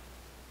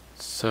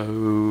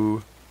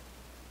 so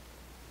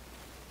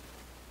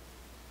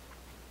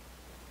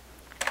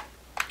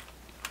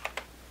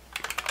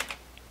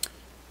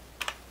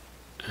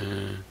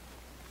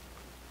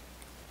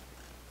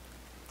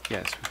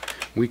yes,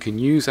 we can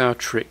use our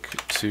trick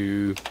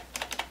to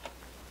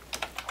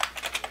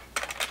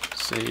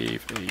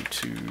save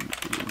A2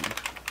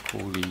 in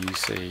poorly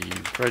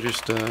saved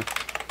register.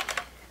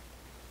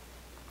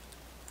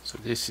 So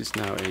this is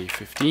now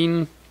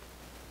A15.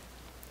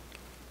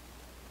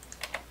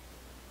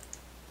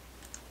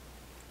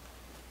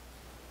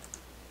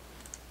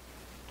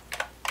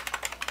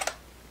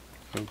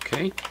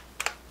 Okay.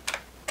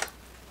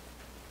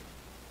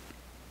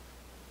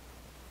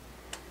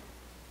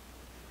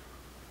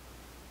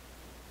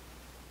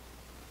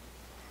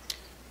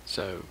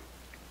 So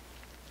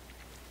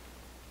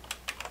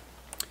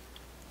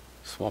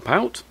swap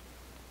out.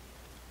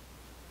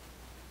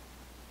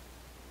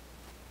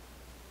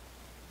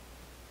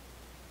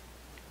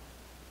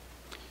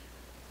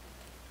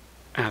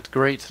 At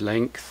great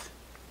length.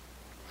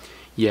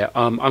 Yeah,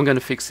 I'm going to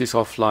fix this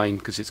offline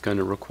because it's going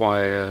to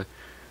require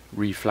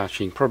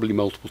reflashing probably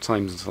multiple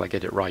times until I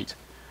get it right.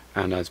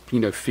 And as you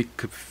know,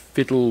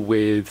 fiddle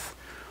with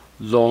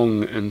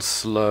long and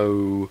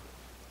slow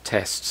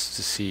tests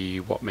to see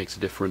what makes a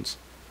difference.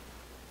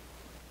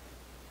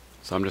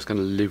 So I'm just going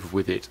to live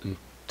with it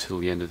until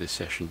the end of this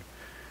session,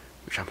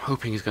 which I'm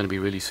hoping is going to be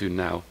really soon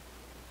now.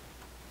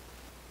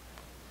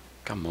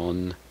 Come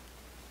on.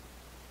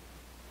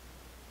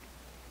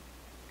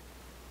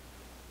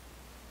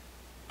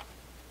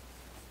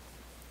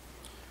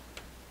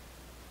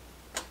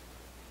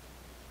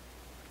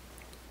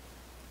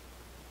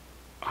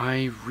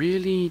 I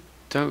really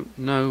don't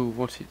know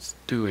what it's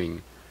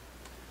doing.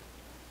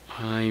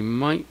 I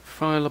might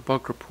file a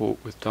bug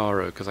report with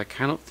Daro because I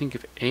cannot think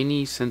of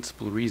any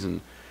sensible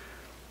reason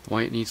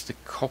why it needs to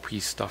copy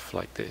stuff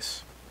like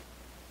this.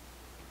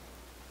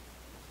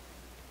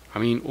 I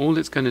mean, all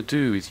it's going to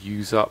do is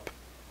use up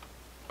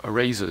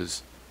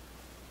erasers.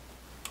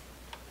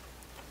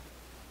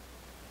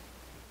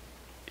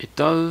 It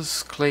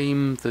does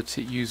claim that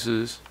it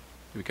uses...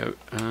 Here we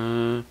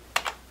go.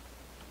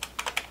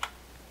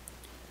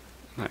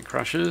 That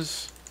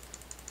crashes.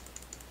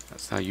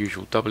 That's our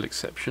usual double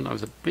exception. I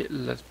was a bit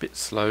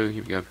slow.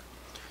 Here we go.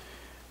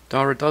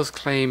 Dara does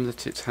claim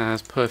that it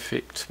has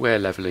perfect wear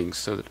leveling,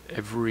 so that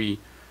every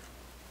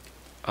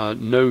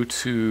no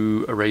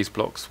two erase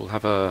blocks will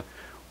have a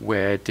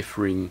wear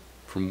differing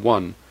from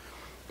one.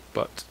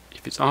 But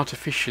if it's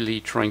artificially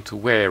trying to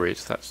wear it,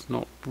 that's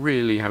not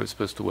really how it's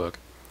supposed to work.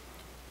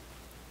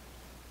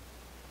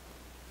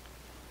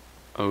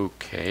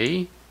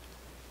 Okay.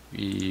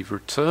 We've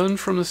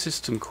returned from the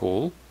system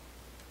call.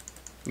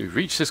 We've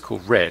reached this call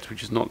red,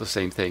 which is not the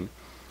same thing.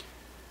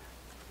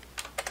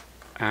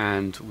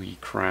 And we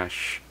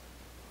crash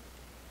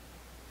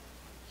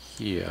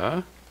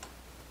here.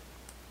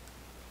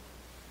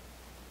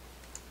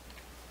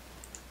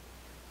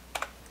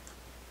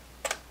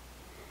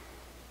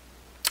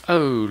 Oh,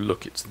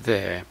 look, it's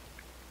there.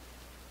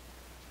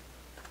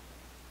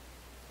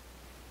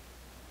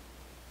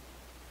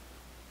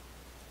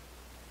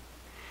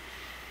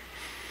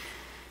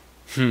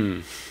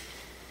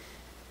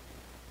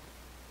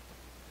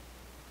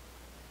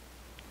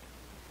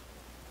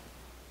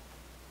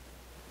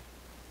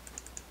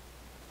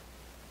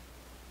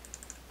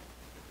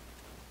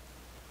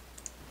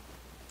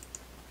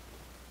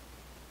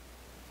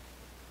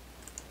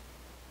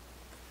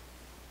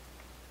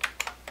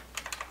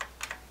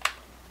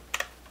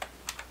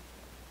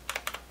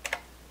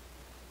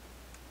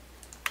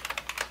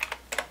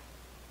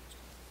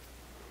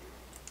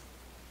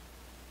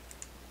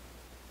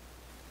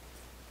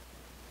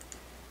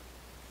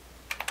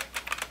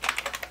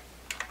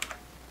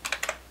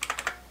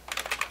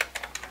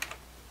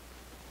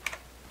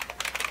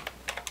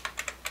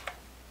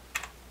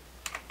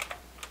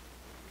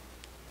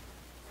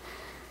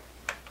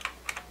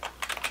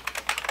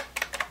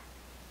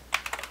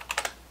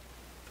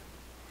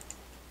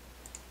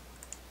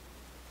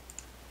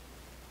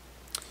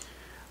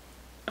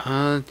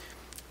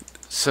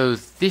 So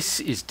this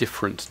is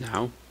different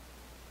now.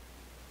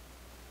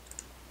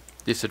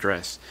 This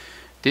address.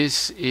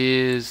 This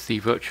is the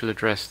virtual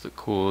address that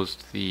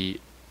caused the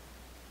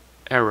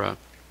error.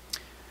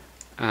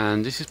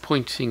 And this is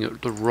pointing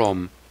at the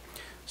ROM.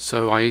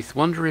 So I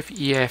wonder if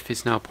EF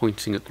is now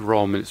pointing at the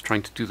ROM and it's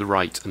trying to do the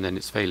write and then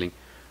it's failing.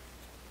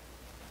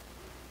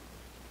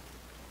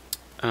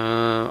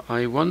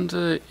 I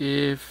wonder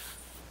if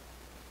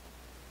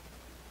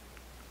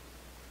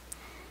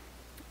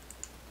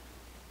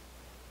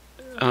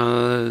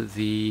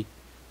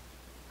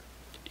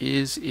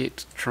is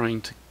it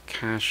trying to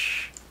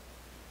cache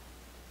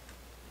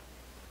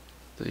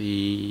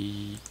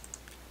the...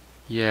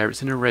 Yeah,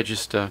 it's in a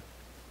register.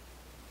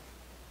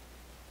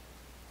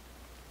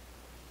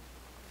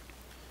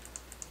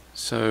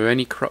 So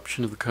any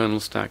corruption of the kernel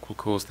stack will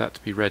cause that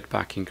to be read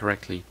back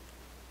incorrectly.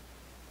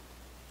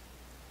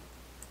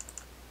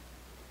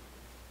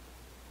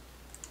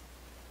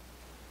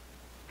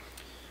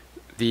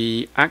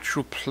 The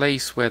actual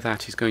place where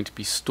that is going to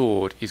be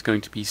stored is going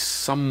to be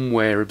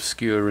somewhere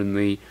obscure in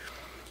the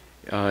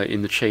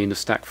chain of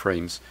stack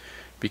frames,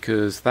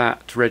 because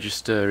that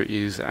register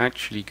is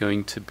actually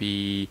going to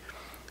be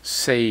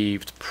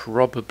saved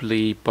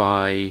probably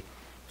by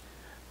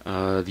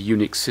the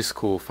Unix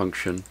syscall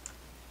function,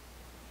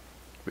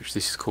 which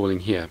this is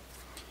calling here.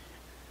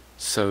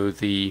 So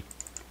the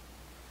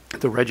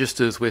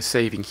registers we're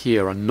saving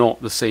here are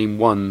not the same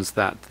ones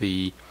that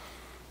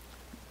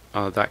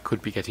that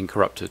could be getting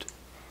corrupted.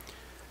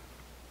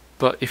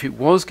 But if it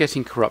was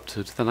getting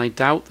corrupted, then I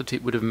doubt that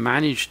it would have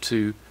managed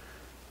to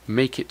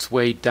make its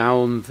way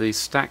down the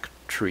stack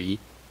tree,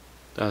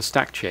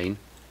 stack chain,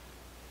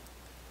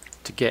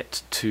 to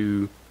get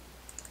to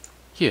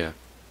here.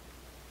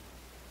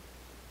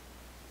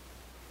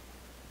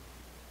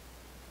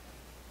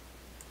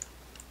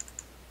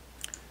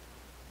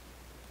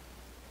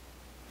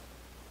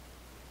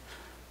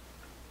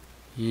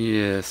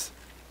 Yes.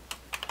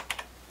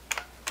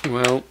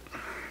 Well,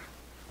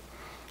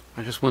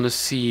 I just want to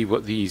see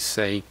what these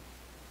say.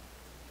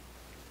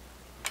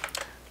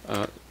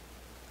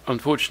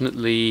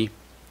 Unfortunately,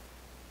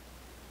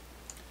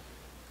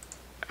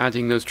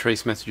 adding those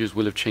trace messages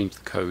will have changed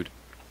the code.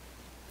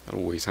 That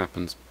always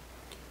happens.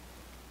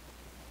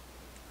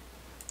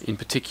 In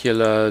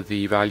particular,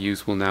 the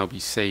values will now be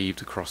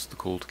saved across the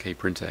call to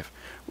kprintf.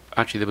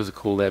 Actually, there was a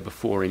call there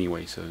before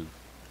anyway, so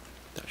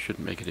that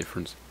shouldn't make a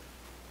difference.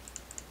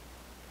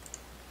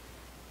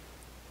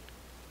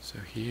 So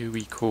here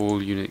we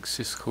call Unix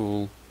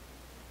syscall.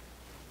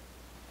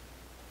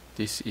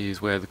 This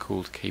is where the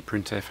call to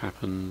kprintf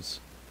happens.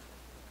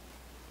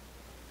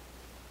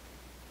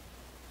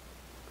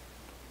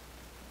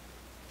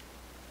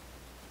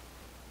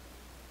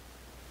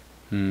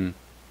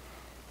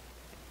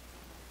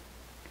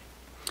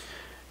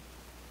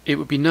 It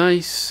would be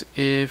nice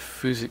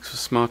if Fuzix was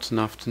smart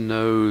enough to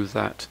know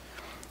that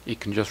it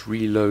can just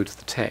reload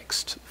the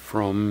text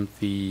from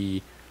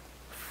the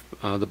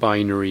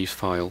binaries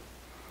file.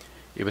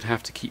 It would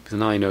have to keep the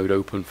inode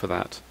open for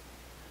that.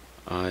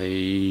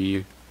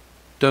 I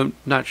don't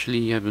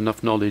naturally have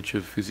enough knowledge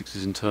of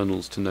Fuzix's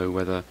internals to know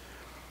whether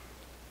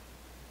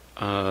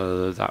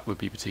that would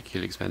be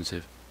particularly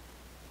expensive.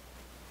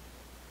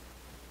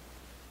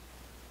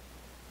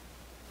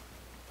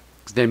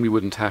 Then we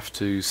wouldn't have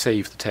to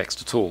save the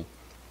text at all.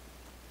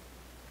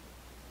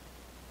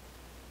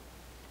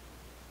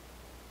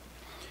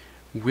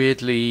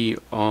 Weirdly,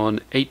 on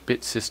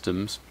 8-bit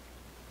systems,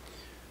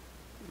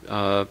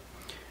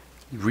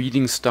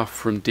 reading stuff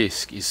from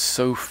disk is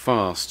so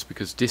fast,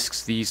 because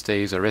disks these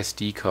days are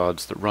SD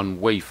cards that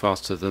run way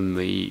faster than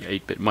the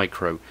 8-bit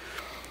micro.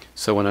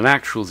 So on an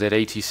actual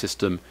Z80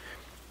 system,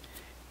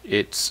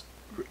 it's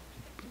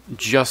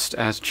just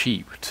as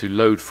cheap to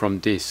load from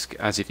disk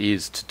as it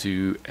is to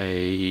do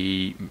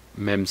a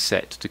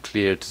memset to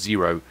clear to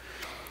 0.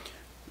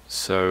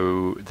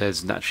 So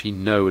there's actually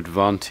no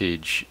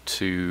advantage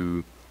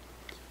to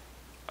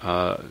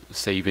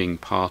saving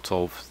part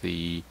of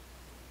the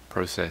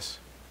process.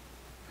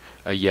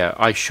 Yeah,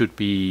 I should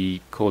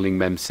be calling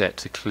memset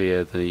to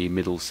clear the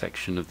middle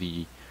section of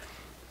the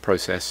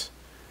process,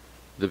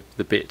 the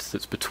bit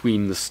that's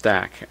between the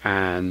stack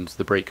and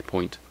the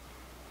breakpoint,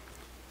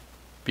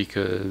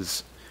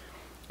 because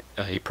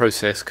a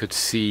process could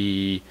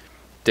see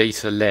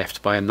data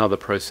left by another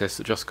process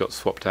that just got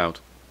swapped out.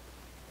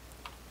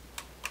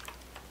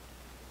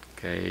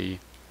 Okay.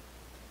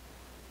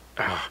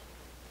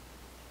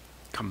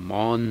 Come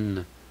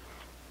on.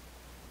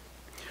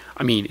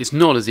 I mean, it's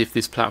not as if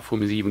this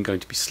platform is even going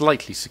to be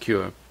slightly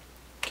secure.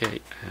 Okay,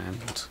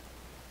 and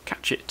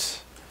catch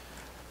it.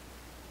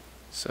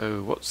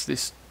 So what's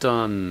this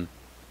done?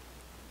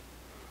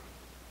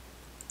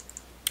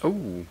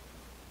 Oh,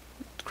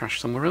 it's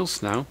crashed somewhere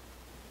else now.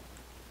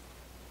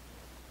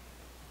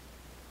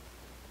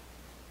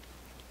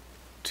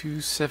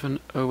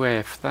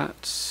 27OF,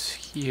 that's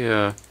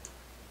here.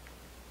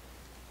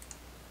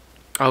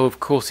 Oh, of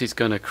course it's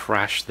going to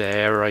crash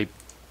there. I'm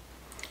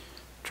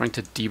trying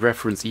to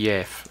dereference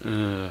EF.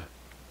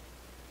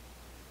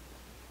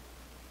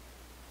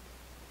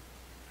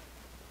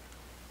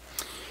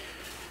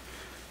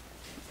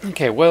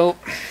 Okay, well,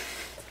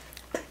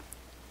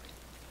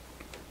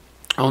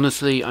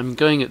 honestly, I'm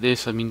going at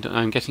this. I mean,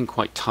 I'm getting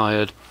quite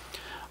tired.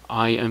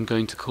 I am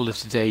going to call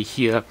it a day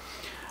here.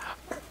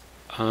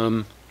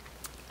 I'll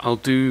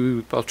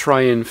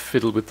try and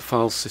fiddle with the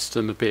file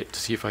system a bit to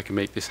see if I can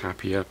make this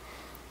happier.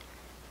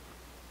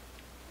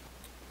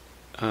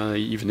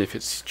 Even if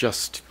it's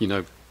just, you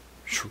know,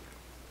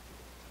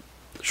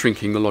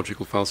 shrinking the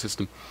logical file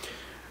system.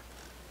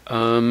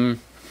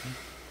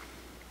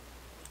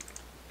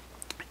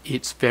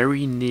 It's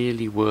very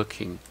nearly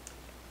working,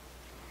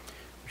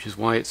 which is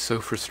why it's so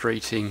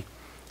frustrating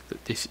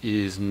that this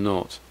is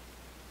not.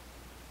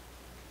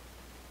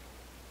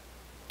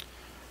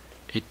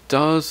 It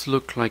does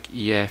look like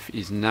EF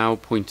is now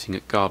pointing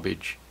at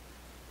garbage,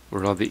 or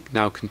rather it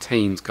now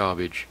contains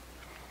garbage.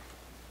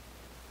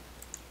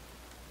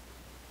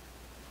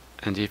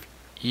 And if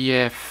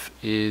EF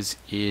is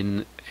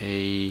in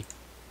a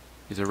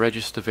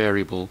register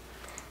variable,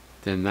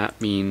 then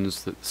that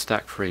means that the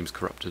stack frame's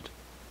corrupted,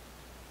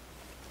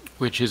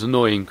 which is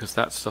annoying because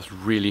that stuff's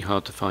really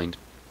hard to find.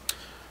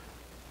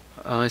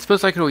 I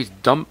suppose I could always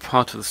dump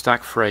part of the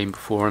stack frame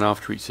before and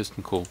after each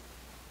system call,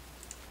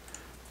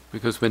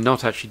 because we're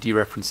not actually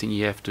dereferencing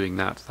EF doing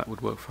that. That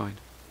would work fine.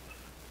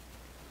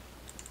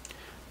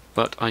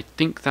 But I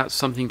think that's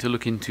something to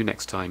look into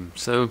next time.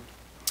 So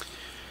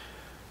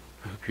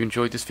I hope you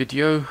enjoyed this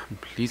video, and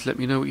please let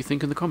me know what you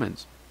think in the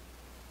comments.